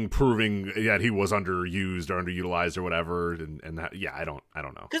 proving that he was underused or underutilized or whatever, and that, yeah, I don't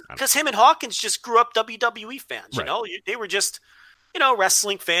know. Because him and Hawkins just grew up WWE fans, right. They were just,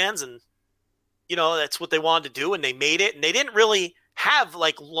 wrestling fans, and, that's what they wanted to do, and they made it, and they didn't really have,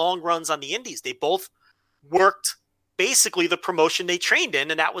 like, long runs on the indies. They both worked basically the promotion they trained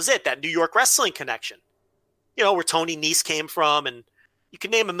in, and that was it, that New York wrestling connection. Where Tony Nese came from, and you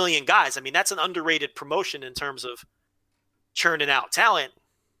can name a million guys. I mean, that's an underrated promotion in terms of churning out talent,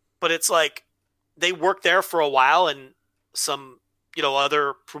 but it's like they worked there for a while, and some,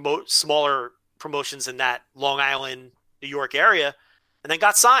 other smaller promotions in that Long Island, New York area, and then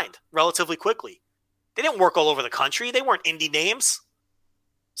got signed relatively quickly. They didn't work all over the country. They weren't indie names.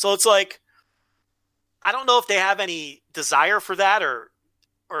 So it's like, I don't know if they have any desire for that or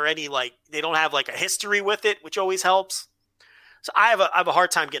any, like, they don't have like a history with it, which always helps. So I have a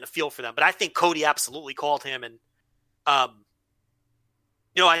hard time getting a feel for them, but I think Cody absolutely called him, and I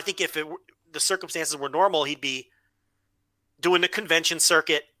think if the circumstances were normal, he'd be doing the convention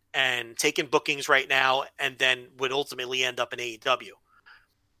circuit and taking bookings right now, and then would ultimately end up in AEW.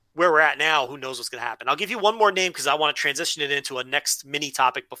 Where we're at now, who knows what's going to happen? I'll give you one more name because I want to transition it into a next mini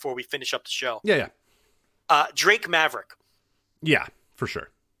topic before we finish up the show. Yeah. Drake Maverick. Yeah, for sure.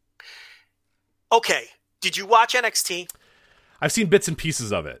 Okay. Did you watch NXT? I've seen bits and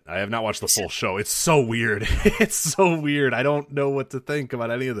pieces of it. I have not watched the full show. It's so weird. It's so weird. I don't know what to think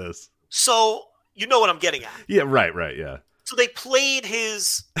about any of this. So, you know what I'm getting at. Yeah, right, yeah. So they played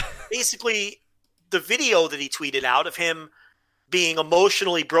basically the video that he tweeted out of him being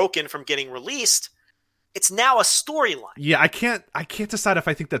emotionally broken from getting released. It's now a storyline. Yeah, I can't decide if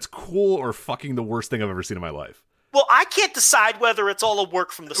I think that's cool or fucking the worst thing I've ever seen in my life. Well, I can't decide whether it's all a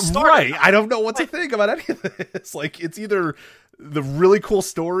work from the start. Right. I don't know what to think about any of this. Like, it's either the really cool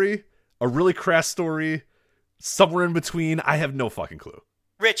story, a really crass story, somewhere in between. I have no fucking clue.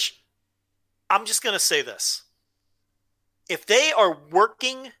 Rich, I'm just going to say this. If they are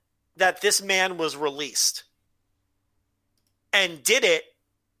working that this man was released and did it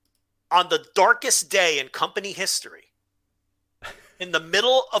on the darkest day in company history, in the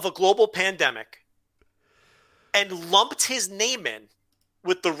middle of a global pandemic, and lumped his name in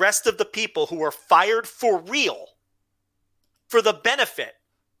with the rest of the people who were fired for real for the benefit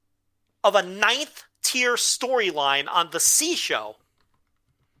of a 9th tier storyline on the C show,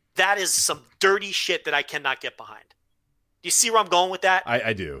 that is some dirty shit that I cannot get behind. Do you see where I'm going with that?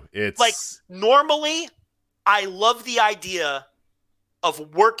 I do. It's like, normally I love the idea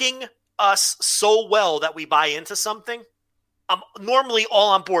of working us so well that we buy into something. I'm normally all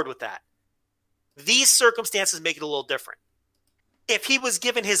on board with that. These circumstances make it a little different. If he was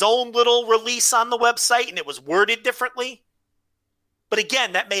given his own little release on the website and it was worded differently, but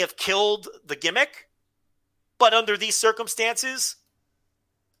again, that may have killed the gimmick. But under these circumstances,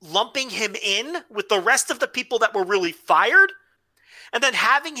 lumping him in with the rest of the people that were really fired, and then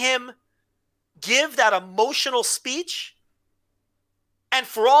having him give that emotional speech, and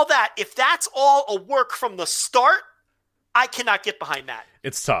for all that, if that's all a work from the start, I cannot get behind that.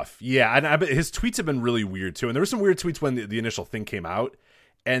 It's tough. Yeah, and his tweets have been really weird, too. And there were some weird tweets when the initial thing came out.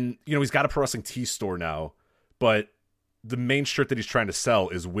 And, he's got a Pro Wrestling Tee store now, but the main shirt that he's trying to sell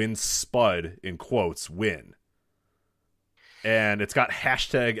is Win Spud, in quotes, win. And it's got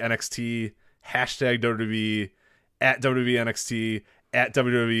hashtag NXT, hashtag WWE, at WWE NXT, at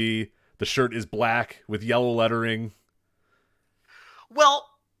WWE. The shirt is black with yellow lettering. Well,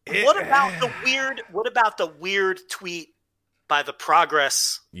 what about the weird tweet by the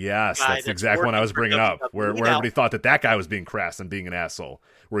Progress? Yes, that's the exact one I was bringing up, where everybody thought that guy was being crass and being an asshole.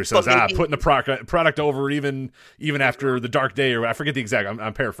 Where he says, putting the product over even after the dark day, or I forget the exact.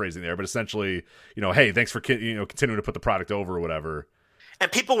 I'm paraphrasing there, but essentially, hey, thanks for continuing to put the product over or whatever.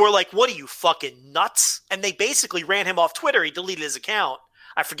 And people were like, "What are you, fucking nuts?" And they basically ran him off Twitter. He deleted his account.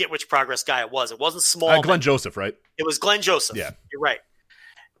 I forget which Progress guy it was. It wasn't Small. Glenn Joseph, right? It was Glenn Joseph. Yeah, you're right.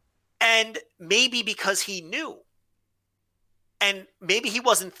 And maybe because he knew. And maybe he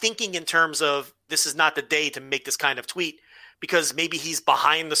wasn't thinking in terms of this is not the day to make this kind of tweet, because maybe he's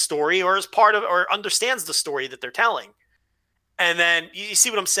behind the story or is part of or understands the story that they're telling. And then you see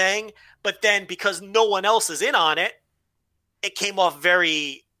what I'm saying? But then because no one else is in on it, it came off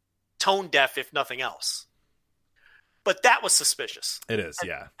very tone deaf, if nothing else. But that was suspicious. It is,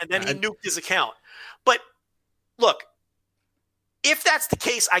 yeah. And then he nuked his account. But look, if that's the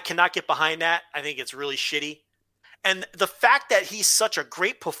case, I cannot get behind that. I think it's really shitty. And the fact that he's such a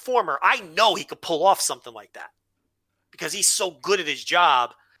great performer, I know he could pull off something like that because he's so good at his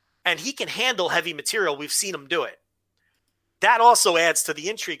job and he can handle heavy material. We've seen him do it. That also adds to the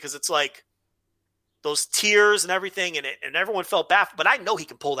intrigue because it's like those tears and everything, and everyone felt baffled, but I know he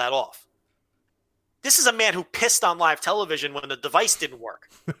can pull that off. This is a man who pissed on live television when the device didn't work.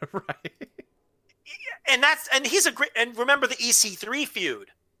 Right. And he's a great, and remember the EC3 feud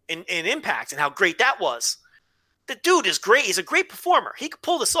in Impact and how great that was. The dude is great. He's a great performer. He could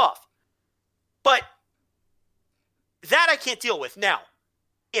pull this off. But that I can't deal with. Now,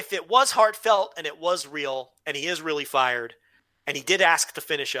 if it was heartfelt and it was real and he is really fired and he did ask to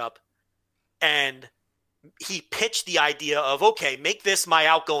finish up and he pitched the idea of, okay, make this my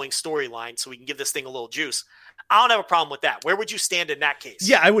outgoing storyline so we can give this thing a little juice, I don't have a problem with that. Where would you stand in that case?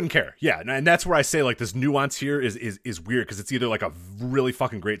 Yeah, I wouldn't care. Yeah, and that's where I say like this nuance here is weird because it's either like a really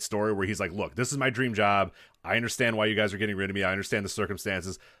fucking great story where he's like, look, this is my dream job. I understand why you guys are getting rid of me. I understand the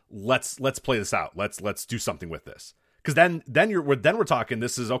circumstances. Let's play this out. Let's do something with this. Because then we're talking.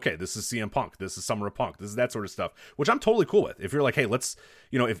 This is okay. This is CM Punk. This is Summer of Punk. This is that sort of stuff, which I'm totally cool with. If you're like, hey, let's,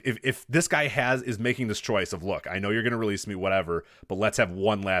 if this guy is making this choice of, look, I know you're going to release me, whatever, but let's have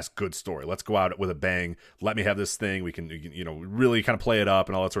one last good story. Let's go out with a bang. Let me have this thing. We can really kind of play it up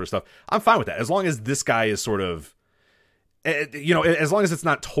and all that sort of stuff. I'm fine with that as long as this guy is sort of, as long as it's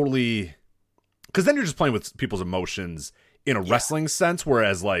not totally, because then you're just playing with people's emotions in a wrestling sense,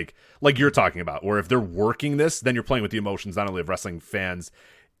 whereas like you're talking about, or if they're working this, then you're playing with the emotions not only of wrestling fans,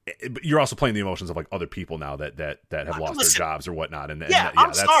 but you're also playing the emotions of like other people now that have lost their jobs or whatnot. And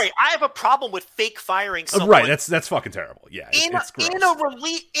I'm sorry, I have a problem with fake firing someone. Right, that's fucking terrible. Yeah, it's gross.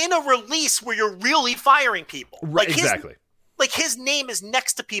 In a release where you're really firing people, right? Exactly. His name is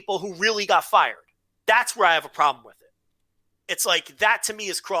next to people who really got fired. That's where I have a problem with it. It's like that to me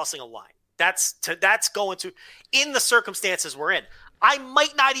is crossing a line. That's going to, in the circumstances we're in. I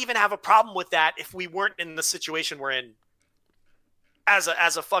might not even have a problem with that if we weren't in the situation we're in as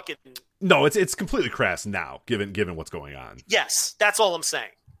a fucking. No, it's completely crass now, given what's going on. Yes, that's all I'm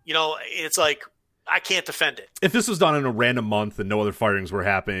saying. It's like I can't defend it. If this was done in a random month and no other firings were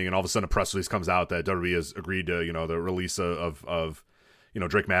happening, and all of a sudden a press release comes out that WWE has agreed to, the release of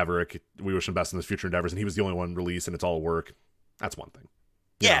Drake Maverick, we wish him best in his future endeavors, and he was the only one released, and it's all work. That's one thing.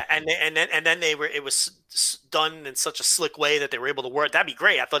 Yeah, and then it was done in such a slick way that they were able to work. That'd be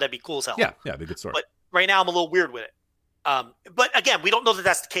great. I thought that'd be cool as hell. Yeah, it'd be a good story. But right now I'm a little weird with it. But again, we don't know that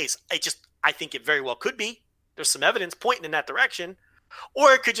that's the case. I think it very well could be. There's some evidence pointing in that direction,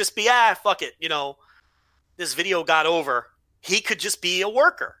 or it could just be fuck it. This video got over. He could just be a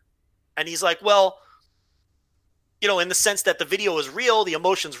worker, and he's like, well, in the sense that the video is real, the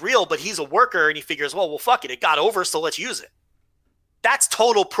emotion's real, but he's a worker, and he figures, well, fuck it, it got over, so let's use it. That's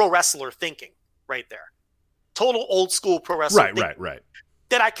total pro wrestler thinking right there. Total old school pro wrestler thinking. Right.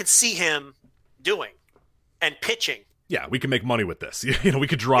 That I could see him doing and pitching. Yeah, we can make money with this. We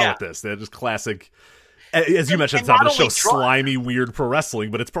could draw with this. They're just classic, as you mentioned at the top of the show, slimy, weird pro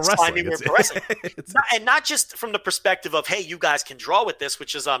wrestling, but it's pro wrestling. Slimy, weird pro wrestling. And not just from the perspective of, hey, you guys can draw with this,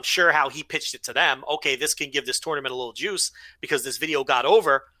 which is, I'm sure, how he pitched it to them. Okay, this can give this tournament a little juice because this video got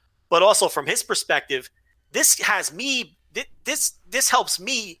over. But also from his perspective, this has me... This helps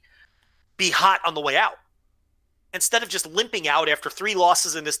me be hot on the way out. Instead of just limping out after 3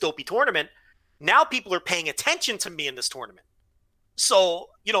 losses in this dopey tournament, now people are paying attention to me in this tournament. So,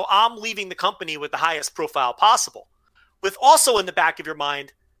 I'm leaving the company with the highest profile possible. With also in the back of your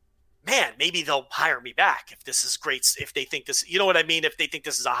mind, man, maybe they'll hire me back if this is great, if they think this, what I mean? If they think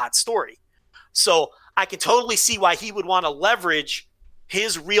this is a hot story. So I can totally see why he would want to leverage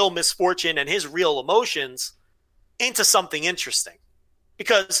his real misfortune and his real emotions into something interesting.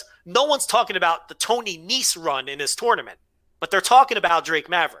 Because no one's talking about the Tony Nese run in his tournament, but they're talking about Drake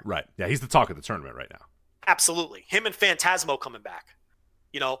Maverick. Right. Yeah, he's the talk of the tournament right now. Absolutely. Him and Phantasmo coming back.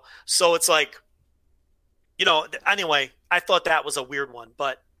 So it's like, anyway, I thought that was a weird one,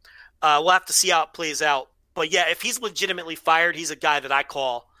 but we'll have to see how it plays out. But yeah, if he's legitimately fired, he's a guy that I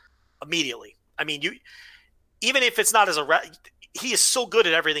call immediately. I mean, even if it's not as he is so good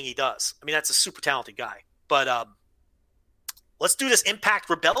at everything he does. I mean, that's a super talented guy. But let's do this Impact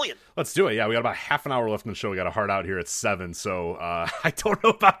Rebellion. Let's do it. Yeah, we got about half an hour left in the show. We got a hard out here at 7, so I don't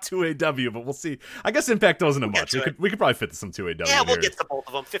know about 2AW, but we'll see. I guess Impact doesn't have much. We could probably fit some 2AW. Yeah, we'll here. get to both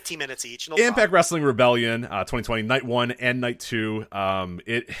of them. 15 minutes each. No Impact problem. Wrestling Rebellion 2020, Night 1 and Night 2.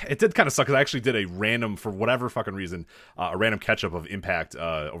 It did kind of suck because I actually did a random, for whatever fucking reason, a random catch-up of Impact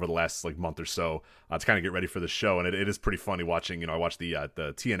over the last month or so to kind of get ready for the show, and it is pretty funny watching. I watched the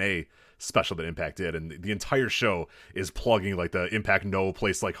TNA special that Impact did, and the entire show is plugging the Impact No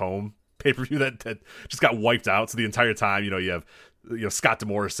Place Like Home pay-per-view that just got wiped out. So the entire time, you have Scott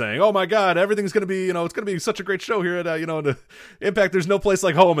D'Amore saying, "Oh my God, everything's gonna be, it's gonna be such a great show here at the Impact. There's no place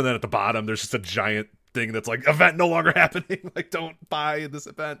like home." And then at the bottom, there's just a giant thing that's event no longer happening. Don't buy this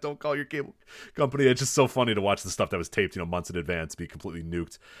event. Don't call your cable company. It's just so funny to watch the stuff that was taped, months in advance be completely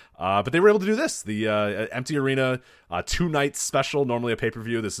nuked. But they were able to do this. The empty arena 2-night special, normally a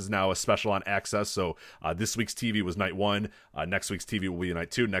pay-per-view. This is now a special on Access. So this week's TV was Night 1. Next week's TV will be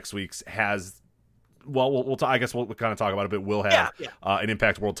Night 2. Next week's has, I guess we'll kind of talk about it, but we'll have an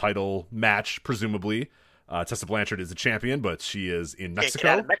Impact World Title match, presumably. Tessa Blanchard is the champion, but she is in Mexico. Can't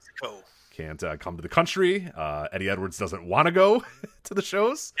get out of Mexico. Can't come to the country. Eddie Edwards doesn't want to go to the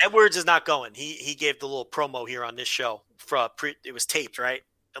shows. Edwards is not going. He gave the little promo here on this show. It was taped, right?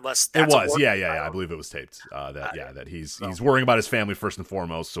 Unless that's it was, yeah. I believe it was taped. That he's worrying about his family first and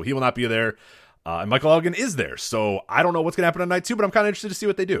foremost, so he will not be there. And Michael Elgin is there, so I don't know what's going to happen on Night 2, but I'm kind of interested to see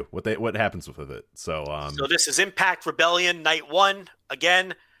what they do, what happens with it. So this is Impact Rebellion Night 1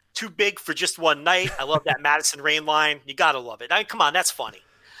 again. Too big for just one night. I love that Madison Rayne line. You gotta love it. Come on, that's funny.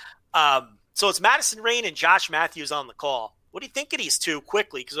 So it's Madison Rayne and Josh Matthews on the call. What do you think of these two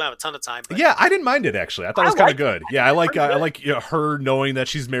quickly? Because we don't have a ton of time. But yeah, I didn't mind it, actually. I thought it was kind of good. Yeah, I like her knowing that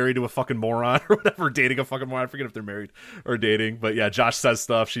she's married to a fucking moron or whatever, dating a fucking moron. I forget if they're married or dating. But yeah, Josh says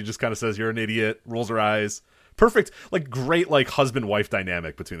stuff. She just kind of says, "You're an idiot," rolls her eyes. Perfect, great, husband-wife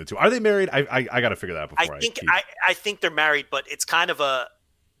dynamic between the two. Are they married? I got to figure that out before I think they're married, but it's kind of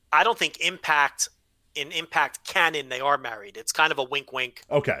I don't think in Impact canon they are married. It's kind of a wink-wink.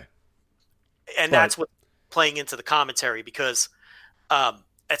 Okay. And that's what playing into the commentary because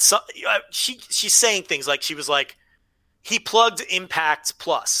she's saying things she was like, he plugged Impact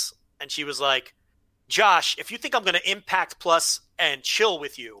Plus, and she was like, "Josh, if you think I'm going to Impact Plus and chill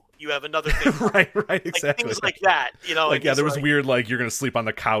with you, you have another thing." right, exactly. Things like that, there was weird, you're going to sleep on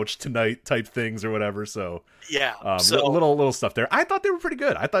the couch tonight type things or whatever. So yeah, little stuff there. I thought they were pretty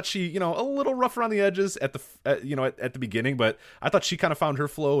good. I thought she, a little rough around the edges at the beginning, but I thought she kind of found her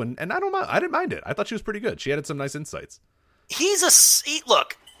flow, and I didn't mind it. I thought she was pretty good. She added some nice insights. He's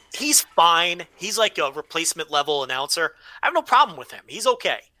fine. He's like a replacement level announcer. I have no problem with him. He's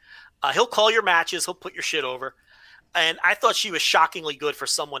okay. He'll call your matches. He'll put your shit over. And I thought she was shockingly good for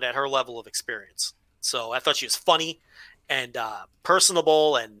someone at her level of experience. So I thought she was funny and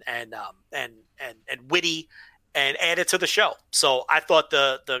personable and witty and added to the show. So I thought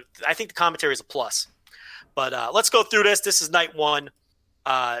I think the commentary is a plus. But let's go through this. This is Night 1.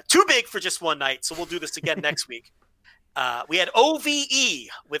 Too big for just one night, so we'll do this again next week. We had OVE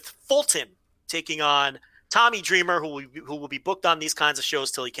with Fulton taking on Tommy Dreamer, who will be booked on these kinds of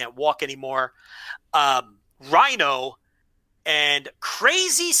shows till he can't walk anymore. Rhino and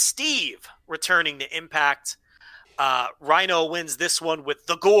Crazy Steve returning to Impact. Rhino wins this one with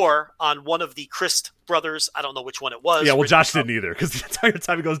the gore on one of the Christ brothers. I don't know which one it was. Yeah, well, Josh didn't either, because the entire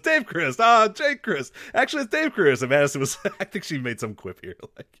time he goes, "Dave Christ, Jake Christ." Actually, it's Dave Christ. And Madison was, I think she made some quip here.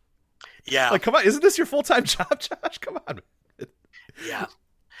 Yeah. Come on, isn't this your full-time job, Josh? Come on. Yeah.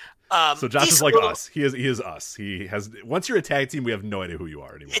 So Josh is like us. He is us. He has. Once you're a tag team, we have no idea who you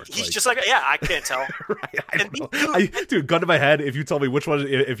are anymore. He's just I can't tell. Right, dude, gun to my head. If you told me which one,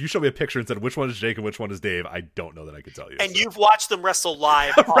 if you showed me a picture and said which one is Jake and which one is Dave, I don't know that I could tell you. And you've watched them wrestle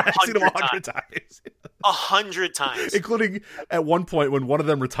live 100 times. 100 times, including at one point when one of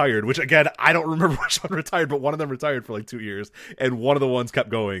them retired. Which again, I don't remember which one retired, but one of them retired for 2 years, and one of the ones kept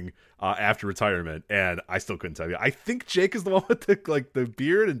going after retirement, and I still couldn't tell you. I think Jake is the one with the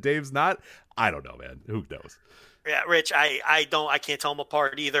beard, and Dave's not. I don't know, man. Who knows? Yeah, Rich, I can't tell them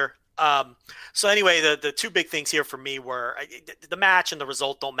apart either. So anyway, the two big things here for me were the match and the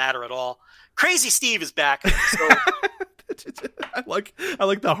result don't matter at all. Crazy Steve is back. So I like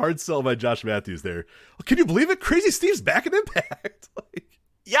the hard sell by Josh Matthews there. Can you believe it? Crazy Steve's back in Impact.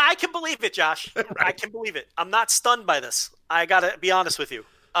 yeah, I can believe it, Josh. Right. I can believe it. I'm not stunned by this. I got to be honest with you.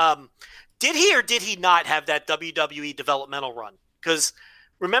 Did he or did he not have that WWE developmental run? Because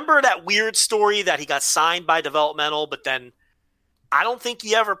remember that weird story that he got signed by developmental, but then I don't think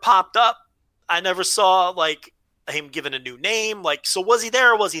he ever popped up. I never saw like him given a new name. Like, so was he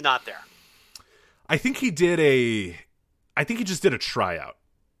there or was he not there? I think he just did a tryout.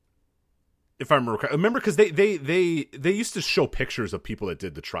 If I remember, because they used to show pictures of people that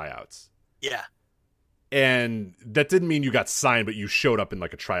did the tryouts. Yeah. And that didn't mean you got signed, but you showed up in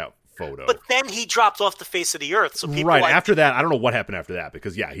like a tryout photo. But then he dropped off the face of the earth. So people right after that, I don't know what happened after that,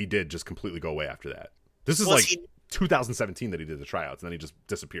 because yeah, he did just completely go away after that. This is like 2017 that he did the tryouts, and then he just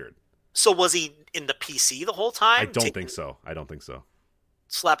disappeared. So was he in the PC the whole time? I don't think so.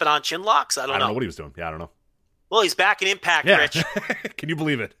 Slapping on chin locks? I don't know what he was doing. Yeah, I don't know. Well, he's back in Impact, yeah. Rich. Can you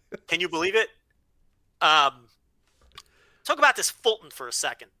believe it? Can you believe it? Talk about this Fulton for a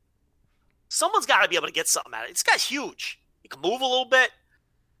second. Someone's got to be able to get something out of it. This guy's huge. He can move a little bit.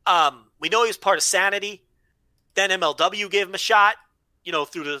 We know he was part of Sanity. Then MLW gave him a shot,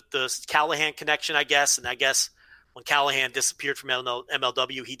 through the Callahan connection, I guess. And I guess when Callahan disappeared from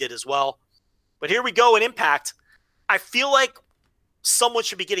MLW, he did as well. But here we go in Impact. I feel like someone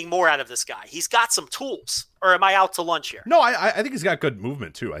should be getting more out of this guy. He's got some tools. Or am I out to lunch here? No, I think he's got good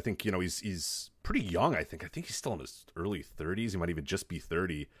movement too. I think, he's pretty young, I think. I think he's still in his early 30s. He might even just be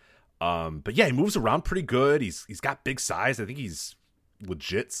 30. But yeah, he moves around pretty good. He's got big size. I think he's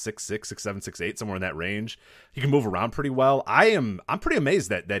legit 6'6", 6'7", 6'8", somewhere in that range. He can move around pretty well. I'm pretty amazed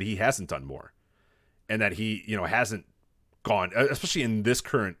that he hasn't done more. And that he, hasn't gone, especially in this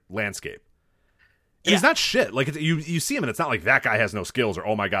current landscape. And he's not shit. Like, you see him and it's not like that guy has no skills or,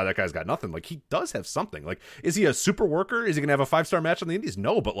 oh my God, that guy's got nothing. Like, he does have something. Like, is he a super worker? Is he going to have a 5-star match on the Indies?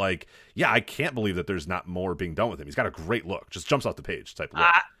 No, but like, yeah, I can't believe that there's not more being done with him. He's got a great look. Just jumps off the page type of look.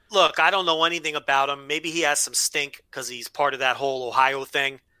 Look, I don't know anything about him. Maybe he has some stink because he's part of that whole Ohio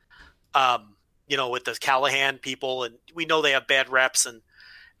thing, with the Callahan people. And we know they have bad reps, and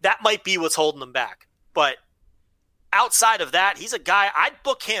that might be what's holding them back. But outside of that, he's a guy, I'd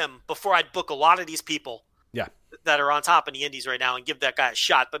book him before I'd book a lot of these people that are on top in the Indies right now and give that guy a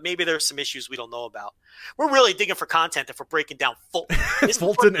shot. But maybe there's some issues we don't know about. We're really digging for content if we're breaking down Fulton.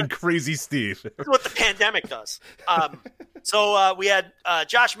 Fulton and Crazy Steve. This is what the pandemic does. So we had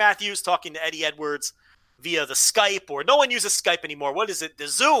Josh Matthews talking to Eddie Edwards via the Skype, or no one uses Skype anymore. What is it? The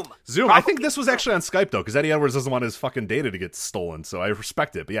Zoom. Probably. I think this was actually on Skype, though, because Eddie Edwards doesn't want his fucking data to get stolen, so I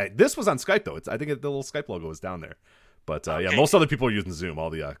respect it. But yeah, this was on Skype, though. I think the little Skype logo is down there. But yeah, most other people are using Zoom. All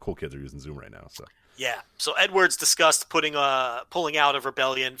the cool kids are using Zoom right now. So yeah. So Edwards discussed pulling out of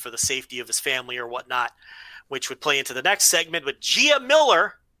Rebellion for the safety of his family or whatnot, which would play into the next segment with Gia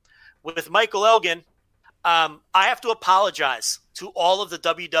Miller with Michael Elgin. I have to apologize to all of the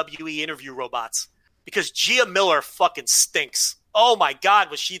WWE interview robots because Gia Miller fucking stinks. Oh my God,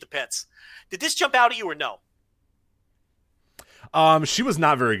 was she the pits? Did this jump out at you or no? She was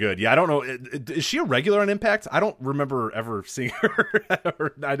not very good. Yeah, I don't know. Is she a regular on Impact? I don't remember ever seeing her.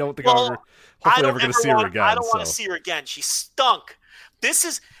 I don't think I'm ever going to see her again. I don't want to see her again. She stunk. This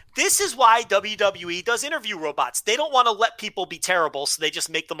is why WWE does interview robots. They don't want to let people be terrible, so they just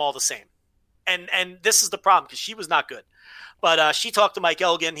make them all the same. And this is the problem because she was not good. But she talked to Mike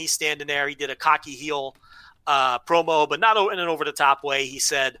Elgin. He's standing there. He did a cocky heel promo, but not in an over-the-top way. He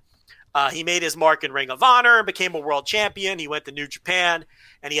said he made his mark in Ring of Honor and became a world champion. He went to New Japan,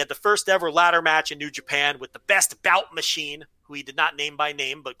 and he had the first ever ladder match in New Japan with the Best Bout Machine, who he did not name by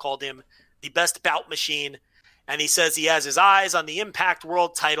name, but called him the Best Bout Machine. And he says he has his eyes on the Impact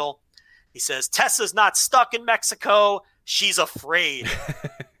World title. He says, Tessa's not stuck in Mexico. She's afraid.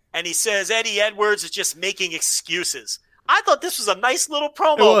 And he says Eddie Edwards is just making excuses. I thought this was a nice little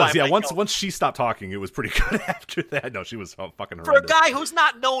promo. It was, yeah. Once she stopped talking, it was pretty good after that. No, she was fucking horrendous. For a guy who's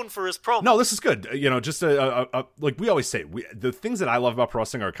not known for his promo. No, this is good. Just like we always say, the things that I love about pro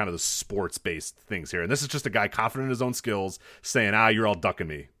wrestling are kind of the sports-based things here. And this is just a guy confident in his own skills saying, you're all ducking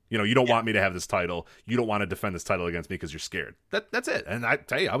me. You don't want me to have this title. You don't want to defend this title against me because you're scared. That's it. And I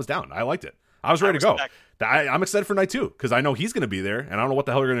tell you, I was down. I liked it. I was ready to go. I'm excited for night 2 because I know he's going to be there, and I don't know what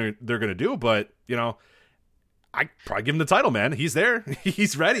the hell they're going to do, but I probably give him the title, man. He's there.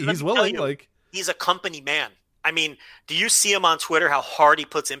 He's ready. He's willing. He's a company man. I mean, do you see him on Twitter, how hard he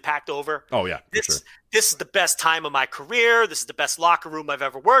puts Impact over? Oh, yeah, for sure. This is the best time of my career. This is the best locker room I've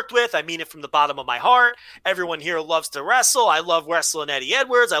ever worked with. I mean it from the bottom of my heart. Everyone here loves to wrestle. I love wrestling Eddie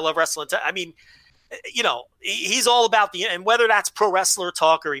Edwards. I love wrestling. I mean, you know, he's all about and whether that's pro wrestler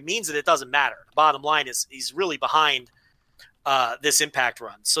talk or he means it doesn't matter. The bottom line is he's really behind this Impact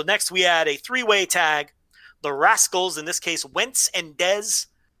run. So next we add a 3-way tag. The Rascals, in this case, Wentz and Dez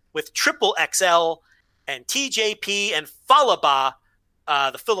with Triple XL and TJP and Falaba,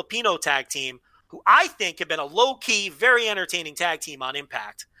 the Filipino tag team, who I think have been a low-key, very entertaining tag team on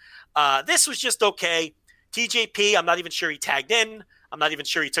Impact. This was just okay. TJP, I'm not even sure he tagged in. I'm not even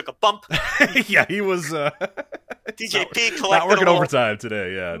sure he took a bump. Yeah, he was TJP collected not working overtime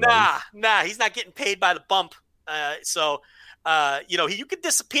today. Yeah, nah, he's not getting paid by the bump. You know, you could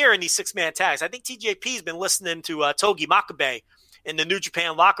disappear in these 6-man tags. I think TJP's been listening to Togi Makabe in the New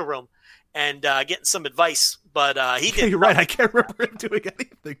Japan locker room and getting some advice, but he did. You're right. I can't remember him doing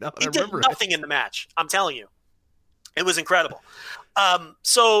anything. Now he did nothing in the match. I'm telling you, it was incredible.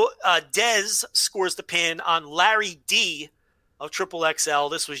 So Dez scores the pin on Larry D of Triple XL.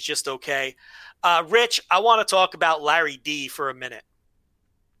 This was just okay. Rich, I want to talk about Larry D for a minute.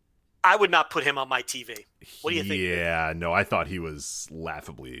 I would not put him on my TV. What do you think? Yeah, no, I thought he was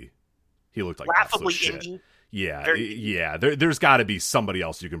laugtably. He looked like laughably shit. indie. Yeah, yeah. There's got to be somebody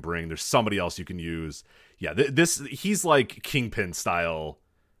else you can bring. There's somebody else you can use. Yeah, he's like Kingpin style,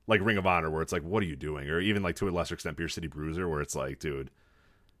 like Ring of Honor, where it's like, what are you doing? Or even like to a lesser extent, Beer City Bruiser, where it's like, dude,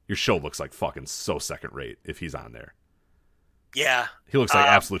 your show looks like fucking so second rate if he's on there. Yeah, he looks like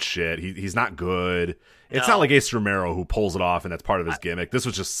absolute shit. He's not good. It's not like Ace Romero who pulls it off and that's part of his gimmick. This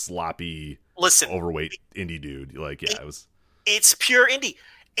was just sloppy, overweight indie dude. Like, yeah, it's pure indie.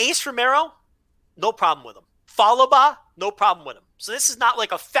 Ace Romero, no problem with him. Falaba, no problem with him. So this is not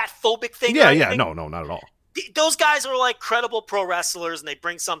like a fat phobic thing. Yeah, no, not at all. Those guys are like credible pro wrestlers and they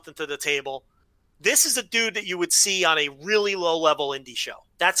bring something to the table. This is a dude that you would see on a really low-level indie show.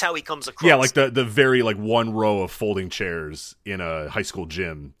 That's how he comes across. Yeah, like the very like one row of folding chairs in a high school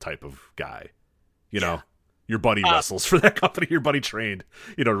gym type of guy. You know, your buddy wrestles for that company. Your buddy trained,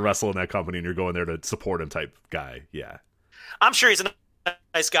 to wrestle in that company, and you're going there to support him type guy. Yeah, I'm sure he's a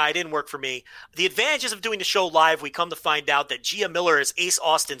nice guy. It didn't work for me. The advantages of doing the show live, we come to find out that Gia Miller is Ace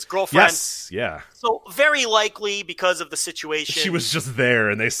Austin's girlfriend. Yes, yeah. So very likely because of the situation. She was just there,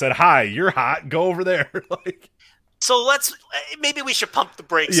 and they said, "Hi, you're hot. Go over there." So maybe we should pump the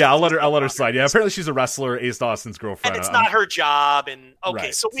brakes. Yeah, I'll let her slide. Yeah, apparently she's a wrestler, Ace Austin's girlfriend. And it's not her job. And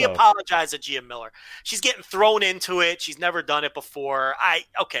right, so we apologize to Gia Miller. She's getting thrown into it. She's never done it before. I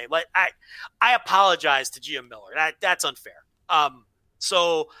apologize to Gia Miller. That's unfair.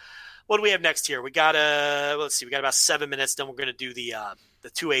 So what do we have next here? We got let's see. We got about 7 minutes. Then we're going to do the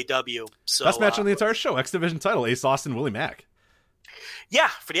 2AW. So best match on the entire show. X Division title. Ace Austin, Willie Mack. Yeah,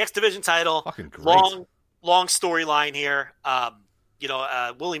 for the X Division title. Fucking great. Long storyline here.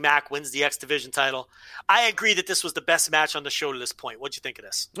 Willie Mack wins the X Division title. I agree that this was the best match on the show to this point. What'd you think of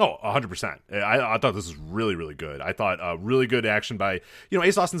this? Oh, 100%. I thought this was really, really good. I thought really good action by,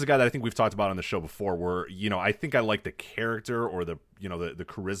 Ace Austin's a guy that I think we've talked about on the show before where, I think I like the character or the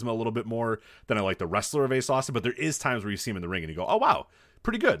charisma a little bit more than I like the wrestler of Ace Austin. But there is times where you see him in the ring and you go, oh, wow.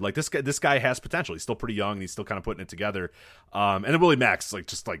 Pretty good. Like this guy has potential. He's still pretty young and he's still kind of putting it together. And then Willie Mack's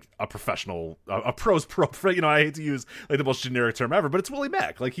just like a professional, a pro's pro. I hate to use like the most generic term ever, but it's Willie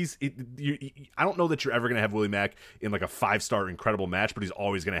Mack. Like I don't know that you're ever going to have Willie Mack in like a 5-star incredible match, but he's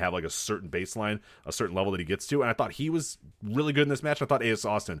always going to have like a certain baseline, a certain level that he gets to. And I thought he was really good in this match. I thought Ace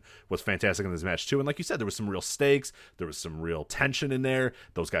Austin was fantastic in this match too. And like you said, there was some real stakes. There was some real tension in there.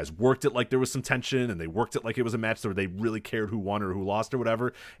 Those guys worked it like there was some tension, and they worked it like it was a match where they really cared who won or who lost or whatever.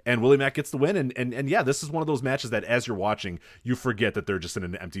 And Willie Mack gets the win, and yeah, this is one of those matches that as you're watching, you forget that they're just in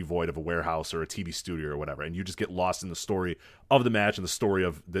an empty void of a warehouse or a TV studio or whatever, and you just get lost in the story of the match and the story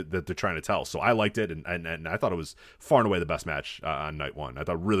of that they're trying to tell. So I liked it, and I thought it was far and away the best match on night one. I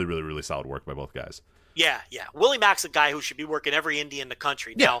thought really, really, really solid work by both guys. Yeah. Willie Mack's a guy who should be working every indie in the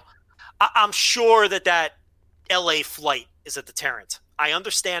country. Yeah. Now, I'm sure that LA flight is a deterrent. I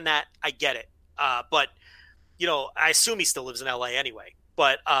understand that. I get it. But I assume he still lives in LA anyway.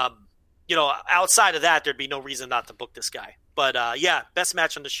 But, outside of that, there'd be no reason not to book this guy. But, yeah, best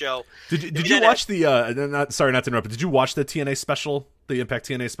match on the show. Did you watch sorry not to interrupt, but did you watch the TNA special, the Impact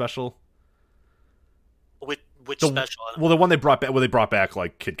TNA special? Which special? Well, the one they brought back, they brought back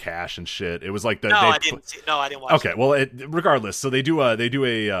like Kid Cash and shit. It was like I didn't watch. Okay, well, regardless, so they do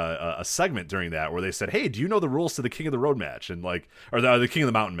a segment during that where they said, "Hey, do you know the rules to the King of the Road match?" And like, or the King of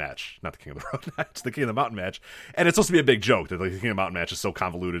the Mountain match, not the King of the Road match, the King of the Mountain match. And it's supposed to be a big joke that like the King of the Mountain match is so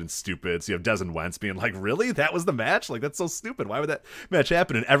convoluted and stupid. So you have Des and Wentz being like, "Really? That was the match? Like that's so stupid. Why would that match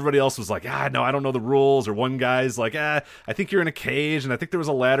happen?" And everybody else was like, no, I don't know the rules." Or one guy's like, I think you're in a cage, and I think there was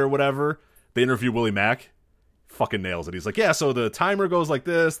a ladder, or whatever. They interview Willie Mack. Fucking nails it. He's like, so the timer goes like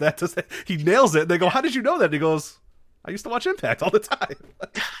this, that does that. He nails it. They go, "How did you know that?" And he goes, "I used to watch Impact all the time."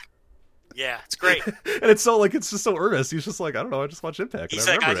 Yeah, it's great. And it's so like, it's just so earnest. He's just like, "I don't know, I just watch Impact." He's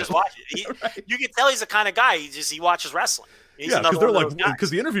like, "I just watch it." Right. You can tell he's the kind of guy. He watches wrestling. Because they're like, because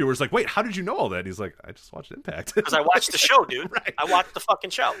the interviewer's like, "Wait, how did you know all that?" And he's like, "I just watched Impact." Because I watched the show, dude. Right. I watched the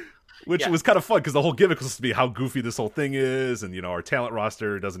fucking show. Which was kind of fun because the whole gimmick was supposed to be how goofy this whole thing is, and our talent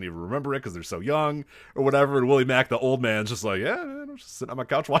roster doesn't even remember it because they're so young or whatever. And Willie Mack, the old man's just like, I'm just sitting on my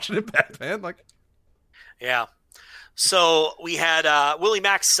couch watching Impact, man. Like, yeah. So we had Willie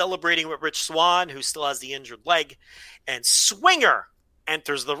Mack celebrating with Rich Swann, who still has the injured leg, and Swinger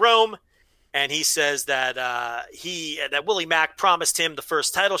enters the room, and he says that that Willie Mack promised him the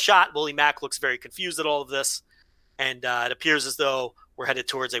first title shot. Willie Mack looks very confused at all of this, and it appears as though we're headed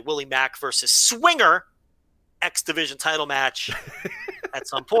towards a Willie Mack versus Swinger X Division title match at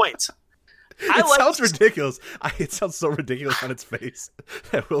some point. It sounds ridiculous. It sounds so ridiculous on its face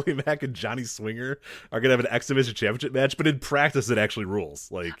that Willie Mack and Johnny Swinger are going to have an X Division championship match, but in practice it actually rules.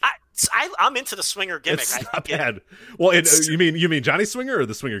 Like, I'm into the Swinger gimmick. It's not bad. Well, you mean Johnny Swinger or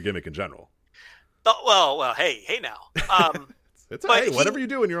the Swinger gimmick in general? Well, hey now. It's all right. Whatever you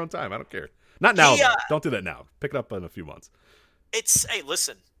do in your own time, I don't care. Not now. Don't do that now. Pick it up in a few months.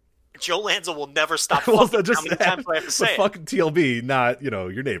 Listen, Joe Lanza will never stop well, fucking. How many times do I have to say it? Fucking TLB, not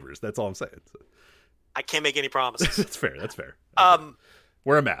your neighbors. That's all I'm saying. I can't make any promises. That's fair.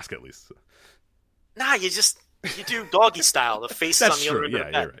 Wear a mask at least. Nah, you do doggy style. The face is on the other end of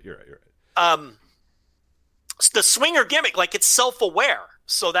the bed. You're right. The Swinger gimmick, like, it's self-aware,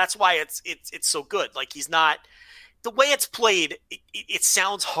 so that's why it's so good. Like, he's not the way it's played. It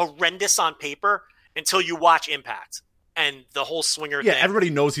sounds horrendous on paper until you watch Impact. And the whole Swinger thing. Everybody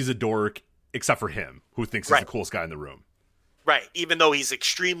knows he's a dork except for him, who thinks he's the coolest guy in the room. Right, even though he's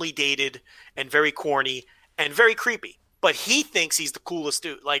extremely dated and very corny and very creepy. But he thinks he's the coolest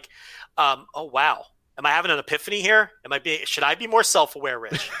dude. Like, oh, wow. Am I having an epiphany here? Should I be more self-aware,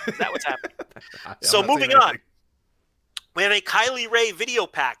 Rich? Is that what's happening? So moving on. We have a Kylie Ray video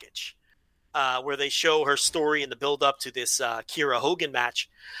package where they show her story in the build-up to this Kiera Hogan match.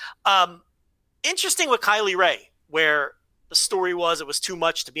 Interesting with Kylie Ray, where the story was it was too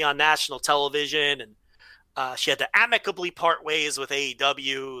much to be on national television, and she had to amicably part ways with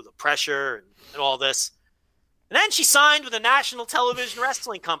AEW, the pressure, and all this. And then she signed with a national television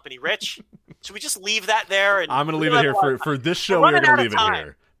wrestling company, Rich. Should we just leave that there? And I'm going to leave it here for this show. We're going to leave it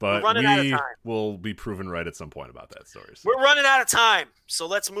here. But we will be proven right at some point about that story. So. We're running out of time, so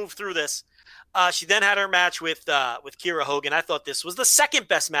let's move through this. She then had her match with Kiera Hogan. I thought this was the second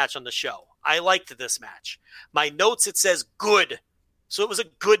best match on the show. I liked this match. My notes, it says good. So it was a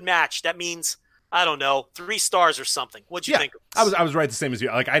good match. That means, I don't know, 3 stars or something. What'd you think? I was right the same as you.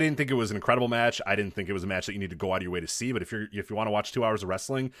 Like, I didn't think it was an incredible match. I didn't think it was a match that you need to go out of your way to see. But if you want to watch 2 hours of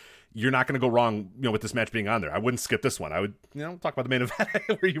wrestling, you're not going to go wrong, with this match being on there. I wouldn't skip this one. I would, talk about the main event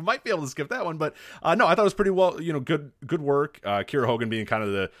where you might be able to skip that one. But no, I thought it was pretty well, good work. Kiera Hogan being kind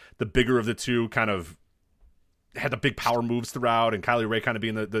of the bigger of the two, kind of had the big power moves throughout, and Kylie Ray kind of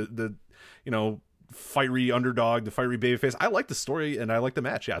being the fiery underdog, the fiery babyface. I like the story and I like the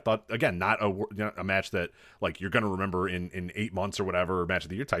match. Yeah, I thought, again, not a match that like you're going to remember in 8 months or whatever, match of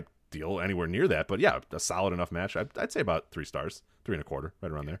the year type deal, anywhere near that. But yeah, a solid enough match. I'd say about 3 stars, 3.25,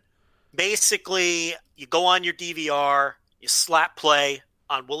 right around there. Basically, you go on your DVR, you slap play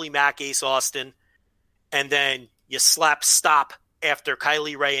on Willie Mack, Ace Austin, and then you slap stop after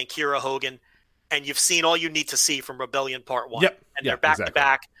Kylie Ray and Kiera Hogan, and you've seen all you need to see from Rebellion Part 1. Yep. And they're back to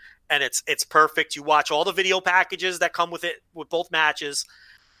back. And it's perfect. You watch all the video packages that come with it, with both matches,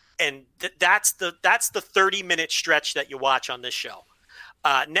 and that's the 30-minute stretch that you watch on this show.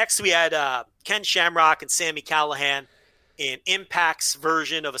 Next, we had Ken Shamrock and Sami Callihan in Impact's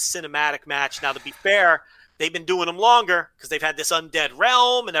version of a cinematic match. Now, to be fair, they've been doing them longer because they've had this Undead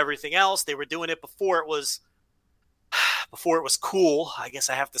Realm and everything else. They were doing it before it was cool. I guess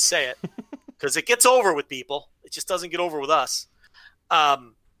I have to say it because it gets over with people. It just doesn't get over with us.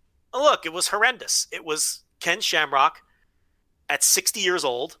 Look, it was horrendous. It was Ken Shamrock at 60 years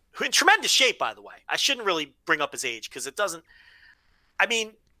old, who in tremendous shape, by the way. I shouldn't really bring up his age because it doesn't – I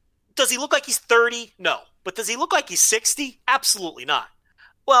mean, does he look like he's 30? No. But does he look like he's 60? Absolutely not.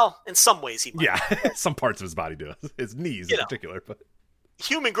 Well, in some ways he might. Yeah, some parts of his body do. His knees in particular. But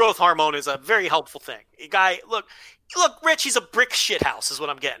human growth hormone is a very helpful thing. Look, Rich, he's a brick shithouse is what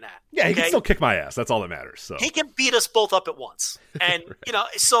I'm getting at. Yeah, he can still kick my ass. That's all that matters. So he can beat us both up at once. And, right.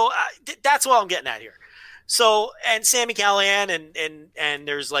 That's what I'm getting at here. So, and Sami Callihan and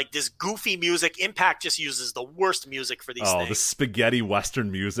there's like this goofy music. Impact just uses the worst music for these things. Oh, the spaghetti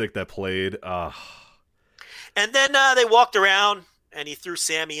Western music that played. And then they walked around and he threw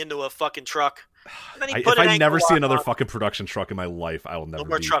Sami into a fucking truck. If I never see another fucking production truck in my life, I will never. No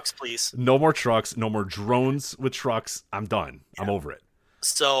more trucks, please. No more trucks. No more drones with trucks. I'm done. Yeah. I'm over it.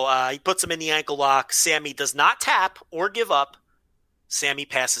 So he puts him in the ankle lock. Sami does not tap or give up. Sami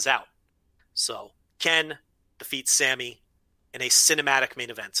passes out. So Ken defeats Sami in a cinematic main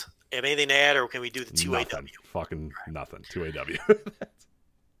event. Have anything to add, or can we do the 2AW? Fucking nothing. 2AW.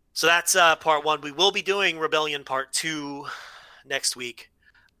 So that's part one. We will be doing Rebellion part 2 next week.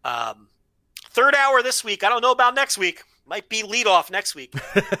 Third hour this week. I don't know about next week. Might be leadoff next week.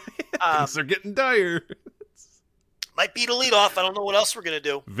 Things are getting dire. Might be the leadoff. I don't know what else we're going to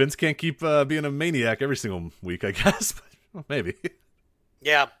do. Vince can't keep being a maniac every single week, I guess. But, well, maybe.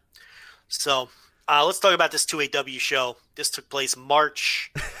 Yeah. So let's talk about this 2AW show. This took place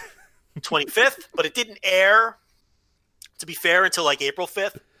March 25th, but it didn't air, to be fair, until like April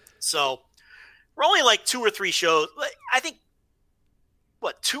 5th. So we're only like 2 or 3 shows. I think,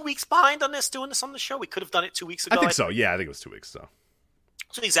 2 weeks behind on doing this on the show? We could have done it 2 weeks ago. I think so. Yeah, I think it was 2 weeks. So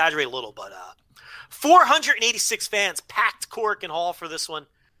exaggerate a little, but 486 fans packed Korakuen Hall for this one.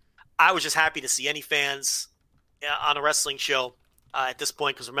 I was just happy to see any fans on a wrestling show at this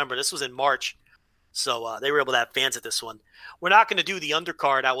point, because remember, this was in March, so they were able to have fans at this one. We're not going to do the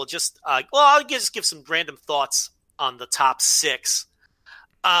undercard. I will just I'll just give some random thoughts on the top 6.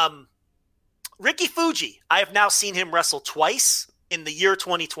 Ricky Fuji, I have now seen him wrestle twice in the year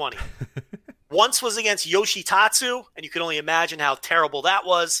 2020. Once was against Yoshitatsu, and you can only imagine how terrible that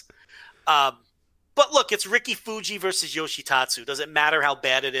was. But look, it's Ricky Fuji versus Yoshitatsu. Does it matter how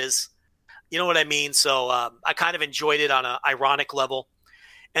bad it is? You know what I mean? So I kind of enjoyed it on an ironic level.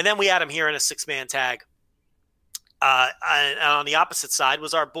 And then we had him here in a 6-man tag. And on the opposite side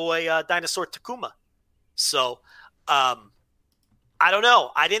was our boy Dinosaur Takuma. So I don't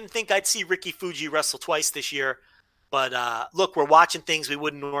know. I didn't think I'd see Ricky Fuji wrestle twice this year. But look, we're watching things we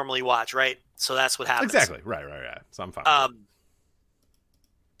wouldn't normally watch, right? So that's what happens. Exactly. Right. So I'm fine.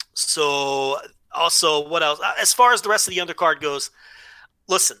 So also, what else? As far as the rest of the undercard goes,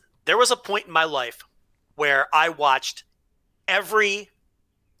 listen, there was a point in my life where I watched every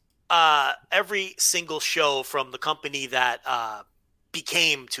single show from the company that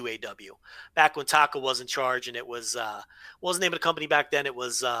became 2AW. Back when Taka was in charge, and it was what was the name of the company back then? It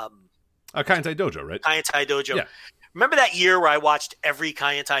was Kaientai Dojo, right? Kaientai Dojo. Yeah. Remember that year where I watched every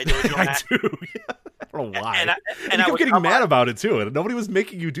Kaientai Dojo match? I do. Yeah. I don't know why. And I kept getting mad about it, too. And nobody was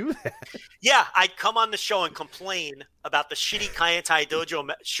making you do that. Yeah, I'd come on the show and complain about the shitty Kaientai Dojo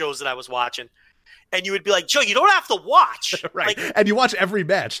shows that I was watching. And you would be like, Joe, you don't have to watch. Right. And you watch every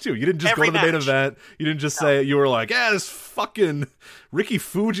match, too. You didn't just go to the main event. You didn't just say, you were like, this fucking Ricky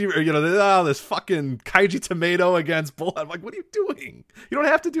Fuji, or, this fucking Kaiji Tomato against Bull. I'm like, what are you doing? You don't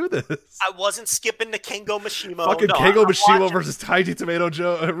have to do this. I wasn't skipping the Kengo Mishimo. Fucking Kengo Mishimo versus Kaiji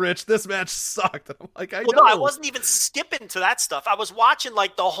Tomato, Rich. This match sucked. I'm like, I know. No, I wasn't even skipping to that stuff. I was watching,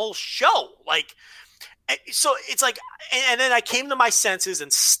 like, the whole show. Like, so it's like, and then I came to my senses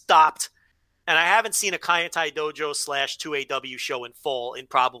and stopped. And I haven't seen a Kaientai Dojo / 2AW show in full in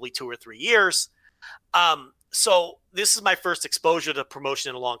probably 2 or 3 years. So this is my first exposure to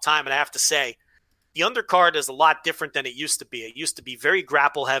promotion in a long time. And I have to say, the undercard is a lot different than it used to be. It used to be very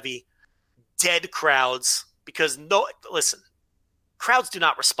grapple heavy, dead crowds, because crowds do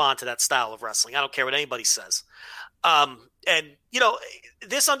not respond to that style of wrestling. I don't care what anybody says. And,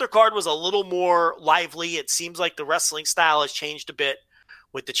 this undercard was a little more lively. It seems like the wrestling style has changed a bit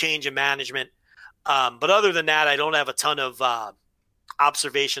with the change in management. But other than that, I don't have a ton of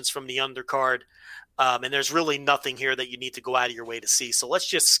observations from the undercard. And there's really nothing here that you need to go out of your way to see. So let's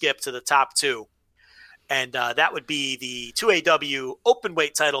just skip to the top 2. And that would be the 2AW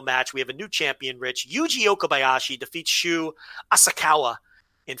openweight title match. We have a new champion, Rich. Yuji Okabayashi defeats Shu Asakawa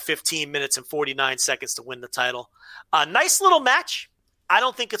in 15 minutes and 49 seconds to win the title. Nice little match. I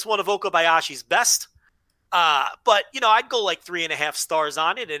don't think it's one of Okabayashi's best. But, I'd go like 3.5 stars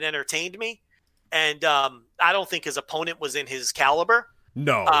on it. It entertained me. And I don't think his opponent was in his caliber.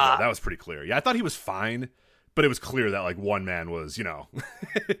 No, that was pretty clear. Yeah, I thought he was fine, but it was clear that, like, one man was, Yuji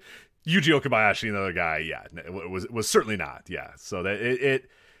Okabayashi and the other guy, yeah, it was certainly not. Yeah, so that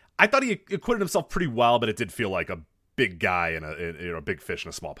I thought he acquitted himself pretty well, but it did feel like a big guy and a big fish in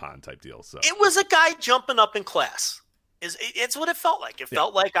a small pond type deal. So it was a guy jumping up in class. It's what it felt like. It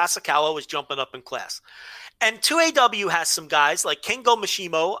felt like Asakawa was jumping up in class. And 2AW has some guys like Kengo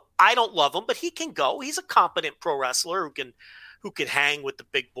Mishimo. I don't love him, but he can go. He's a competent pro wrestler who can hang with the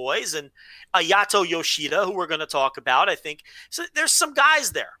big boys. And Yato Yoshida, who we're going to talk about, I think. So there's some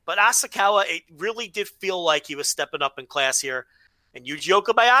guys there. But Asakawa, it really did feel like he was stepping up in class here. And Yuji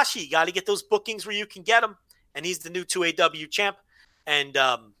Okabayashi, you got to get those bookings where you can get them. And he's the new 2AW champ. And,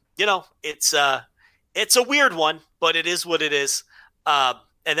 it's a weird one, but it is what it is. And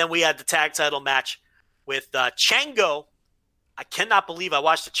then we had the tag title match with Chango. I cannot believe I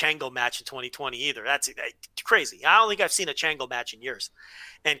watched a Chango match in 2020 either. That's crazy. I don't think I've seen a Chango match in years.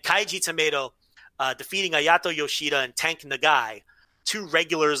 And Kaiji Tomato defeating Ayato Yoshida and Tank Nagai, two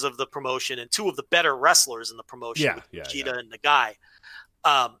regulars of the promotion and two of the better wrestlers in the promotion, Yoshida and Nagai.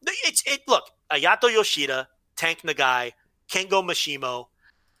 Look, Ayato Yoshida, Tank Nagai, Kengo Mishimo.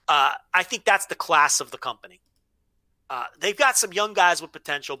 I think that's the class of the company. They've got some young guys with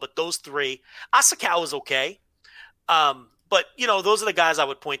potential, but those three, Asakawa is okay. But, those are the guys I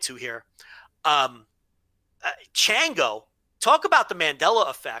would point to here. Chango, talk about the Mandela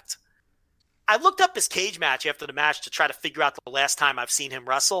effect. I looked up his cage match after the match to try to figure out the last time I've seen him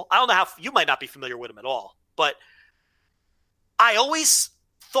wrestle. I don't know how you might not be familiar with him at all, but I always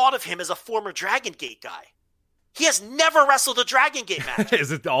thought of him as a former Dragon Gate guy. He has never wrestled a Dragon Gate match.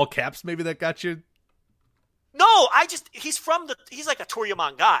 Is it all caps maybe that got you? No, he's like a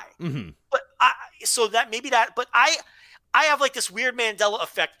Toryumon guy. Mm-hmm. But I have like this weird Mandela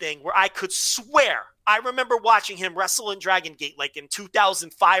effect thing where I could swear I remember watching him wrestle in Dragon Gate like in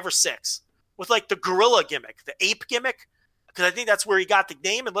 2005 or 6 with like the gorilla gimmick, the ape gimmick, because I think that's where he got the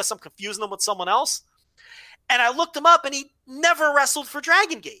name unless I'm confusing him with someone else. And I looked him up and he never wrestled for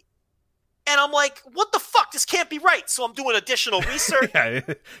Dragon Gate. And I'm like, what the fuck? This can't be right. So I'm doing additional research.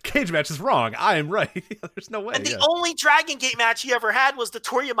 Cage match is wrong. I am right. There's no way. And the only Dragon Gate match he ever had was the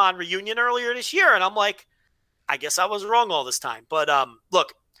Toryumon reunion earlier this year. And I'm like, I guess I was wrong all this time. But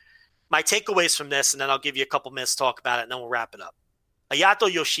look, my takeaways from this, and then I'll give you a couple minutes to talk about it, and then we'll wrap it up.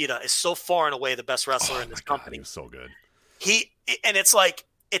 Ayato Yoshida is so far and away the best wrestler in this company. He was so good. And it's like,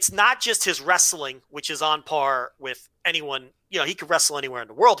 it's not just his wrestling, which is on par with anyone. He could wrestle anywhere in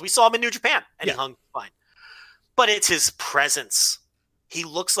the world. We saw him in New Japan, and he hung fine. But it's his presence. He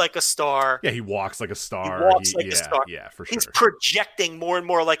looks like a star. Yeah, he walks like a star. A star. Yeah, for sure. He's projecting more and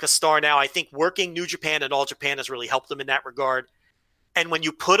more like a star now. I think working New Japan and All Japan has really helped him in that regard. And when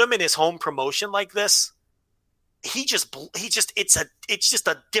you put him in his home promotion like this, it's just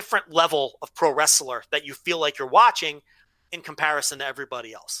a different level of pro wrestler that you feel like you're watching in comparison to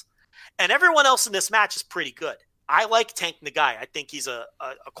everybody else. And everyone else in this match is pretty good. I like Tank Nagai. I think he's a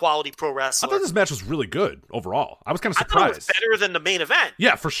quality pro wrestler. I thought this match was really good overall. I was kind of surprised. I thought it was better than the main event.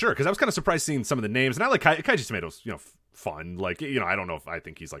 Yeah, for sure. Because I was kind of surprised seeing some of the names. And I like Kaiji Tomato's, fun. Like, I don't know if I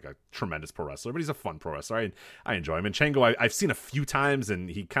think he's like a tremendous pro wrestler, but he's a fun pro wrestler. I enjoy him. And Chango, I've seen a few times, and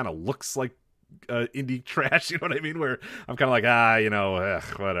he kind of looks like indie trash. You know what I mean? Where I'm kind of like,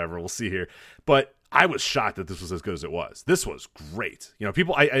 whatever. We'll see here. But I was shocked that this was as good as it was. This was great.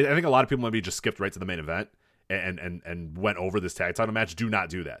 People. I think a lot of people maybe just skipped right to the main event and went over this tag title match. Do not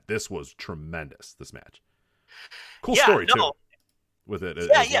do that. This was tremendous. This match. Cool story too. With it,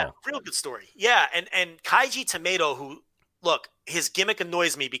 real good story. Yeah, and Kaiji Tomato, who his gimmick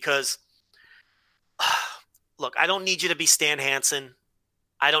annoys me because, I don't need you to be Stan Hansen.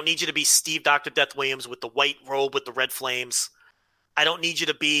 I don't need you to be Steve Dr. Death Williams with the white robe with the red flames. I don't need you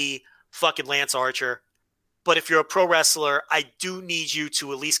to be fucking Lance Archer. But if you're a pro wrestler, I do need you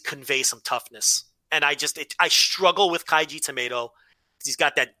to at least convey some toughness. And I struggle with Kaiji Tomato because he's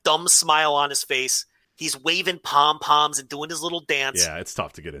got that dumb smile on his face. He's waving pom-poms and doing his little dance. Yeah, it's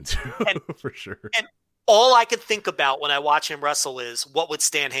tough to get into, for sure. And all I can think about when I watch him wrestle is, what would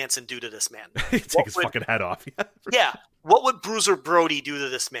Stan Hansen do to this man? Take his fucking head off. Yeah. What would Bruiser Brody do to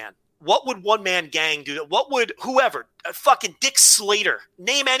this man? What would One Man Gang do? What would whoever? Fucking Dick Slater.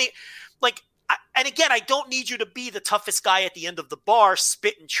 Name any. And again, I don't need you to be the toughest guy at the end of the bar,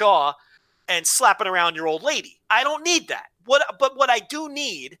 spit and chaw, and slapping around your old lady. I don't need that. But what I do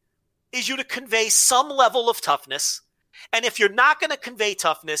need is you to convey some level of toughness. And if you're not going to convey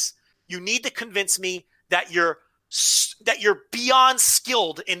toughness, you need to convince me that you're beyond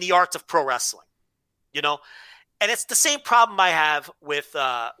skilled in the art of pro wrestling. And it's the same problem I have with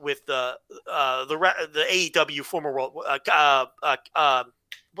the AEW former world.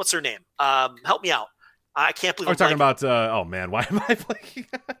 What's her name? Help me out. I can't believe. We're talking about. Oh man, why am I blanking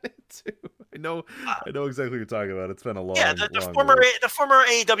on it too? I know exactly what you're talking about. It's been a long, the long former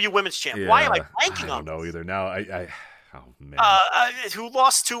AEW Women's Champ. Yeah, Why am I blanking on? I don't know either. Now oh man, who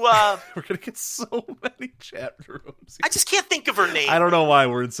lost to? We're gonna get so many chat rooms. I just can't think of her name. I don't know why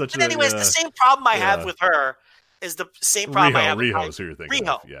we're in such. But anyways, the same problem I have with her is the same problem I have with Riho's who you're thinking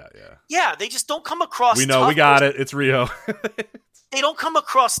Riho. of. Yeah. They just don't come across. We know, tough we got it. It's Riho. They don't come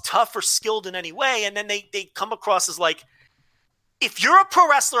across tough or skilled in any way, and then they come across as like, if you're a pro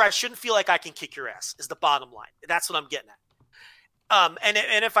wrestler, I shouldn't feel like I can kick your ass. Is the bottom line. That's what I'm getting at.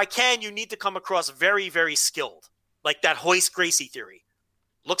 And if I can, you need to come across very, very skilled, like that Hoist Gracie theory.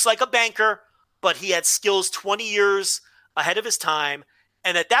 Looks like a banker, but he had skills 20 years ahead of his time,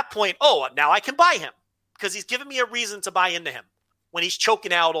 and at that point, now I can buy him because he's giving me a reason to buy into him when he's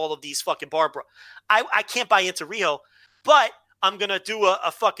choking out all of these fucking Barbara. I can't buy into Riho, but I'm going to do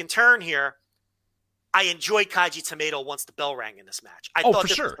a fucking turn here. I enjoyed Kaiji Tomato once the bell rang in this match. I thought for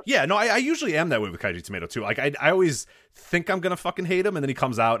sure. Yeah, no, I usually am that way with Kaiji Tomato too. Like I always think I'm going to fucking hate him, and then he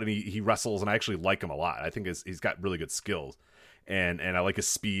comes out and he wrestles, and I actually like him a lot. I think he's got really good skills. And I like his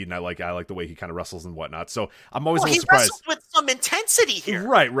speed, and I like the way he kind of wrestles and whatnot. So I'm always a little surprised. He wrestles with some intensity here.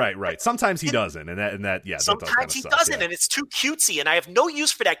 Right. Sometimes he doesn't, and that sometimes he doesn't, and it's too cutesy, and I have no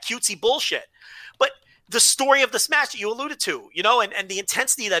use for that cutesy bullshit. But the story of this match that you alluded to, and the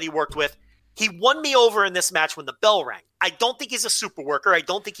intensity that he worked with, he won me over in this match when the bell rang. I don't think he's a super worker. I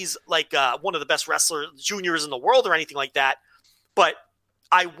don't think he's like one of the best wrestler juniors in the world or anything like that. But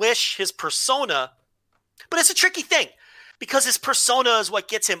I wish his persona. But it's a tricky thing because his persona is what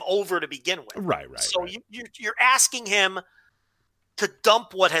gets him over to begin with. Right. So you're asking him to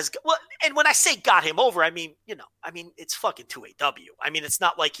dump what has. Well, and when I say got him over, I mean it's fucking 2AW. I mean, it's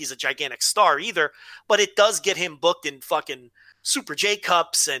not like he's a gigantic star either, but it does get him booked in fucking Super J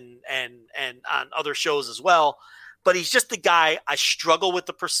Cups and on other shows as well. But he's just the guy. I struggle with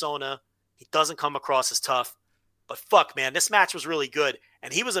the persona. He doesn't come across as tough. But fuck, man, this match was really good.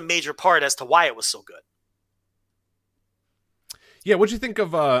 And he was a major part as to why it was so good. Yeah, what'd you think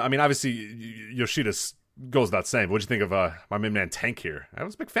of, obviously, Yoshida's goes without saying, but what'd you think of my main man Tank here? I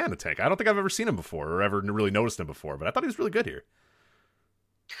was a big fan of Tank. I don't think I've ever seen him before or ever really noticed him before, but I thought he was really good here.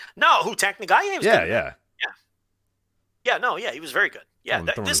 No, who, Tank Nagaya? Yeah. He was very good. Yeah,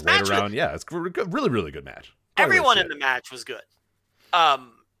 this match it's a really, really good match. Everyone in the match was good.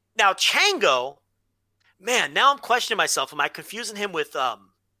 Now Chango, man, now I'm questioning myself. Am I confusing him with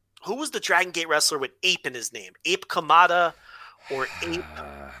who was the Dragon Gate wrestler with Ape in his name? Ape Kamada or Ape?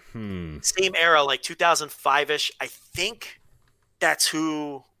 Same era, like 2005-ish. I think that's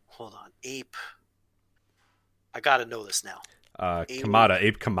who. Hold on, Ape. I gotta know this now. Ape Kamada.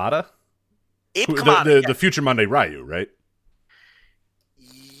 Ape Kamada. The future Monday Ryu, right?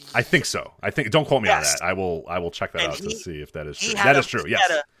 I think so. Don't quote me on that. I will check that out to see if that is true. That is true. Yes.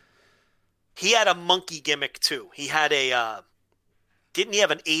 He had a monkey gimmick too. He had a. Didn't he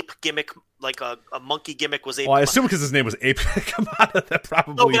have an ape gimmick? Like a monkey gimmick was Ape. Well, I assume because his name was Ape Kamada, that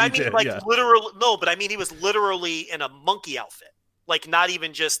probably. No, but I mean, literally. No, but I mean, he was literally in a monkey outfit. Like, not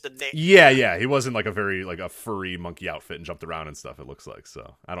even just the name. Yeah. He wasn't like a very a furry monkey outfit and jumped around and stuff. It looks like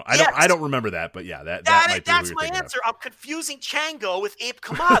so. I don't remember that, but yeah, that might be. That's my answer. I'm confusing Chango with Ape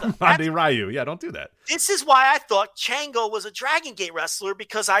Kamada. Monday Ryu. Yeah, don't do that. This is why I thought Chango was a Dragon Gate wrestler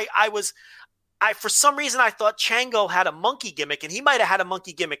because I for some reason I thought Chango had a monkey gimmick, and he might have had a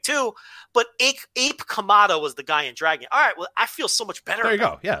monkey gimmick too. But Ape Kamada was the guy in Dragon. All right, well, I feel so much better. There you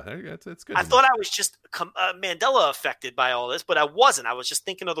go. Yeah, there you go. It's good. I thought I was just Mandela affected by all this, but I wasn't. I was just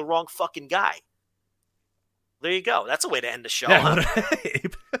thinking of the wrong fucking guy. There you go. That's a way to end the show. Yeah,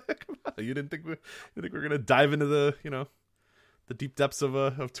 Ape Kamada. You didn't think we were gonna dive into the the deep depths of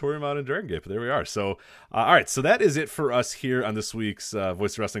Toryumon and Dragon Gate, but there we are. So, all right, so that is it for us here on this week's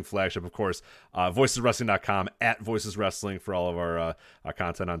Voices Wrestling flagship. Of course, voiceswrestling.com @voiceswrestling for all of our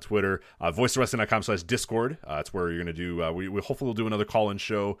content on Twitter. voiceswrestling.com/Discord. That's where you're going to do. We hopefully will do another call-in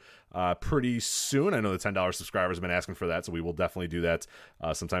show pretty soon. I know the $10 subscribers have been asking for that, so we will definitely do that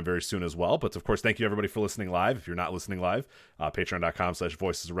sometime very soon as well. But of course, thank you everybody for listening live. If you're not listening live,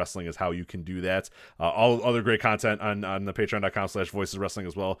 patreon.com/voiceswrestling is how you can do that. All other great content on the patreon.com/voiceswrestling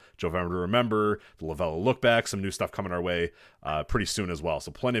as well. Jovember to Remember, the Lavella Look Back, some new stuff coming our way pretty soon as well.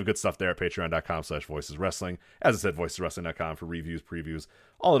 So plenty of good stuff there at patreon.com/voiceswrestling. As I said, voiceswrestling.com for reviews, previews,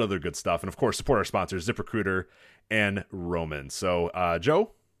 all that other good stuff. And of course, support our sponsors, ZipRecruiter and Roman. So,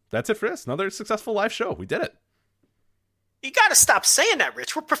 Joe, that's it for this. Another successful live show. We did it. You got to stop saying that,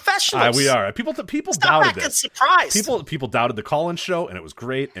 Rich. We're professionals. We are. People stop doubted this. Surprised. People doubted the call-in show, and it was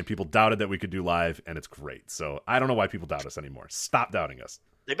great. And people doubted that we could do live, and it's great. So I don't know why people doubt us anymore. Stop doubting us.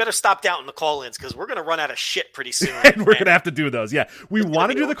 They better stop doubting the call-ins because we're going to run out of shit pretty soon. And we're going to have to do those. Yeah, we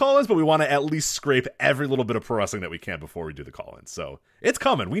want to do the call-ins, but we want to at least scrape every little bit of pro wrestling that we can before we do the call-ins. So it's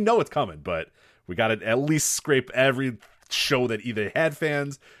coming. We know it's coming, but we got to at least scrape every show that either had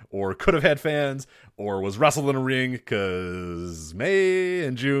fans or could have had fans or was wrestled in a ring, because May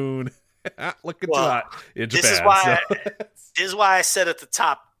and June looking too hot in Japan. This is why I said at the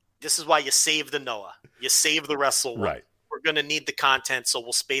top, this is why you save the Noah. You save the Wrestle one. Right. We're going to need the content, so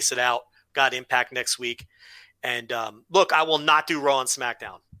we'll space it out. Got Impact next week. And look, I will not do Raw and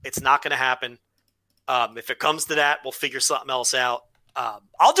SmackDown. It's not going to happen. If it comes to that, we'll figure something else out.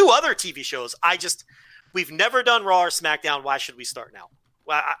 I'll do other TV shows. We've never done Raw or SmackDown. Why should we start now?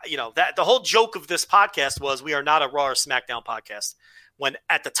 Well, that the whole joke of this podcast was we are not a Raw or SmackDown podcast, when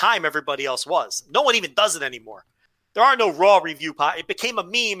at the time everybody else was. No one even does it anymore. There are no Raw review It became a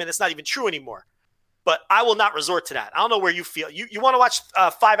meme, and it's not even true anymore. But I will not resort to that. I don't know where you feel. You want to watch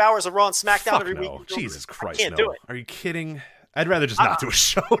 5 hours of Raw and SmackDown every week? Jesus Christ, I can't do it. Are you kidding? I'd rather just not do a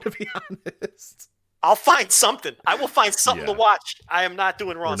show, to be honest. I'll find something. I will find something to watch. I am not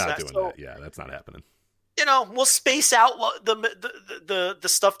doing Raw and SmackDown. We're not doing that. Yeah, that's not happening. We'll space out the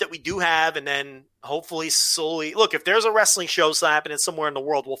stuff that we do have, and then hopefully slowly look. If there's a wrestling show happening somewhere in the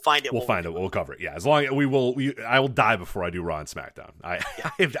world, we'll find it. We'll find it. We'll cover it. Yeah, as long as I will die before I do Raw and SmackDown. I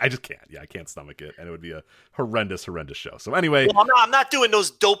just can't. Yeah, I can't stomach it, and it would be a horrendous show. So anyway, I'm not doing those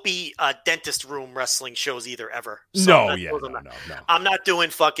dopey dentist room wrestling shows either ever. So no. I'm not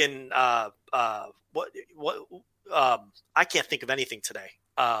doing fucking I can't think of anything today.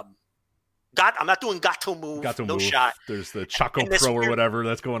 I'm not doing Gato Move. No shot. There's the Choco Pro or whatever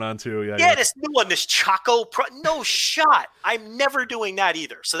that's going on too. Yeah, this new one, this Choco Pro. No shot. I'm never doing that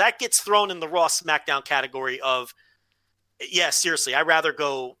either. So that gets thrown in the Raw SmackDown category of, seriously, I'd rather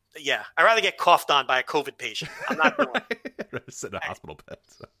get coughed on by a COVID patient. I'm not doing it. I'd rather sit in a hospital bed.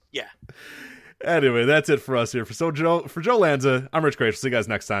 So. Yeah. Anyway, that's it for us here. For Joe Lanza, I'm Rich Grace. See you guys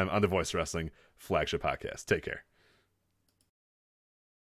next time on the Voice Wrestling Flagship Podcast. Take care.